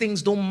those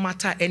things don't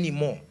matter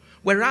anymore,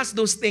 whereas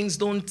those things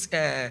don't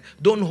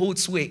hold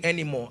sway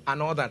anymore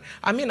and all that.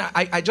 I mean,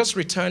 I just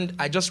returned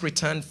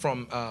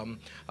from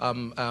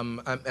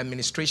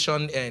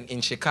administration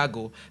in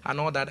Chicago and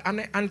all that.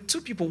 And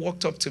two people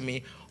walked up to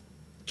me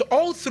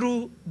all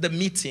through the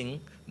meeting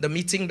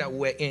that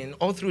we're in,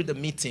 all through the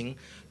meeting.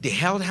 They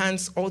held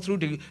hands all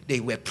through. They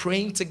were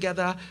praying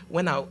together.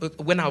 When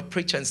I'll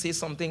preach and say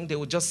something, they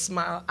would just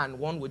smile, and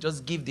one would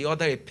just give the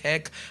other a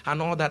peck and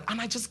all that.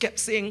 And I just kept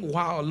saying,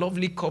 wow,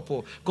 lovely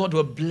couple. God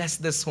will bless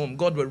this home.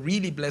 God will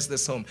really bless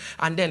this home.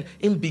 And then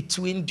in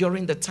between,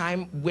 during the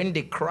time when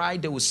they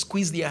cried, they would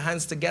squeeze their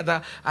hands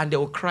together and they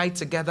would cry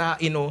together,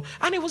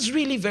 And it was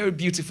really very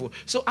beautiful.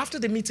 So after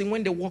the meeting,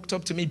 when they walked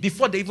up to me,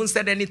 before they even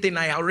said anything,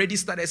 I already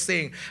started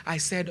saying, I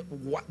said,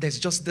 what? There's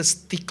just this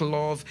thick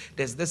love.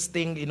 There's this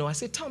thing, I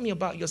said, tell me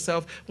about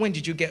yourself. When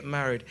did you get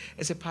married?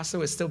 I said, Pastor,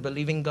 we're still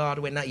believing God.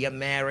 We're not yet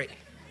married.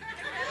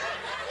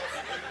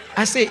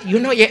 I said, you're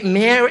not yet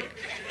married?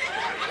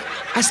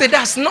 I said,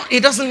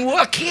 it doesn't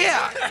work here.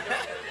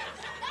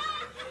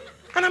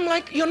 And I'm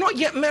like, you're not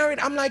yet married?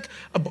 I'm like,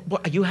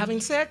 but are you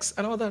having sex?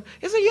 And all that.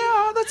 He said,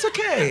 yeah, that's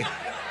okay.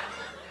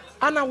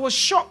 And I was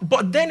shocked.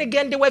 But then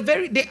again,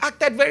 they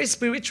acted very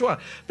spiritual.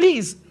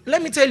 Please,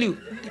 let me tell you,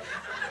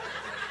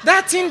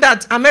 that thing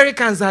that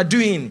Americans are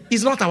doing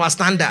is not our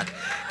standard.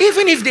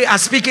 Even if they are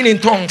speaking in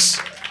tongues.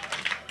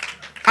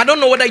 I don't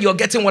know whether you're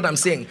getting what I'm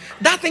saying.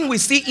 That thing we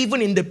see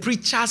even in the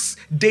preachers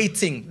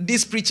dating.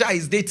 This preacher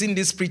is dating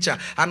this preacher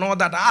and all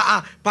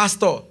that.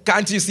 Pastor,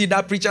 can't you see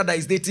that preacher that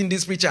is dating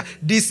this preacher?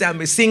 This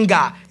a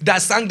singer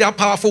that sang that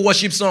powerful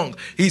worship song.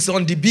 He's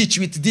on the beach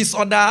with this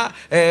other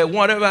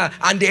whatever,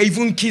 and they're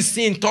even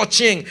kissing,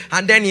 touching.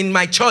 And then in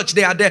my church,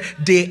 they are there.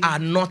 They are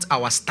not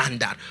our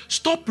standard.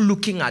 Stop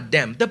looking at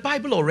them. The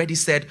Bible already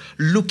said,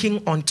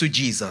 looking unto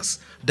Jesus,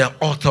 the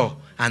author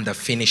and the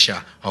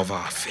finisher of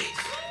our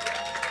faith.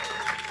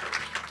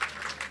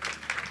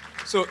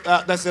 So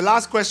that's the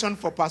last question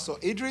for Pastor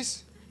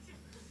Idris.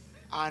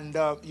 And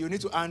you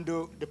need to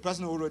handle the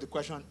person who wrote the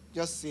question.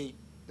 Just say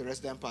the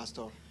resident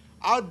pastor.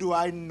 How do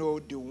I know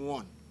the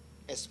one?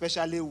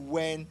 Especially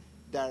when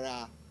there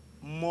are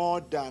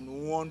more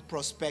than one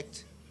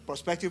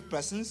prospective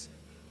persons.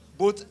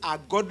 Both are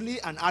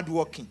godly and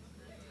hardworking.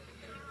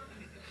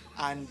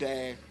 And,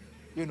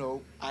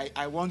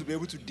 I want to be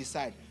able to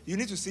decide. You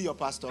need to see your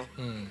pastor.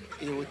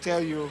 He will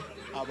tell you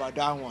about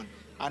that one.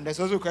 And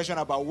there's also a question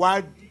about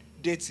why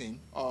dating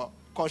or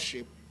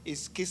courtship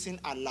is kissing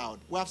aloud.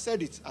 We have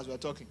said it as we're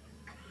talking.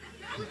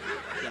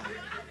 Yeah.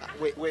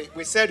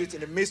 We said it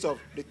in the midst of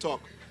the talk.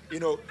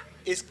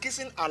 It's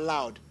kissing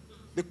aloud.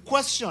 The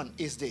question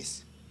is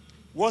this.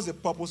 What's the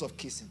purpose of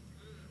kissing?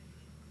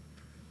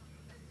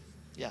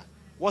 Yeah.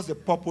 What's the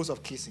purpose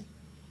of kissing?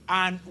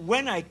 And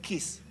when I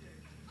kiss...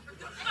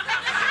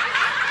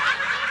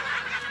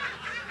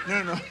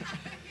 No.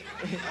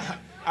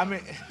 I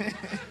mean...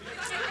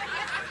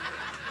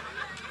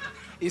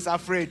 He's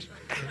afraid.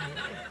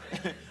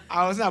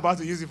 I wasn't about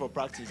to use it for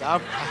practice. I'm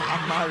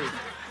married.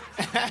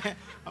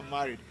 I'm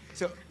married.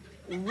 So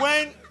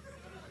when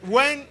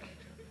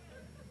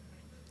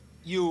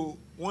you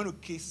want to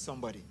kiss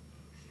somebody,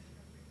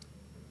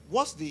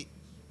 what's the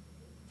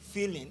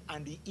feeling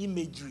and the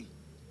imagery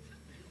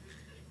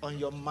on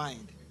your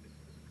mind?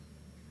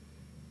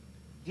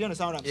 Do you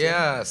understand what I'm saying?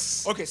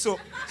 Yes. Okay, so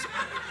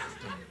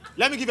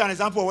let me give you an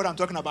example of what I'm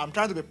talking about. I'm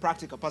trying to be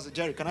practical. Pastor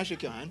Jerry, can I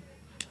shake your hand?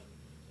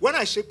 When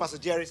I shake Pastor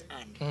Jerry's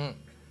hand,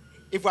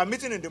 if we're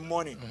meeting in the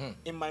morning,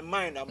 in my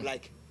mind, I'm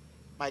like,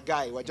 my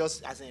guy, we're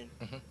just as in,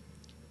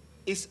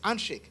 it's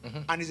handshake,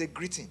 and it's a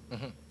greeting.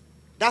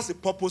 That's the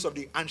purpose of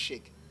the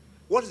handshake.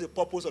 What is the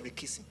purpose of the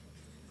kissing?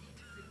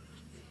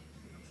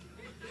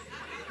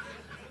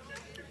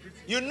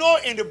 In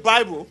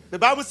the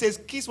Bible says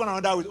kiss one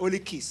another with holy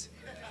kiss.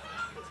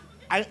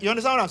 You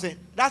understand what I'm saying?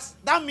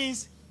 That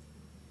means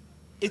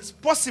it's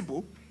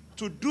possible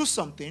to do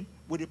something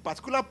with a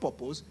particular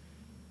purpose,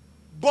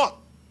 but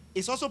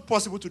it's also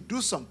possible to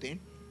do something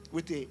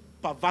with a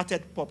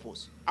perverted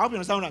purpose. I hope you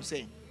understand what I'm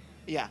saying.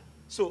 Yeah.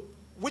 So,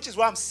 which is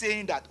why I'm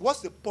saying that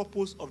what's the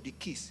purpose of the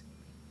kiss?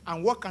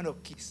 And what kind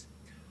of kiss?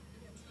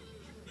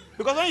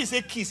 Because when you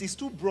say kiss, it's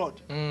too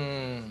broad.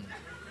 You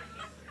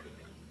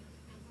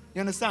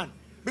understand?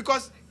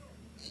 Because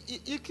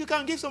you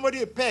can give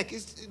somebody a peck.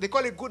 They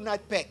call it good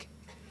night peck.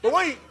 But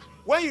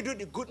when you do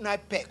the good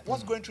night peck,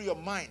 what's going through your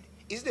mind?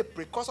 Is it a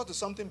precursor to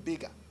something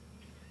bigger?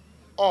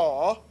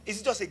 Or is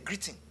it just a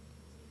greeting?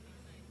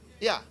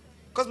 Yeah.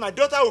 Because my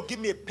daughter will give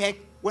me a peck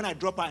when I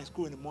drop her in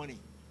school in the morning.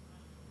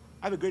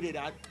 Have a great day,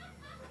 Dad.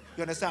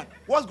 You understand?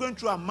 What's going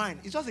through her mind?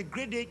 It's just a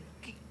great day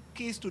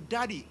kiss to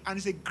Daddy, and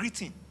it's a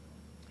greeting.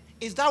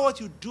 Is that what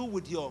you do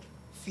with your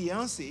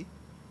fiancé?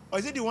 Or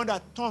is it the one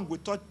that tongue will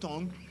touch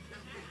tongue,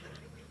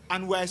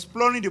 and we're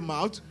exploring the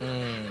mouth?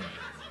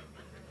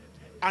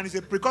 And it's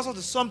a precursor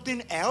to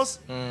something else?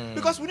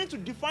 Because we need to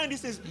define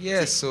this as...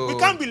 Yes, see, we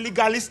can't be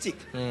legalistic.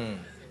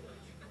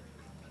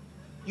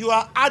 You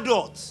are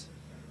adults.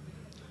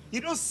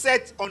 You don't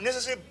set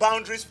unnecessary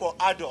boundaries for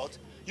adults.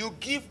 You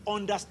give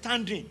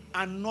understanding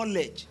and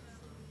knowledge.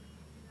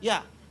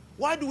 Yeah.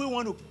 Why do we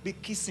want to be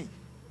kissing?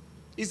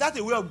 Is that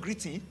a way of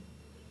greeting?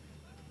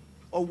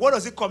 Or what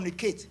does it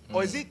communicate?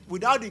 Or is it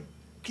without the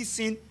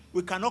kissing,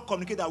 we cannot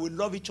communicate that we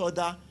love each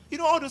other?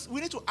 All those,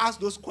 we need to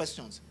ask those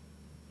questions.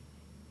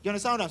 You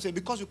understand what I'm saying?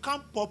 Because you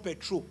can't pour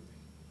petrol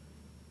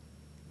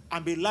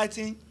and be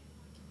lighting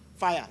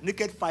fire,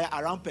 naked fire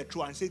around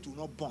petrol and say it will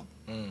not burn.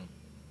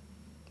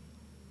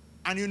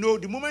 And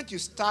the moment you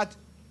start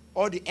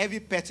all the heavy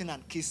petting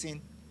and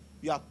kissing,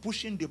 you are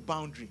pushing the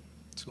boundary.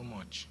 Too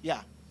much.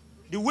 Yeah.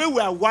 The way we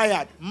are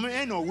wired,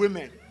 men or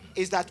women,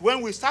 is that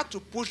when we start to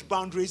push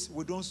boundaries,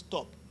 we don't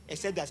stop,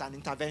 except there's an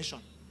intervention.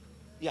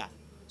 Yeah.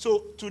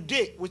 So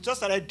today, we just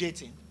started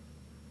dating.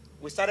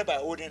 We started by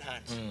holding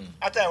hands.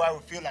 After a while,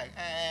 we feel like,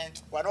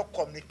 we're not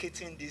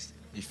communicating this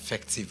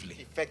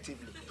effectively.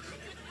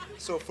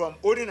 So from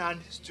holding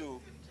hands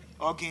to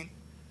hugging,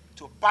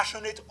 to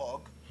passionate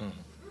hug,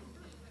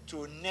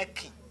 to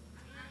necking,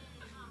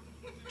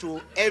 to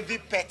heavy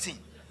petting,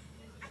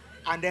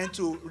 and then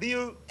to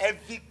real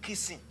heavy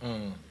kissing.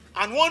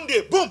 And one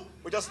day, boom,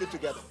 we just sleep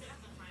together.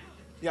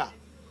 Yeah.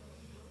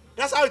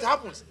 That's how it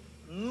happens.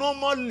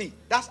 Normally,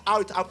 that's how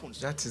it happens.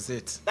 That is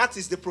it. That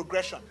is the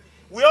progression.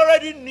 We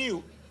already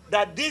knew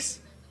that this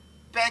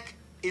peck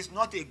is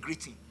not a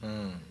greeting.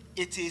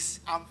 It is,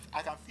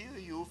 I can feel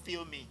you,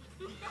 feel me.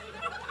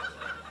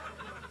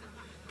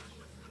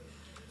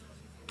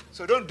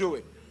 So don't do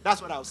it.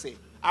 That's what I'll say.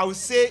 I will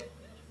say,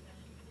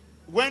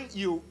 when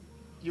you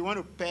want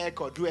to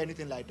peck or do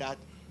anything like that,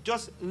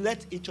 just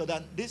let each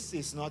other. This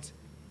is not.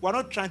 We're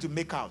not trying to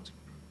make out.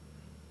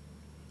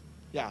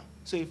 Yeah.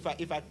 So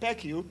if I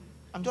peck you,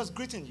 I'm just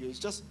greeting you. It's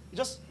just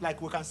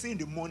like we can see in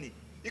the morning.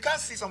 You can't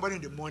see somebody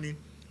in the morning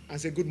and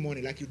say good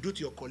morning like you do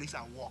to your colleagues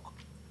at work,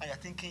 and you're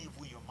thinking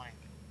evil in your mind.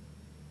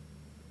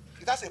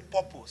 It has a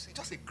purpose. It's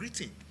just a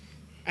greeting.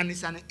 And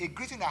it's a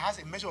greeting that has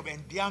a measure of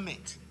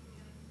endearment.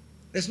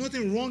 There's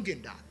nothing wrong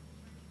in that.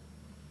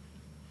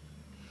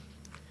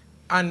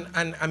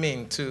 And I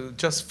mean, to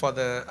just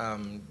further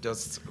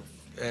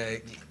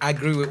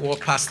agree with what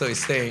Pastor is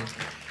saying,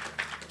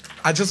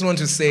 I just want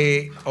to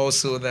say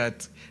also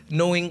that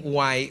knowing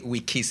why we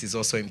kiss is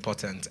also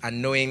important,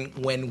 and knowing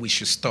when we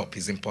should stop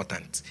is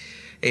important.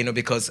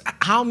 Because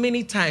how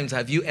many times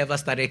have you ever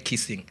started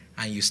kissing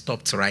and you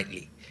stopped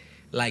rightly?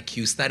 Like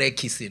you started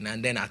kissing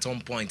and then at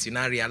one point you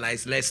now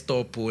realize, let's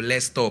stop,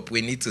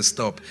 we need to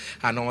stop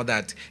and all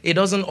that. It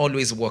doesn't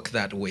always work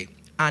that way.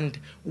 And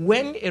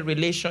when a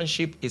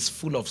relationship is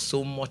full of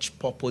so much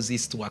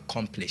purposes to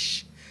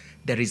accomplish,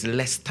 there is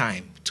less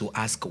time to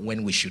ask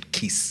when we should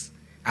kiss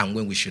and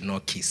when we should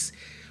not kiss.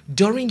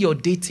 During your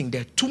dating,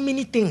 there are too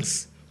many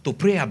things to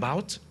pray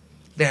about.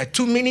 There are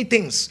too many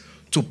things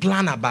to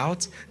plan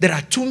about. There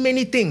are too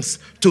many things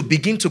to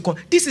begin to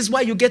This is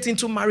why you get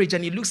into marriage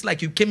and it looks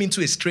like you came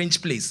into a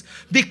strange place.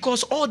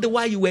 Because all the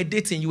while you were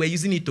dating, you were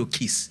using it to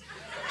kiss.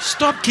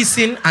 Stop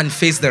kissing and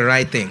face the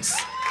right things.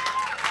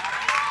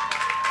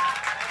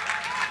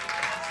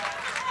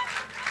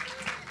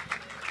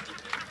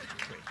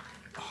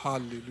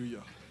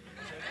 Hallelujah.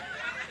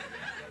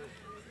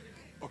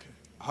 Okay,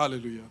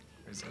 hallelujah.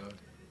 Praise God.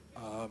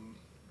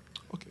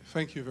 Okay,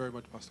 thank you very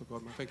much, Pastor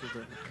Godman. Thank you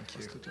very much,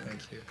 Pastor John.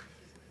 Thank you.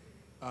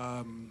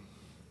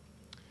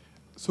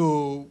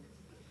 So,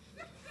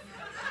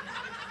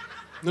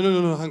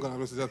 no, hang on.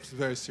 That's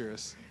very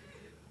serious.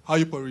 How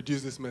you can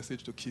reduce this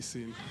message to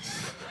kissing.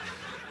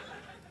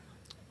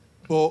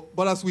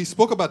 But as we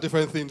spoke about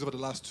different things over the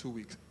last 2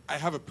 weeks, I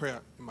have a prayer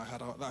in my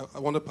heart. I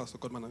wanted Pastor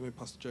Godman and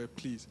Pastor Jerry,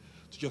 please,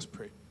 to just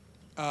pray.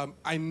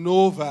 I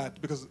know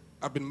that because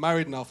I've been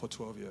married now for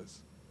 12 years,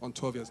 on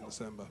 12 years in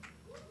December.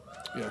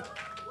 Yeah.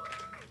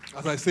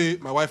 As I say,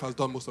 my wife has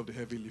done most of the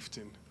heavy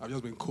lifting. I've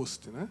just been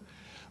coasting.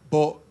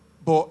 But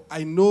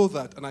I know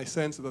that, and I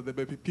sense that there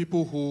may be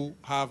people who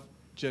have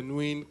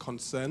genuine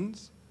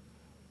concerns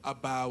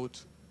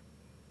about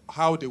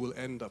how they will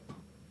end up.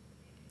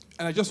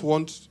 And I just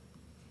want,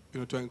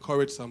 to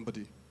encourage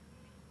somebody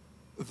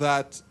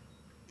that,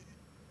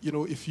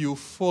 if you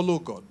follow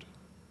God,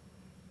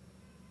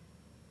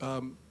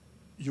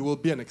 you will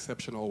be an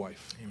exceptional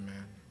wife.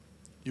 Amen.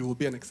 You will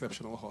be an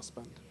exceptional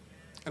husband.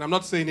 And I'm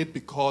not saying it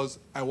because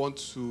I want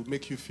to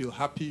make you feel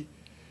happy.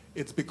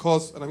 It's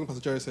because, and I think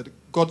Pastor Jerry said,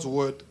 God's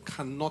word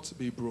cannot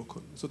be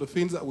broken. So the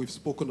things that we've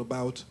spoken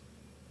about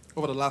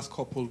over the last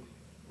couple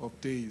of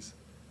days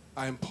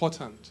are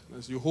important.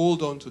 As you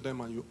hold on to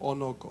them and you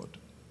honor God.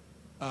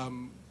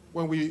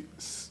 When we,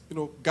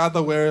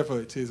 gather wherever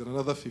it is in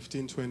another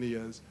 15, 20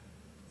 years,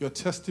 your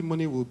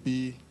testimony will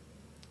be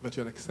that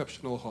you're an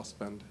exceptional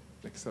husband,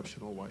 an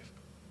exceptional wife.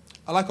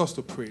 I'd like us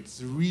to pray.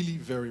 It's really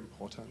very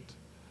important.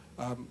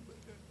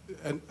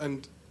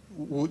 And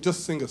we'll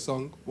just sing a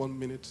song, 1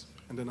 minute,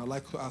 and then I'd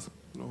like to ask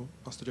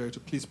Pastor Jerry to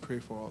please pray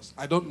for us.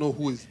 I don't know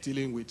who is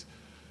dealing with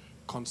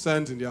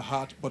concerns in their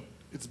heart, but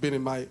it's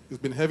been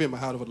heavy in my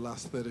heart over the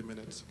last 30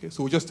 minutes. Okay,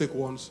 so we'll just take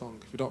one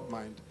song, if you don't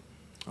mind.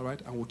 All right,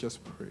 and we'll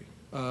just pray.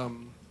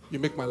 You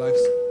make my life